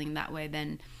actually feeling that way,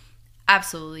 then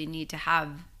absolutely need to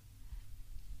have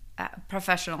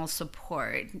professional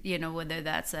support, whether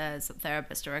that's as a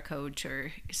therapist or a coach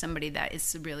or somebody that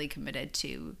is really committed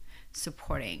to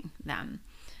supporting them.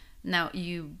 Now,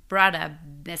 you brought up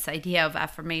this idea of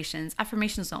affirmations.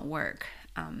 Affirmations don't work.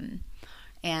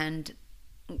 And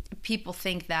people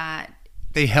think that...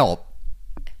 They help.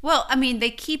 Well, they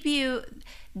keep you...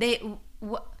 I'm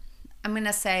going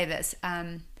to say this.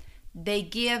 They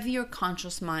give your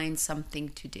conscious mind something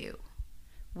to do,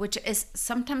 which is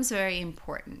sometimes very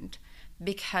important,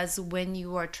 because when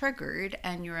you are triggered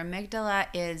and your amygdala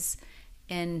is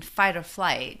in fight or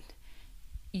flight,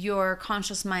 your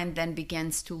conscious mind then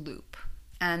begins to loop,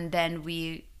 and then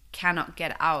we cannot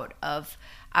get out of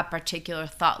a particular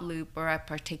thought loop or a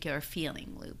particular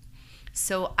feeling loop.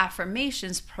 So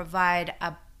affirmations provide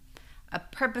a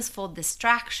purposeful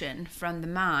distraction from the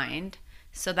mind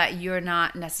so that you're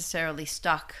not necessarily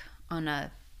stuck on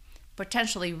a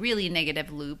potentially really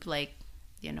negative loop, like,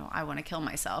 I want to kill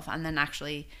myself, and then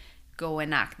actually go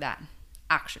enact that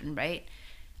action, right?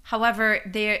 However,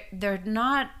 they're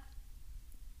not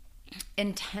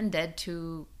intended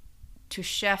to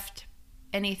shift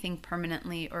anything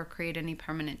permanently or create any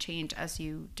permanent change, as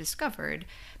you discovered,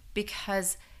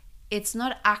 because it's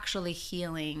not actually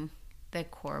healing the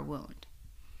core wound,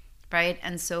 right?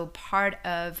 And so part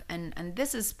of, and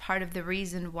this is part of the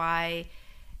reason why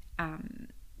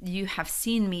you have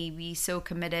seen me be so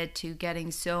committed to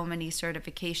getting so many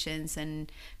certifications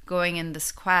and going in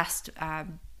this quest,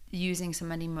 using so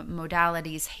many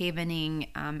modalities, Havening,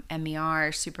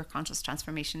 MER, superconscious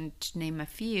transformation, to name a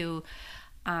few,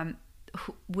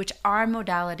 which are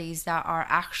modalities that are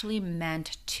actually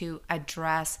meant to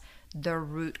address the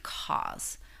root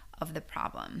cause of the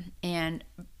problem. And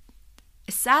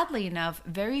sadly enough,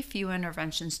 very few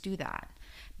interventions do that.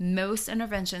 Most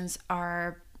interventions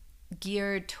are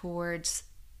geared towards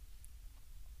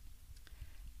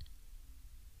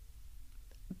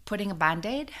putting a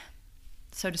band-aid,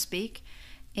 so to speak,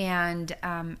 and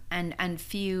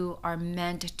few are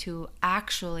meant to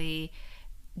actually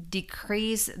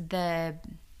decrease the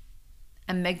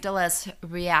amygdala's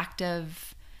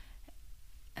reactive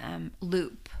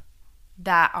loop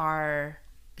that are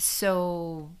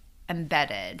so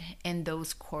embedded in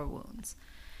those core wounds.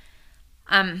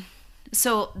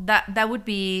 So that would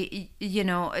be,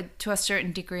 to a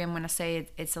certain degree, I'm going to say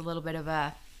it's a little bit of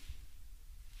a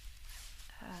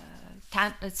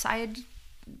side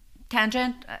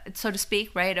tangent, so to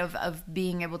speak, right, of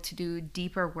being able to do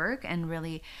deeper work and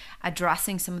really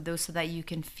addressing some of those so that you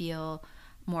can feel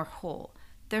more whole.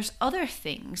 There's other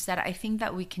things that I think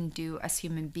that we can do as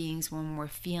human beings when we're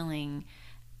feeling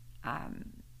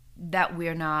that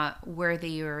we're not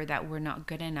worthy or that we're not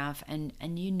good enough, and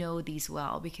these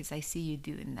well because I see you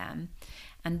doing them.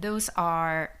 And those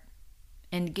are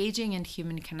engaging in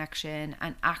human connection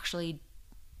and actually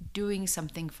doing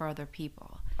something for other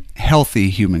people. Healthy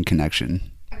human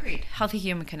connection. Agreed. Healthy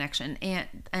human connection.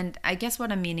 And I guess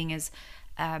what I'm meaning is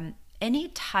any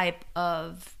type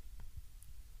of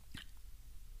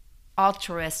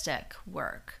altruistic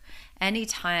work, any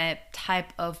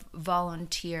type of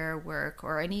volunteer work,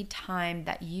 or any time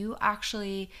that you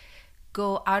actually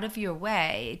go out of your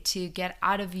way to get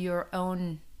out of your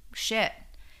own shit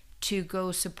to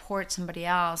go support somebody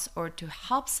else or to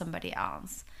help somebody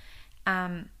else,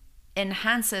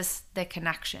 enhances the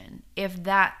connection. If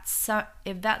that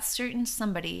certain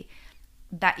somebody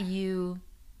that you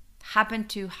happen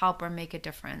to help or make a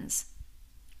difference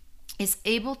is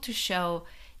able to show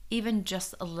even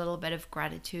just a little bit of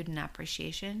gratitude and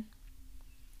appreciation,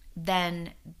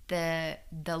 then the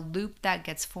loop that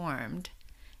gets formed,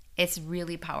 it's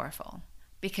really powerful.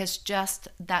 Because just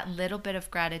that little bit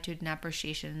of gratitude and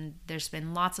appreciation, there's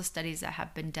been lots of studies that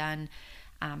have been done,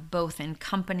 both in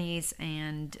companies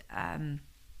and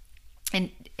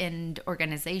in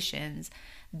organizations,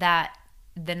 that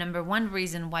the number one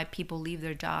reason why people leave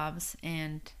their jobs,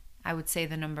 and I would say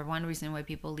the number one reason why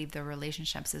people leave their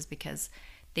relationships, is because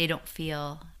they don't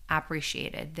feel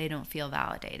appreciated, they don't feel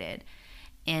validated,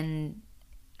 and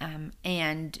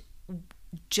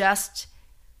just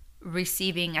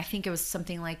receiving, I think it was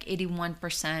something like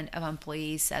 81% of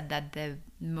employees said that the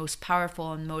most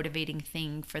powerful and motivating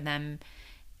thing for them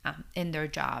in their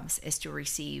jobs is to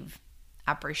receive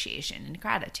appreciation and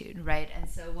gratitude, right? And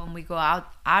so when we go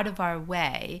out of our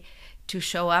way to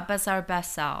show up as our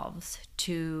best selves,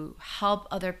 to help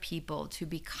other people, to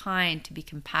be kind, to be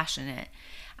compassionate,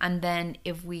 and then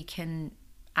if we can,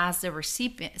 as the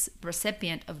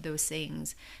recipient of those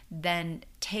things, then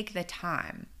take the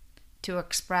time to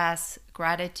express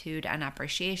gratitude and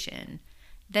appreciation,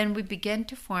 then we begin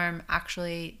to form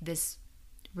actually this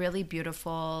really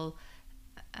beautiful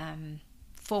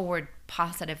forward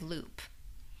positive loop,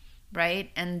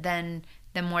 right? And then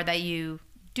the more that you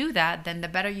do that, then the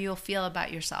better you'll feel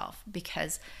about yourself,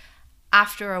 because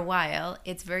after a while,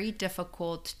 it's very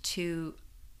difficult to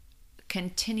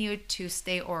continue to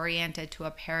stay oriented to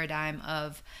a paradigm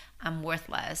of I'm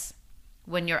worthless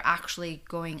when you're actually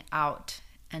going out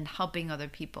and helping other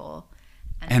people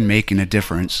and making a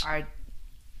difference. Are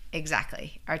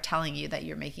telling you that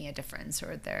you're making a difference,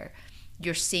 or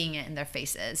you're seeing it in their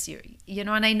faces. And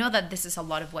I know that this is a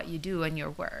lot of what you do in your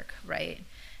work, right?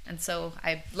 And so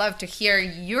I'd love to hear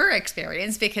your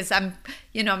experience, because I'm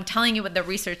telling you what the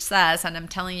research says, and I'm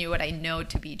telling you what I know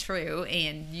to be true,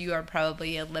 and you are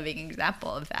probably a living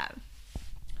example of that.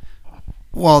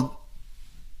 Well,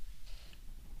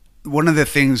 one of the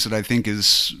things that I think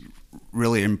is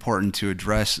really important to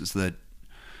address is that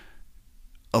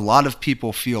a lot of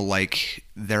people feel like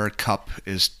their cup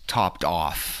is topped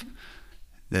off,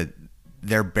 that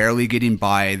they're barely getting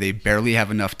by, they barely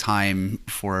have enough time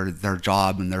for their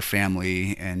job and their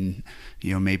family, and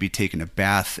maybe taking a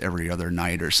bath every other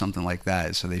night or something like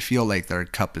that. So they feel like their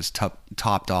cup is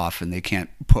topped off and they can't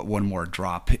put one more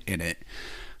drop in it.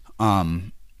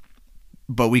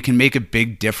 But we can make a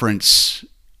big difference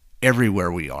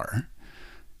everywhere we are.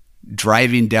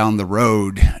 Driving down the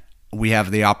road, we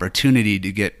have the opportunity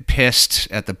to get pissed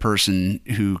at the person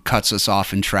who cuts us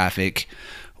off in traffic,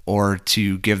 or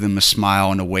to give them a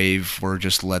smile and a wave, or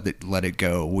just let it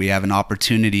go. We have an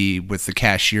opportunity with the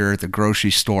cashier at the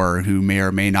grocery store who may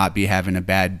or may not be having a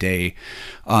bad day.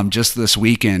 Just this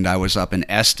weekend, I was up in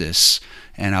Estes,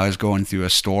 and I was going through a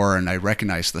store, and I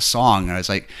recognized the song, and I was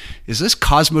like, "Is this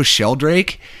Cosmo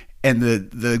Sheldrake?" And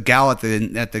the gal at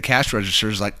the cash register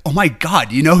is like, "Oh my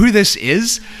God, you know who this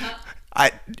is?"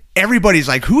 Everybody's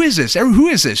like, who is this? Who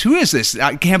is this? Who is this?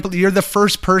 I can't believe you're the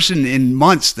first person in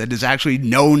months that has actually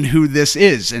known who this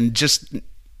is. And just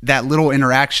that little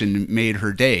interaction made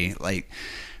her day. Like,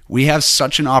 we have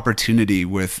such an opportunity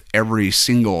with every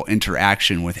single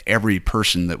interaction with every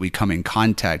person that we come in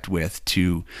contact with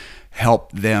to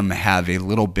help them have a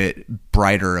little bit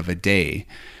brighter of a day.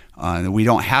 We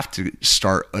don't have to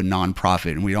start a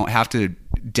nonprofit, and we don't have to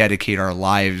dedicate our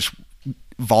lives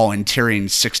volunteering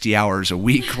 60 hours a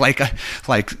week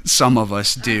like some of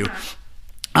us do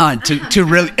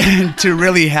to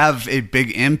really have a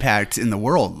big impact in the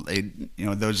world.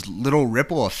 Those little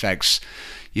ripple effects.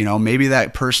 Maybe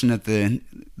that person at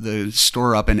the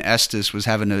store up in Estes was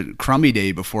having a crummy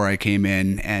day before I came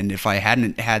in, and if I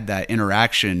hadn't had that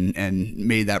interaction and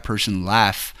made that person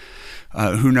laugh,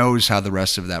 who knows how the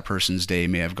rest of that person's day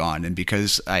may have gone. And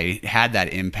because I had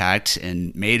that impact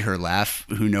and made her laugh,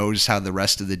 who knows how the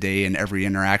rest of the day and every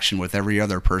interaction with every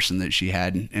other person that she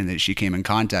had and that she came in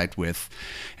contact with,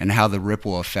 and how the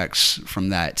ripple effects from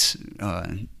that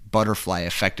butterfly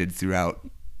affected throughout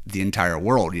the entire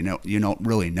world. You don't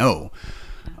really know.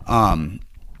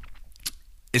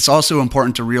 It's also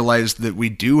important to realize that we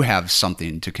do have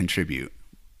something to contribute,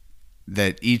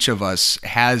 that each of us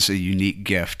has a unique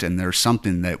gift, and there's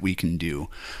something that we can do,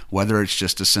 whether it's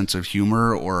just a sense of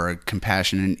humor or a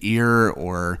compassionate ear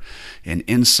or an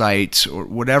insight or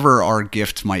whatever our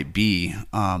gift might be,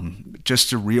 just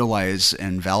to realize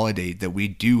and validate that we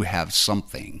do have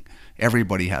something.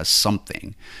 Everybody has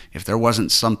something. If there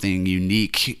wasn't something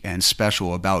unique and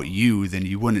special about you, then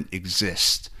you wouldn't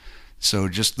exist. So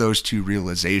just those two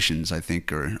realizations, I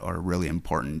think, are really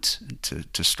important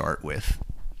to start with.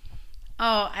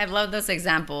 Oh, I love those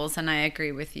examples, and I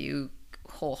agree with you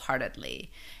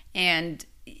wholeheartedly. And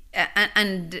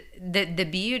the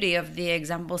beauty of the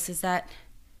examples is that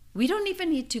we don't even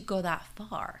need to go that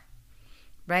far,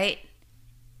 right?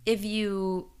 If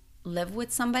you live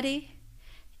with somebody,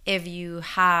 if you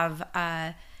have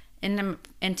an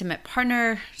intimate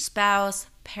partner, spouse,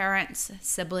 parents,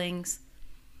 siblings,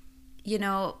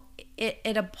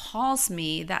 it appalls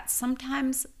me that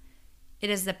sometimes it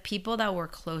is the people that we're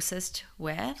closest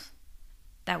with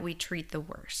that we treat the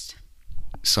worst.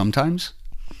 Sometimes.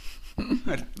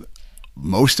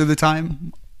 Most of the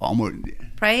time. Almost.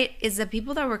 Right? It's the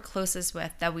people that we're closest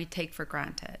with that we take for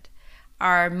granted.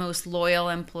 Our most loyal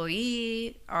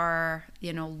employee, our,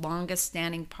 longest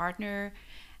standing partner.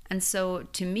 And so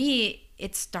to me,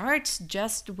 it starts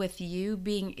just with you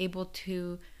being able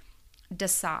to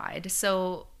decide.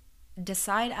 So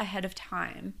decide ahead of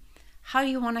time how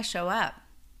you want to show up,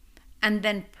 and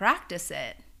then practice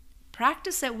it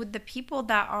with the people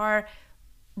that are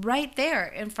right there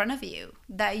in front of you,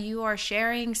 that you are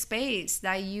sharing space,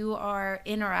 that you are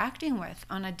interacting with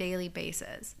on a daily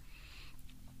basis,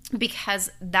 because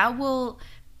that will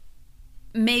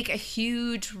make a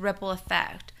huge ripple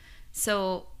effect.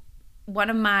 So one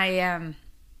of my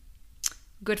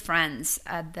good friends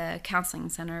at the counseling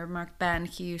center, Mark Ben,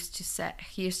 he used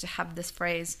to have this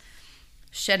phrase,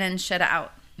 shit in, shit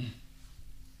out.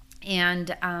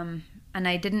 And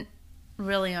I didn't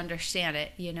really understand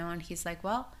it, and he's like,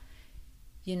 well,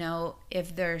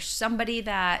 if there's somebody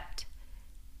that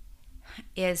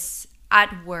is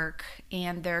at work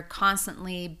and they're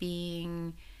constantly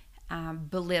being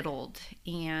belittled,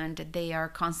 and they are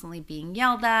constantly being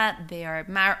yelled at, they are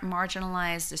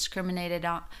marginalized, discriminated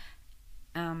on,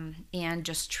 and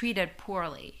just treated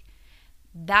poorly,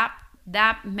 that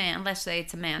man, let's say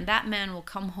it's a man, that man will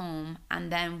come home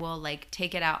and then will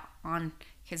take it out on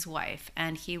his wife,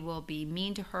 and he will be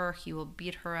mean to her, he will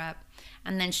beat her up,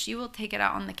 and then she will take it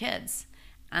out on the kids,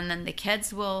 and then the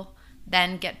kids will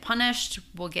then get punished,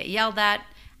 will get yelled at,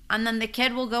 and then the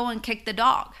kid will go and kick the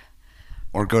dog.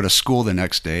 Or go to school the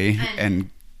next day and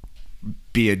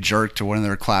be a jerk to one of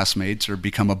their classmates or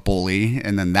become a bully,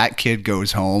 and then that kid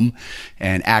goes home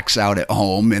and acts out at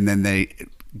home, and then they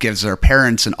gives their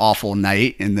parents an awful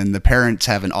night, and then the parents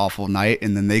have an awful night,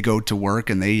 and then they go to work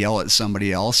and they yell at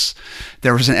somebody else.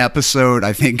 There was an episode,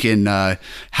 I think, in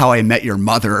How I Met Your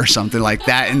Mother or something like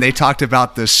that, and they talked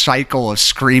about the cycle of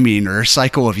screaming or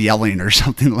cycle of yelling or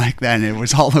something like that, and it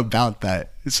was all about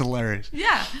that. It's hilarious.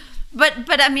 Yeah.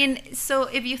 But I mean, so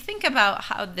if you think about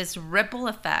how this ripple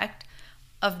effect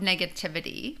of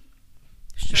negativity,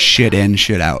 shit in,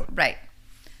 shit out. Right.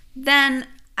 Then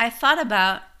I thought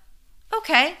about,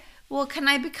 okay, well, can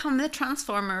I become the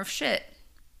transformer of shit?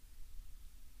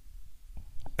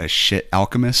 A shit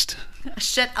alchemist? A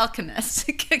shit alchemist.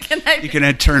 Can I? You're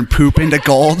gonna turn poop into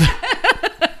gold?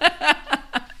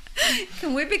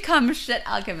 Can we become shit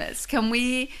alchemists? Can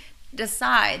we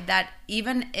decide that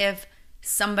even if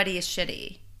somebody is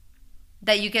shitty,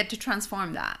 that you get to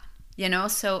transform that? You know,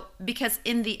 so because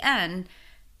in the end,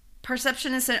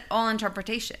 perception is all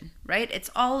interpretation, right? It's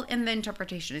all in the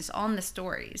interpretation. It's all in the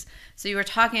stories. So you were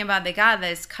talking about the guy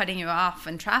that is cutting you off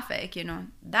in traffic. You know,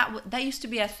 that used to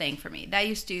be a thing for me. That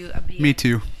used to be me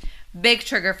too. Big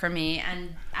trigger for me,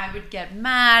 and I would get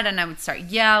mad and I would start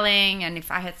yelling. And if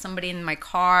I had somebody in my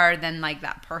car, then like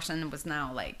that person was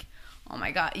now like, oh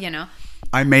my God, you know.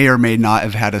 I may or may not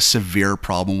have had a severe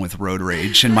problem with road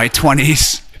rage in my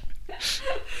 20s.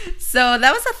 So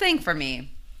that was a thing for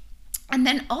me. And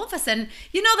then all of a sudden,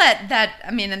 you know that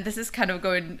I mean, and this is kind of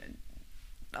going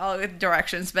all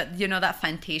directions, but you know that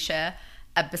Fantasia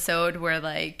episode where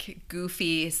like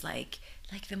Goofy is like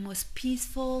the most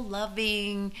peaceful,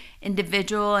 loving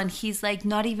individual, and he's like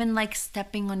not even like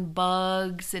stepping on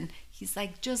bugs, and he's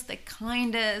like just the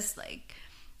kindest, like,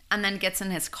 and then gets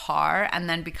in his car and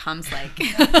then becomes like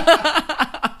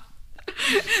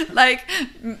like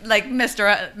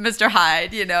Mr.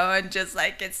 Hyde, you know, and just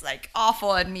like it's like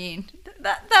awful and mean.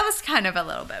 That was kind of a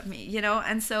little bit me, you know,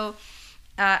 and so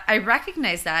I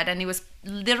recognized that, and it was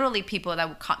literally people that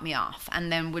would cut me off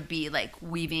and then would be like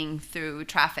weaving through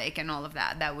traffic and all of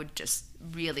that would just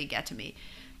really get to me.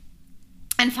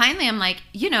 And finally I'm like,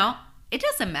 you know, it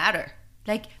doesn't matter.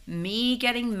 Like me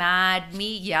getting mad,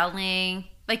 me yelling,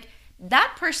 like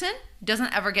that person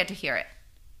doesn't ever get to hear it.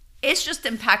 It's just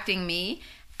impacting me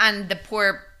and the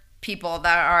poor people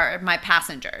that are my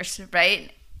passengers,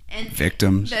 right? And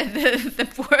victims. The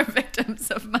poor victims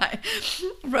of my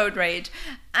road rage.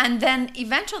 And then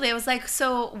eventually I was like,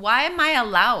 so why am I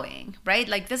allowing, right?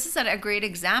 Like this is a great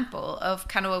example of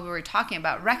kind of what we were talking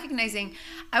about, recognizing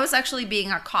I was actually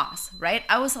being a cause, right?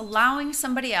 I was allowing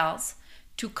somebody else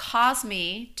to cause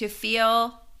me to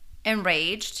feel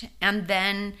enraged, and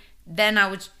then I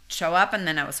would show up and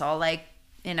then I was all like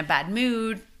in a bad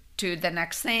mood to the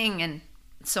next thing and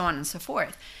so on and so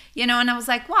forth, you know. And I was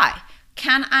like, why?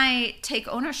 Can I take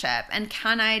ownership and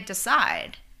can I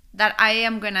decide that I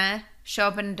am gonna show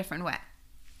up in a different way?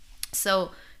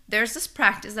 So there's this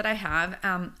practice that I have.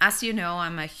 As you know,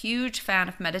 I'm a huge fan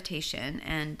of meditation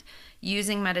and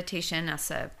using meditation as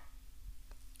a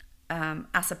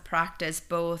practice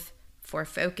both for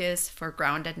focus, for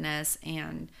groundedness,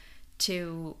 and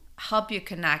to help you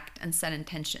connect and set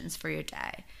intentions for your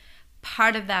day.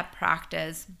 Part of that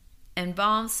practice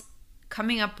involves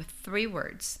coming up with 3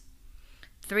 words,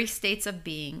 3 states of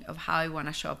being of how I want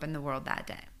to show up in the world that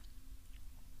day.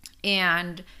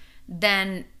 And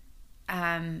then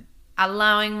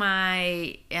allowing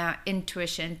my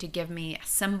intuition to give me a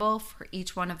symbol for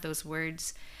each one of those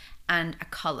words and a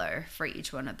color for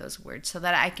each one of those words so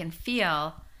that I can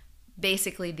feel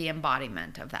basically the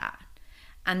embodiment of that.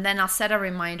 And then I'll set a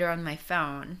reminder on my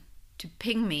phone to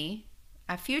ping me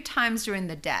a few times during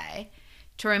the day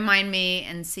to remind me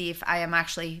and see if I am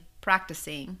actually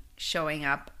practicing showing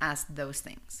up as those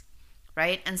things,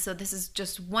 right? And so this is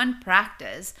just one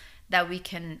practice that we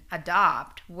can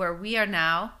adopt where we are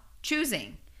now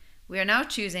choosing. We are now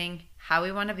choosing how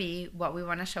we want to be, what we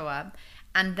want to show up.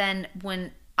 And then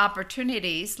when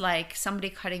opportunities like somebody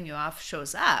cutting you off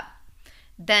shows up,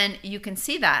 then you can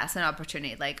see that as an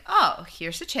opportunity. Like, oh,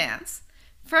 here's a chance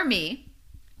for me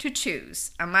to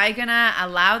choose. Am I going to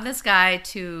allow this guy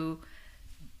to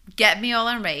get me all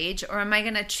enraged, or am I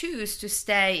going to choose to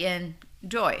stay in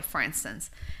joy, for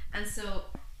instance? And so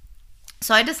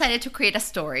I decided to create a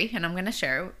story, and I'm going to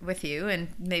share it with you, and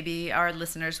maybe our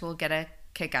listeners will get a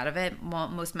kick out of it.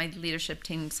 Most of my leadership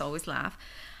teams always laugh.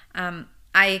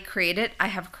 I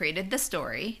have created the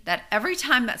story that every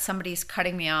time that somebody's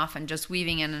cutting me off and just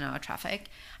weaving in and out of traffic,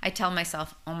 I tell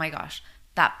myself, oh my gosh,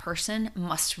 that person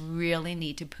must really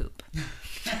need to poop.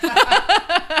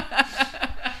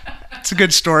 It's a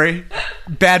good story.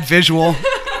 Bad visual.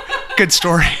 Good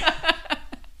story.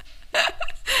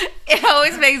 It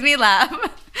always makes me laugh.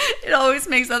 It always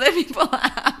makes other people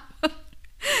laugh.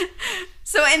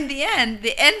 So in the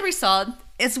end result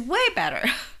is way better.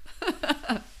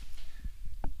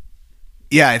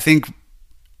 Yeah, I think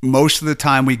most of the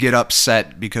time we get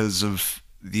upset because of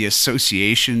the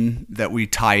association that we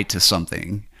tie to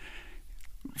something.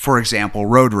 For example,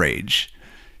 road rage.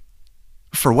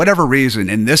 For whatever reason,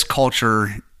 in this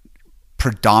culture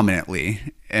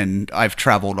predominantly, and I've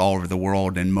traveled all over the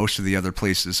world, and most of the other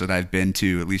places that I've been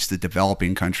to, at least the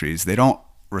developing countries, they don't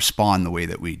respond the way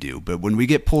that we do. But when we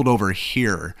get pulled over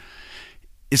here,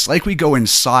 it's like we go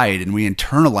inside and we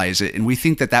internalize it, and we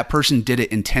think that that person did it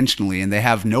intentionally, and they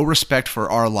have no respect for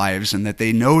our lives, and that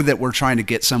they know that we're trying to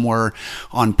get somewhere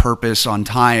on purpose, on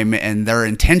time, and they're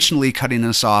intentionally cutting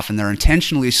us off, and they're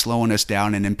intentionally slowing us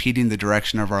down and impeding the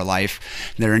direction of our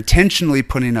life. They're intentionally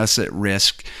putting us at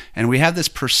risk, and we have this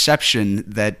perception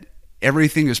that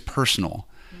everything is personal.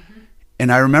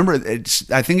 And I remember,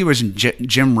 I think it was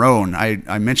Jim Rohn.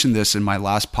 I mentioned this in my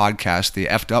last podcast, the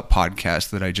Effed Up podcast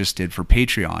that I just did for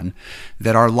Patreon,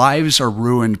 that our lives are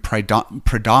ruined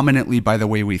predominantly by the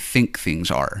way we think things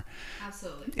are.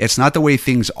 Absolutely. It's not the way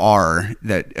things are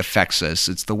that affects us.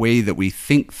 It's the way that we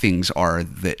think things are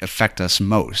that affect us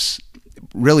most. It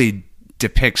really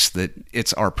depicts that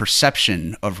it's our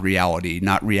perception of reality,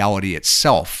 not reality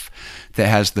itself, that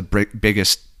has the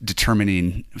biggest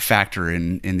determining factor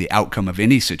in the outcome of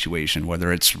any situation,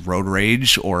 whether it's road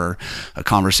rage or a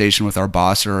conversation with our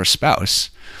boss or our spouse.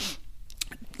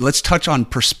 Let's touch on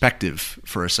perspective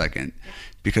for a second,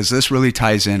 because this really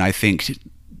ties in, I think,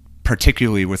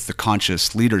 particularly with the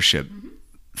conscious leadership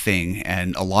thing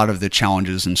and a lot of the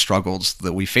challenges and struggles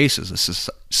that we face as a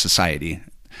society.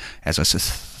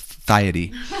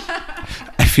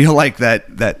 I feel like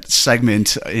that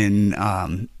segment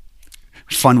in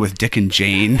Fun with Dick and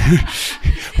Jane.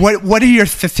 What are your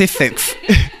statistics?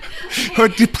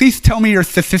 Please tell me your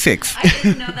statistics. I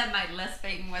didn't know that my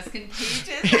lisping was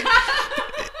contagious.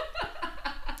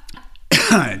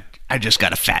 I just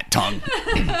got a fat tongue.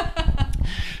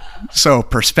 So,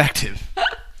 perspective.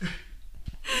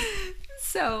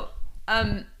 So,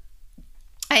 I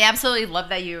absolutely love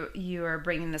that you are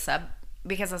bringing this up,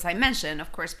 because as I mentioned,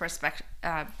 of course,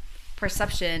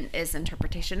 perception is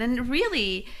interpretation, and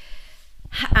really,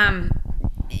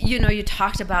 you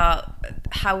talked about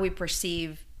how we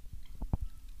perceive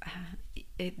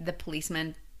the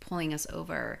policeman pulling us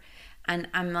over, and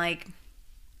I'm like,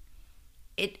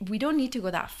 we don't need to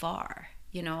go that far.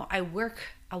 I work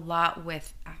a lot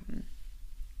with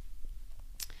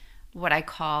what I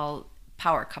call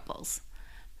power couples,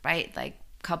 right? Like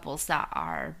couples that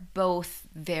are both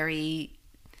very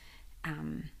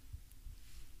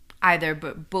either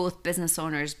both business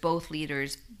owners, both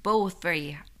leaders, both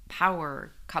very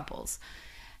power couples.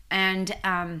 And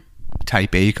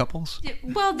type A couples?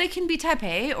 Well, they can be type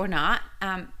A or not.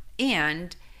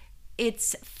 And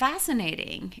it's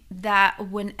fascinating that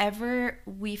whenever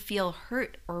we feel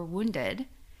hurt or wounded,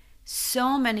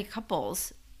 so many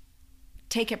couples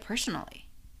take it personally,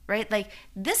 right? Like,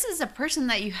 this is a person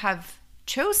that you have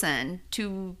chosen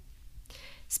to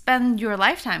spend your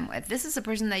lifetime with. This is a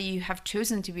person that you have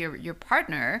chosen to be your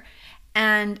partner.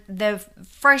 And the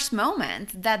first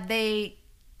moment that they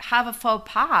have a faux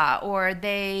pas, or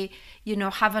they,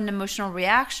 have an emotional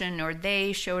reaction, or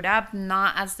they showed up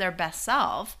not as their best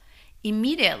self,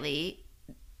 immediately,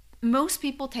 most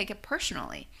people take it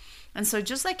personally. And so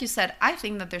just like you said, I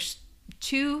think that there's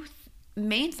two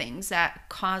main things that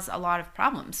cause a lot of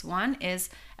problems. One is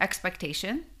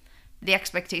expectation, the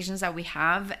expectations that we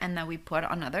have and that we put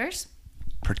on others.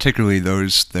 Particularly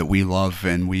those that we love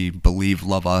and we believe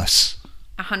love us.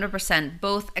 100%,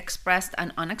 both expressed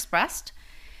and unexpressed.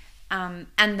 And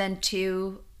then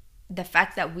two, the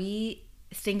fact that we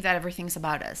think that everything's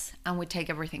about us and we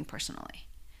take everything personally.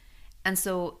 And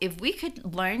so if we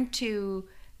could learn to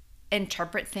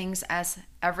interpret things as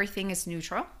everything is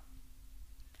neutral,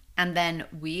 and then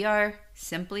we are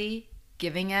simply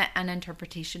giving it an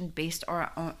interpretation based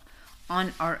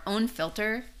on our own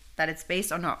filter, that it's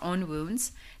based on our own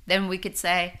wounds, then we could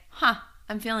say,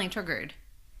 I'm feeling triggered.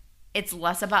 It's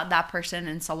less about that person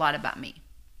and it's a lot about me.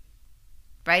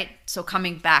 Right? So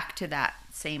coming back to that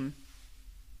same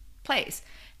place.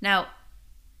 Now,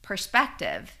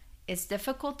 perspective is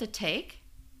difficult to take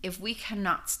if we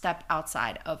cannot step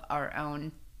outside of our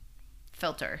own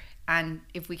filter and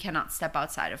if we cannot step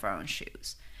outside of our own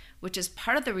shoes, which is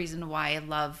part of the reason why I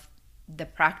love the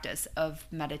practice of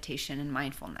meditation and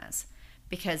mindfulness,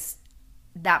 because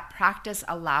that practice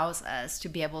allows us to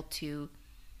be able to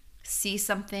see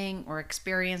something or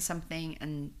experience something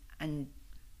and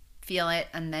feel it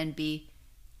and then be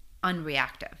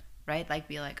unreactive, right? Like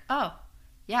be like, oh,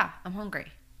 yeah, I'm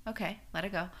hungry. Okay, let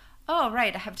it go. Oh,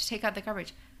 right, I have to take out the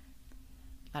garbage.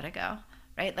 let it go,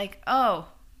 right? Like, oh,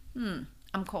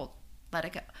 I'm cold, let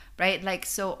it go, right? Like,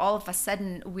 so all of a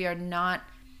sudden we are not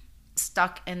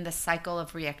stuck in the cycle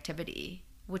of reactivity,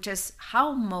 which is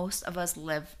how most of us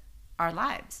live our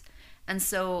lives. And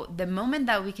so the moment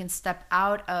that we can step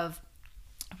out of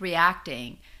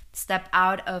reacting, step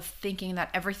out of thinking that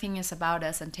everything is about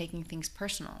us and taking things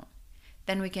personal,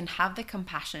 then we can have the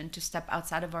compassion to step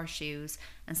outside of our shoes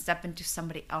and step into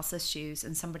somebody else's shoes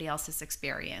and somebody else's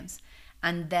experience,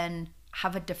 and then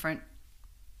have a different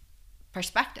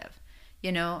perspective.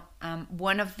 You know,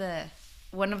 one of the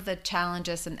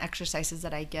challenges and exercises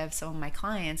that I give some of my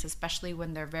clients, especially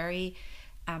when they're very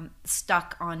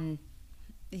stuck on,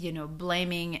 you know,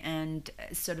 blaming and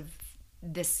sort of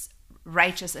this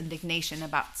righteous indignation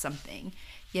about something,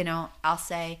 you know, I'll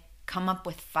say, come up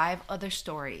with 5 other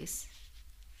stories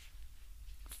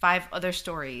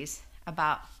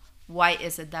about why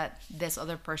is it that this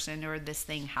other person or this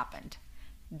thing happened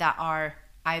that are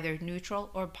either neutral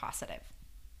or positive.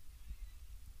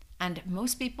 And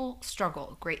most people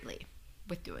struggle greatly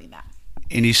with doing that.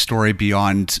 Any story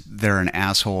beyond they're an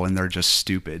asshole and they're just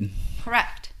stupid.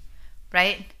 Correct.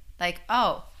 Right? Like,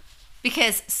 oh,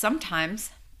 because sometimes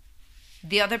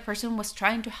the other person was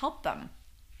trying to help them.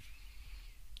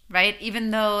 Right?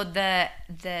 Even though the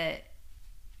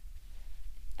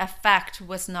effect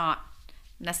was not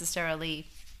necessarily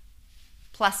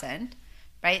pleasant,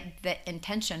 right? The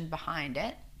intention behind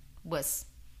it was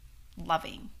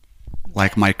loving.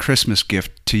 Like my Christmas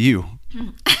gift to you.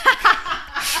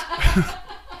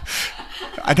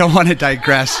 I don't want to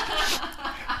digress.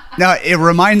 Now, it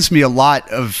reminds me a lot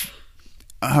of,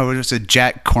 what was it,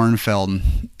 Jack Kornfield,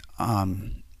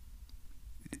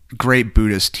 great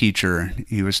Buddhist teacher.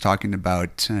 He was talking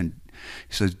about, he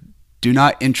says, do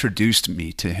not introduce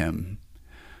me to him.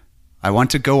 I want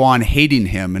to go on hating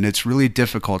him, and it's really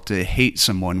difficult to hate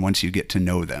someone once you get to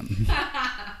know them.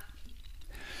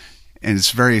 And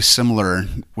it's very similar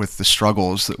with the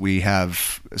struggles that we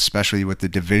have, especially with the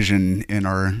division in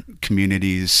our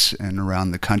communities and around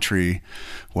the country,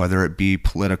 whether it be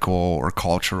political or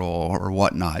cultural or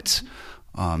whatnot.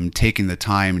 Taking the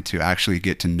time to actually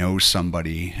get to know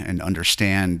somebody and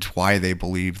understand why they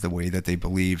believe the way that they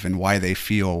believe and why they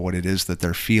feel what it is that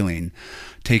they're feeling.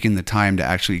 Taking the time to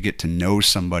actually get to know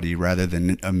somebody rather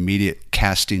than immediate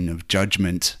casting of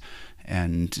judgment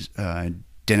and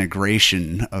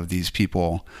denigration of these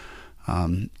people.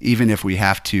 Even if we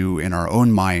have to, in our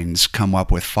own minds, come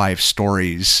up with 5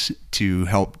 stories to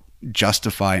help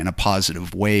justify in a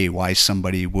positive way why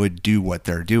somebody would do what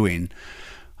they're doing.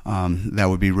 That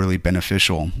would be really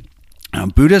beneficial.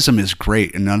 Buddhism is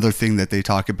great. Another thing that they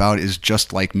talk about is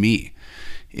just like me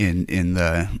in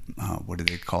the, what do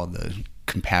they call the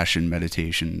compassion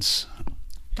meditations?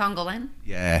 Tonglen?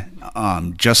 Yeah.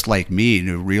 Just like me,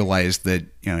 to realize that,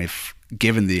 you know, if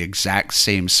given the exact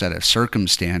same set of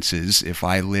circumstances, if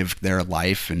I lived their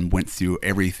life and went through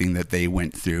everything that they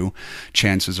went through,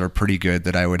 chances are pretty good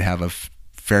that I would have a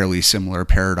fairly similar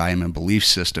paradigm and belief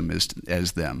system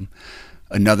as them.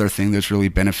 Another thing that's really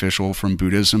beneficial from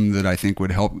Buddhism that I think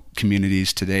would help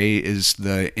communities today is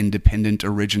the independent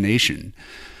origination,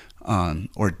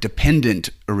 or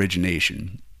dependent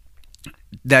origination.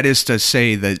 That is to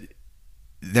say that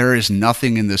there is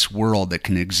nothing in this world that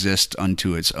can exist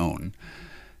unto its own.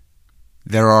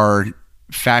 There are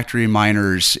factory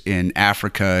miners in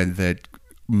Africa that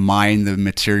mine the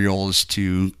materials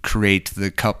to create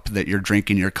the cup that you're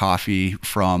drinking your coffee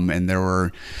from, and there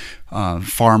were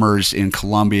farmers in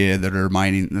Colombia that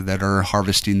are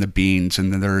harvesting the beans,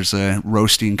 and then there's a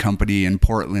roasting company in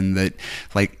Portland that,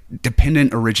 like,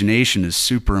 dependent origination is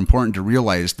super important to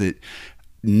realize that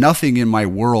nothing in my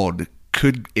world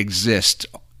could exist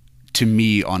to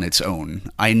me on its own.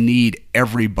 I need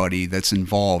everybody that's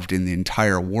involved in the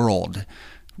entire world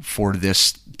for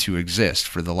this to exist,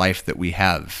 for the life that we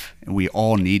have. We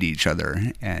all need each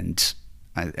other, and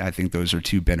I think those are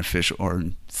 2 beneficial, or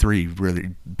 3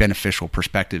 really beneficial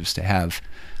perspectives to have.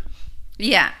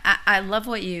 Yeah, I love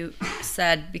what you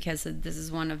said, because this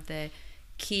is one of the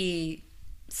key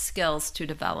skills to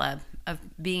develop, of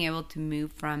being able to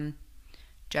move from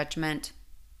judgment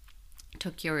to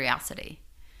curiosity,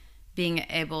 being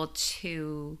able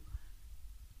to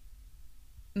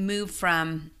move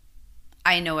from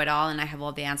I know it all and I have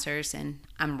all the answers and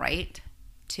I'm right,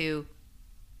 to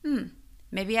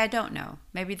maybe I don't know.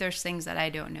 Maybe there's things that I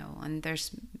don't know, and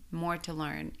there's more to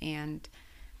learn, and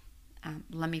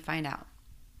let me find out.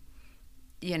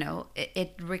 You know,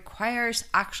 it requires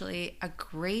actually a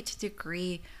great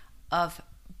degree of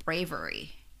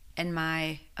bravery, in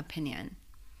my opinion,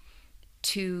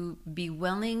 to be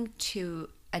willing to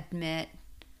admit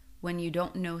when you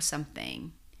don't know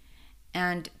something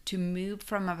and to move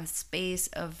from a space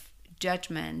of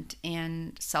judgment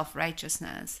and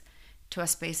self-righteousness to a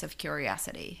space of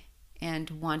curiosity and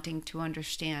wanting to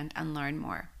understand and learn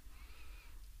more.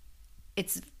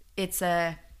 It's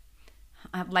a,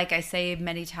 like I say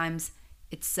many times,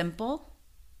 it's simple.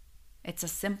 It's a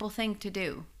simple thing to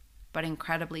do, but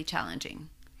incredibly challenging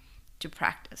to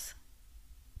practice.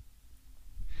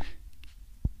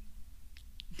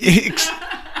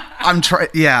 I'm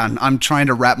trying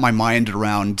to wrap my mind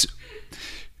around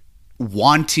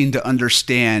wanting to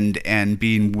understand and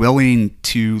being willing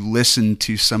to listen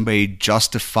to somebody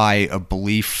justify a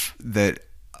belief that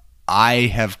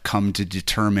I have come to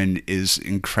determine is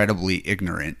incredibly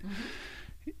ignorant.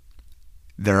 Mm-hmm.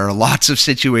 There are lots of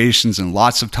situations and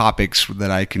lots of topics that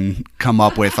I can come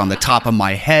up with on the top of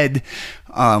my head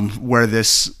where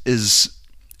this is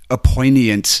a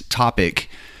poignant topic.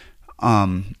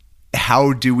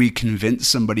 How do we convince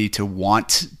somebody to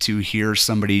want to hear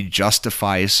somebody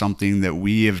justify something that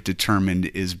we have determined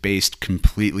is based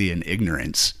completely in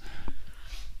ignorance?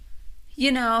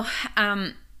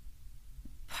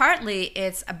 Partly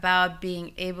it's about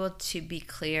being able to be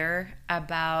clear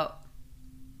about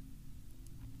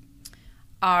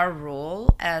our role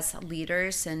as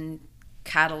leaders and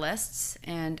catalysts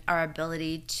and our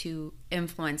ability to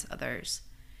influence others.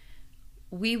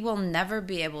 We will never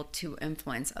be able to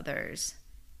influence others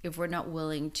if we're not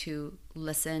willing to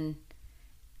listen,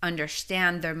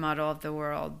 understand their model of the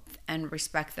world, and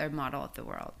respect their model of the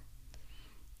world.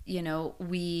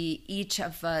 Each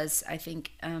of us, I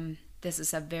think this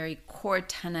is a very core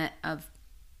tenet of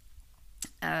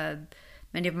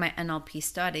many of my NLP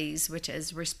studies, which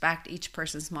is respect each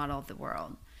person's model of the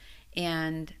world.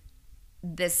 And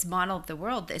this model of the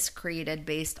world is created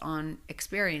based on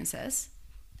experiences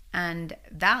and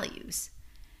values,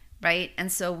 right? And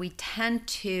so we tend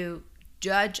to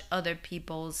judge other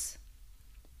people's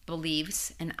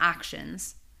beliefs and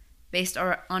actions based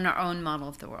on our own model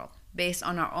of the world, based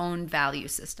on our own value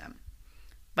system.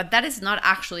 But that is not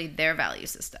actually their value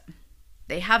system.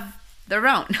 They have their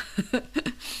own,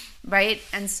 right?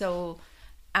 And so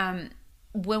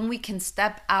when we can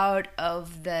step out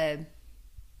of the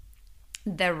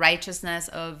righteousness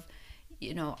of,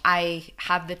 I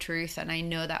have the truth and I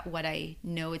know that what I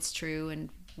know it's true and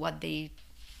what they,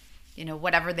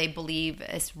 whatever they believe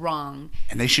is wrong.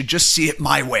 And they should just see it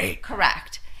my way.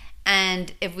 Correct.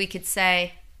 And if we could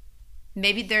say,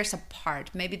 maybe there's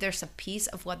a piece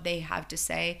of what they have to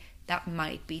say that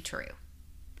might be true.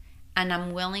 And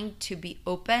I'm willing to be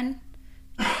open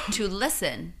to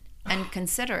listen and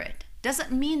consider it.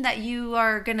 Doesn't mean that you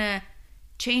are going to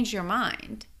change your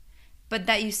mind, but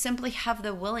that you simply have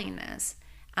the willingness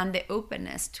and the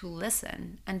openness to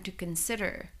listen and to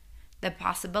consider the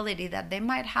possibility that they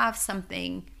might have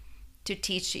something to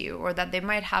teach you, or that they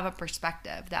might have a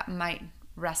perspective that might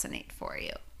resonate for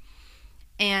you.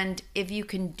 And if you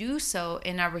can do so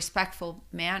in a respectful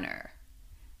manner,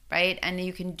 right? And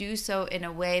you can do so in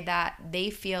a way that they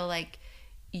feel like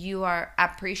you are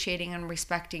appreciating and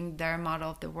respecting their model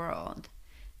of the world,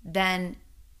 then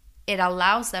it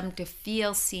allows them to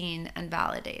feel seen and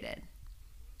validated.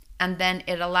 And then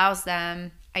it allows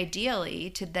them, ideally,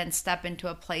 to then step into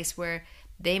a place where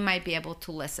they might be able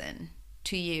to listen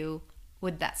to you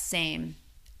with that same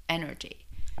energy.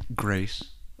 Grace.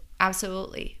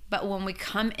 Absolutely. But when we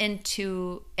come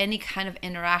into any kind of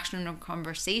interaction or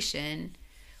conversation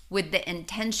with the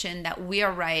intention that we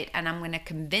are right and I'm going to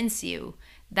convince you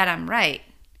that I'm right,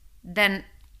 then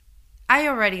I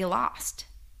already lost.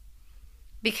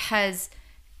 Because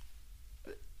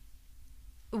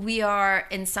we are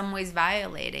in some ways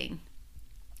violating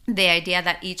the idea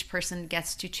that each person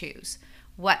gets to choose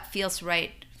what feels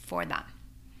right for them.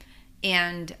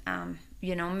 And,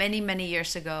 many, many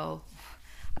years ago,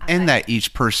 and that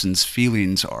each person's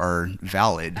feelings are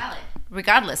valid,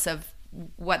 regardless of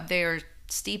what they're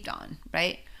steeped on,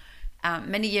 right?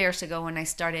 Many years ago, when I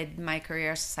started my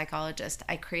career as a psychologist,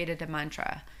 I created a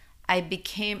mantra.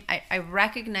 I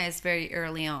recognized very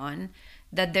early on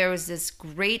that there was this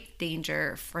great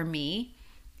danger for me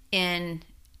in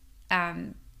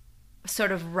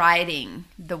sort of riding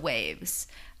the waves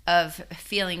of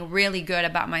feeling really good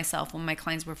about myself when my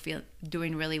clients were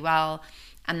doing really well,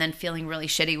 and then feeling really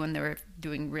shitty when they were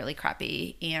doing really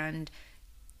crappy, and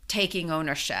taking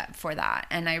ownership for that.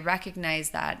 And I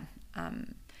recognized that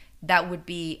that would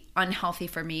be unhealthy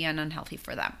for me and unhealthy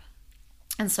for them.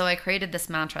 And so I created this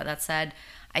mantra that said,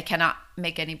 I cannot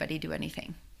make anybody do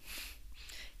anything.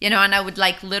 And I would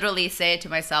literally say it to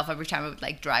myself every time I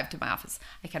would drive to my office.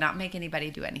 I cannot make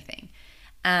anybody do anything.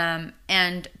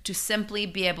 And to simply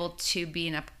be able to be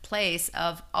in a place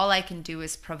of all I can do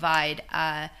is provide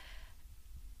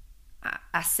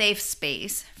a safe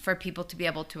space for people to be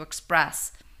able to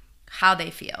express how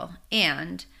they feel,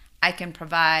 and I can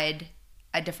provide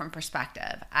a different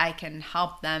perspective. I can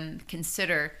help them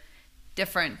consider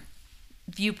different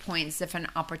viewpoints, different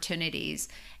opportunities,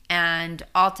 and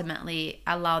ultimately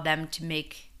allow them to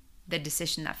make the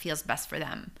decision that feels best for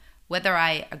them, whether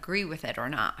I agree with it or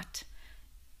not.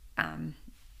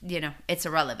 It's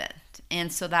irrelevant.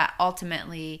 And so that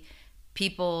ultimately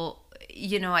people,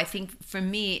 I think for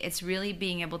me, it's really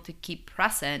being able to keep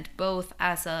present, both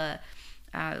as a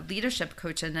leadership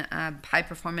coach and high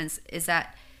performance, is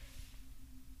that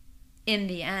in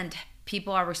the end,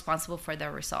 people are responsible for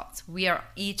their results. We are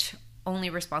each only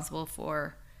responsible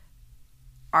for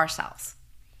ourselves,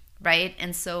 right?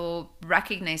 And so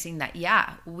recognizing that,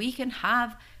 we can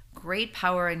have great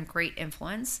power and great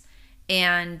influence,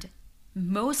 and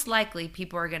most likely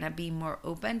people are going to be more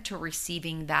open to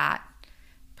receiving that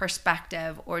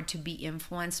perspective or to be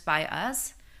influenced by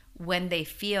us when they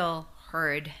feel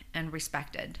heard and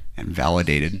respected and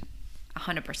validated.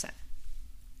 100%.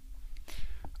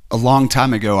 A long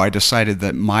time ago, I decided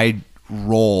that my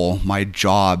role, my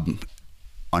job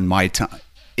on my time,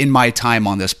 in my time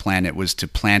on this planet, was to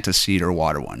plant a seed or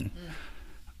water one.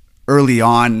 Early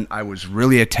on, I was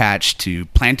really attached to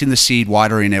planting the seed,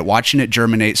 watering it, watching it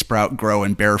germinate, sprout, grow,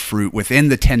 and bear fruit within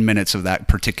the 10 minutes of that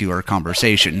particular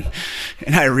conversation.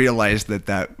 And I realized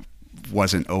that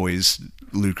wasn't always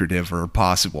lucrative or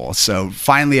possible. So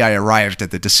finally, I arrived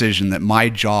at the decision that my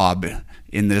job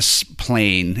in this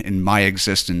plane, in my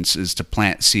existence, is to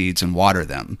plant seeds and water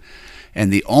them.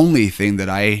 And the only thing that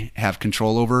I have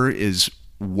control over is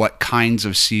what kinds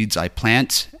of seeds I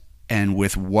plant and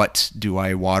with what do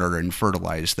I water and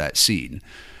fertilize that seed.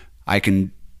 I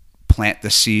can plant the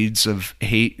seeds of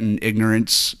hate and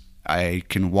ignorance. I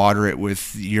can water it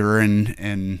with urine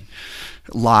and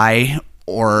lie,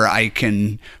 or I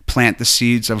can plant the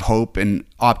seeds of hope and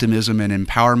optimism and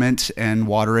empowerment and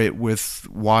water it with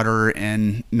water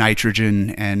and nitrogen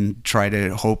and try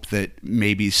to hope that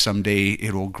maybe someday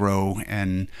it'll grow.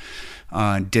 And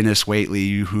Dennis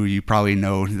Waitley, who you probably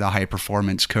know, the high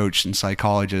performance coach and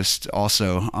psychologist,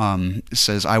 also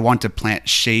says, I want to plant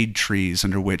shade trees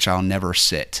under which I'll never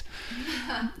sit.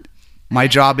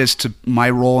 My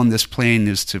role in this plane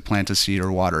is to plant a seed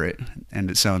or water it. And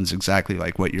it sounds exactly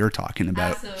like what you're talking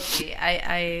about.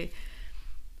 Absolutely.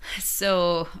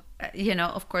 So,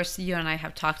 of course, you and I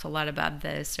have talked a lot about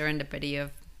the serendipity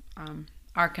of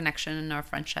our connection and our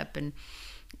friendship. And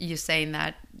you saying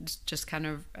that just kind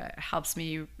of helps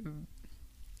me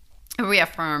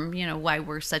reaffirm, why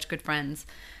we're such good friends.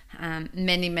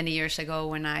 Many, many years ago,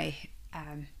 when I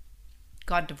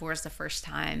got divorced the first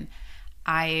time,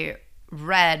 I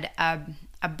read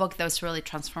a book that was really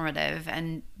transformative,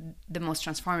 and the most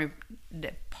transformative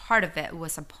part of it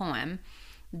was a poem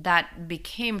that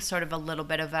became sort of a little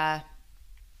bit of a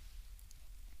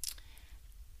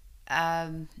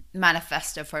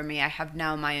manifesto for me. I have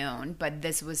now my own, but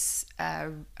this was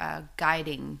a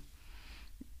guiding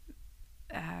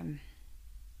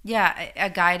a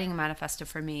guiding manifesto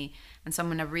for me. And so I'm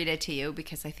going to read it to you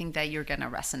because I think that you're going to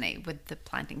resonate with the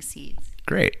planting seeds.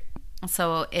 Great.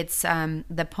 So it's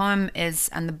the poem is,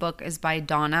 and the book is by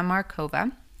Donna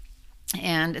Markova,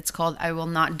 and it's called I Will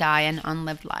Not Die an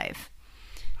Unlived Life.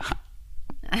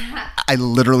 I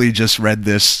literally just read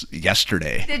this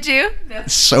yesterday. Did you?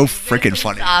 It's so freaking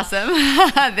funny. Awesome.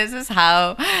 This is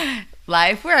how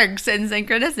life works in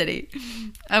synchronicity.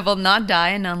 I will not die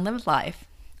an unlived life.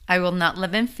 I will not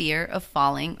live in fear of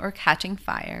falling or catching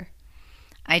fire.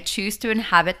 I choose to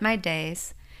inhabit my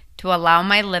days, to allow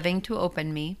my living to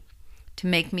open me, to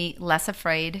make me less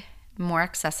afraid, more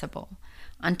accessible,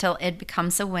 until it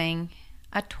becomes a wing,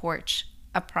 a torch,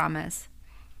 a promise.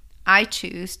 I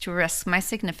choose to risk my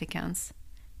significance,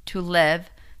 to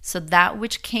live so that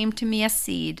which came to me as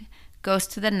seed goes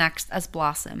to the next as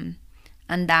blossom,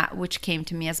 and that which came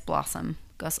to me as blossom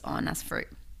goes on as fruit.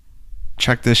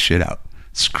 Check this shit out.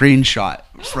 Screenshot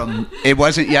from, it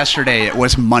wasn't yesterday, it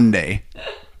was Monday.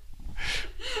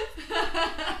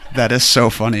 That is so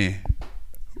funny.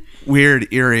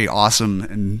 Weird, eerie, awesome,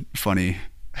 and funny.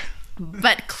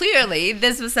 But clearly,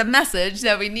 this was a message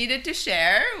that we needed to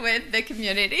share with the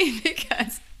community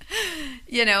because,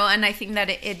 and I think that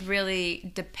it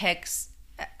really depicts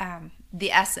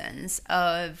the essence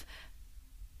of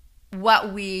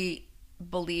what we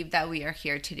believe that we are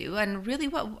here to do, and really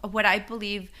what I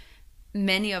believe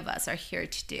many of us are here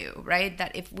to do, right?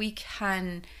 That if we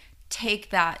can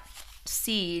take that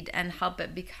seed and help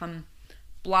it become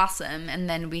blossom, and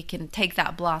then we can take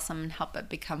that blossom and help it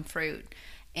become fruit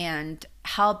and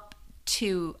help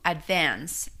to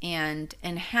advance and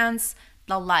enhance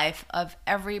the life of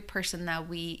every person that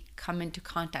we come into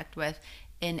contact with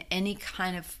in any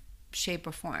kind of shape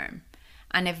or form.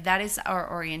 And if that is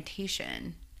our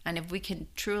orientation, and if we can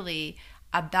truly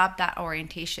adopt that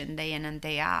orientation day in and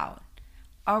day out,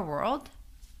 our world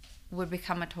would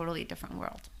become a totally different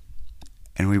world.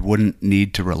 And we wouldn't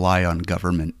need to rely on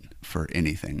government for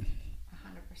anything.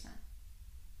 100%.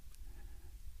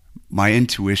 My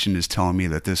intuition is telling me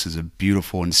that this is a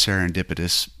beautiful and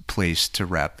serendipitous place to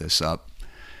wrap this up.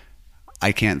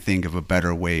 I can't think of a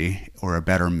better way or a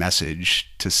better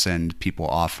message to send people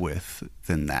off with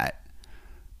than that.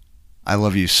 I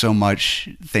love you so much.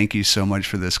 Thank you so much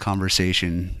for this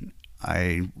conversation.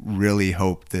 I really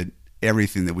hope that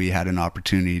everything that we had an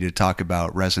opportunity to talk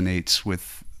about resonates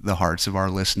with the hearts of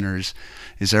our listeners.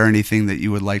 Is there anything that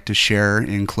you would like to share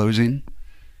in closing?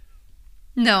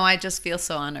 No, I just feel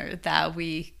so honored that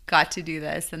we got to do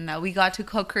this and that we got to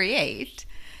co-create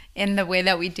in the way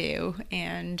that we do,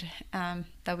 and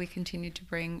that we continue to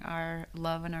bring our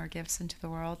love and our gifts into the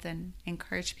world and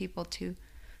encourage people to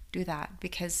do that.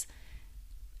 Because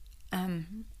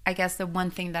I guess the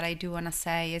one thing that I do want to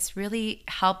say is really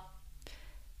help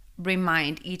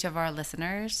remind each of our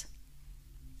listeners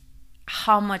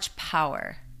how much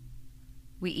power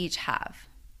we each have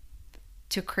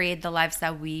to create the lives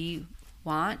that we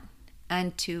want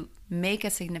and to make a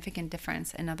significant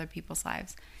difference in other people's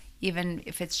lives, even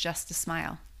if it's just a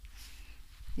smile.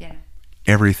 Yeah.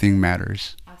 Everything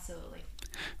matters. Absolutely.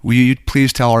 Will you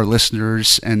please tell our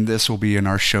listeners, and this will be in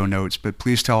our show notes, but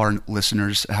please tell our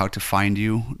listeners how to find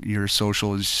you, your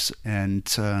socials and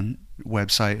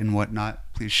website and whatnot.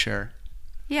 Please share.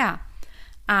 Yeah.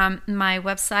 My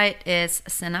website is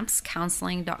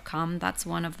synapsecounseling.com. That's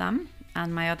one of them.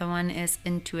 And my other one is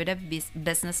Intuitive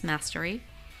Business Mastery.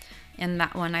 In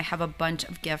that one, I have a bunch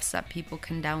of gifts that people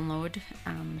can download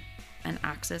and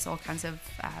access all kinds of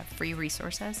free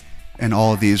resources. And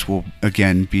all of these will,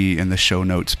 again, be in the show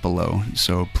notes below.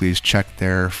 So please check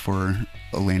there for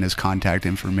Elena's contact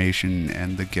information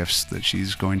and the gifts that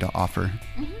she's going to offer.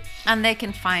 Mm-hmm. And they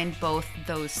can find both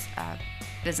those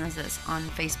businesses on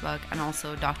Facebook and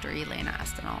also Dr. Elena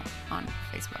Estinal on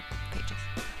Facebook pages.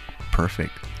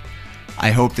 Perfect.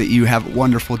 I hope that you have a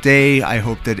wonderful day. I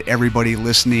hope that everybody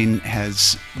listening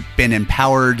has been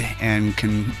empowered and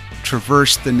can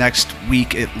traverse the next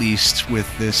week at least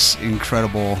with this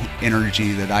incredible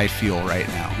energy that I feel right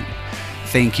now.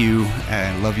 Thank you.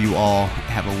 I love you all.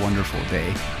 Have a wonderful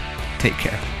day. Take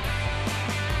care.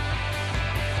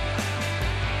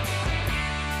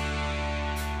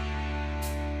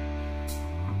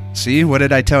 See, what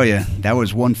did I tell you? That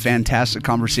was one fantastic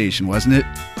conversation, wasn't it?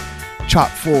 Chock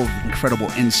full of incredible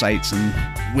insights and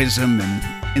wisdom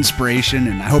and inspiration,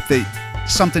 and I hope that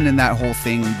something in that whole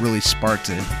thing really sparked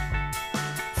a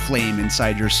flame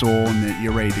inside your soul and that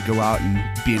you're ready to go out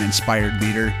and be an inspired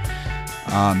leader.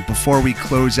 Before we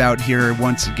close out here,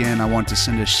 once again, I want to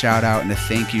send a shout out and a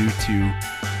thank you to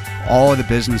all of the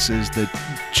businesses that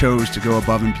chose to go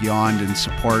above and beyond and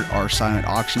support our silent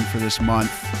auction for this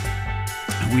month.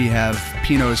 We have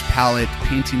Pino's Palette,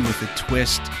 Painting with a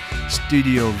Twist,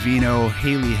 Studio Vino,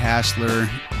 Haley Hassler,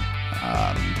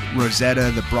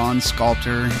 Rosetta, the bronze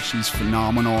sculptor, she's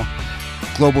phenomenal,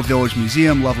 Global Village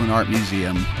Museum, Loveland Art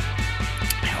Museum,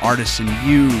 Artisan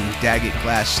U, Daggett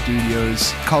Glass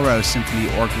Studios, Colorado Symphony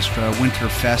Orchestra,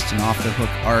 Winterfest and Off the Hook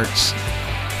Arts,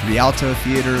 Rialto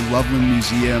Theater, Loveland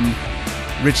Museum,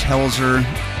 Rich Helzer,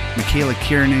 Michaela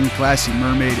Kiernan, Glassy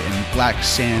Mermaid, and Black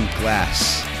Sand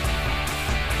Glass.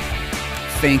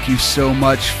 Thank you so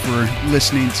much for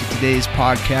listening to today's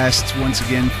podcast. Once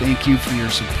again, thank you for your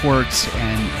support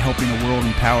and helping a world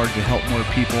empowered to help more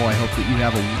people. I hope that you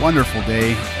have a wonderful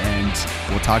day, and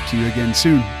we'll talk to you again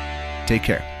soon. Take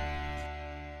care.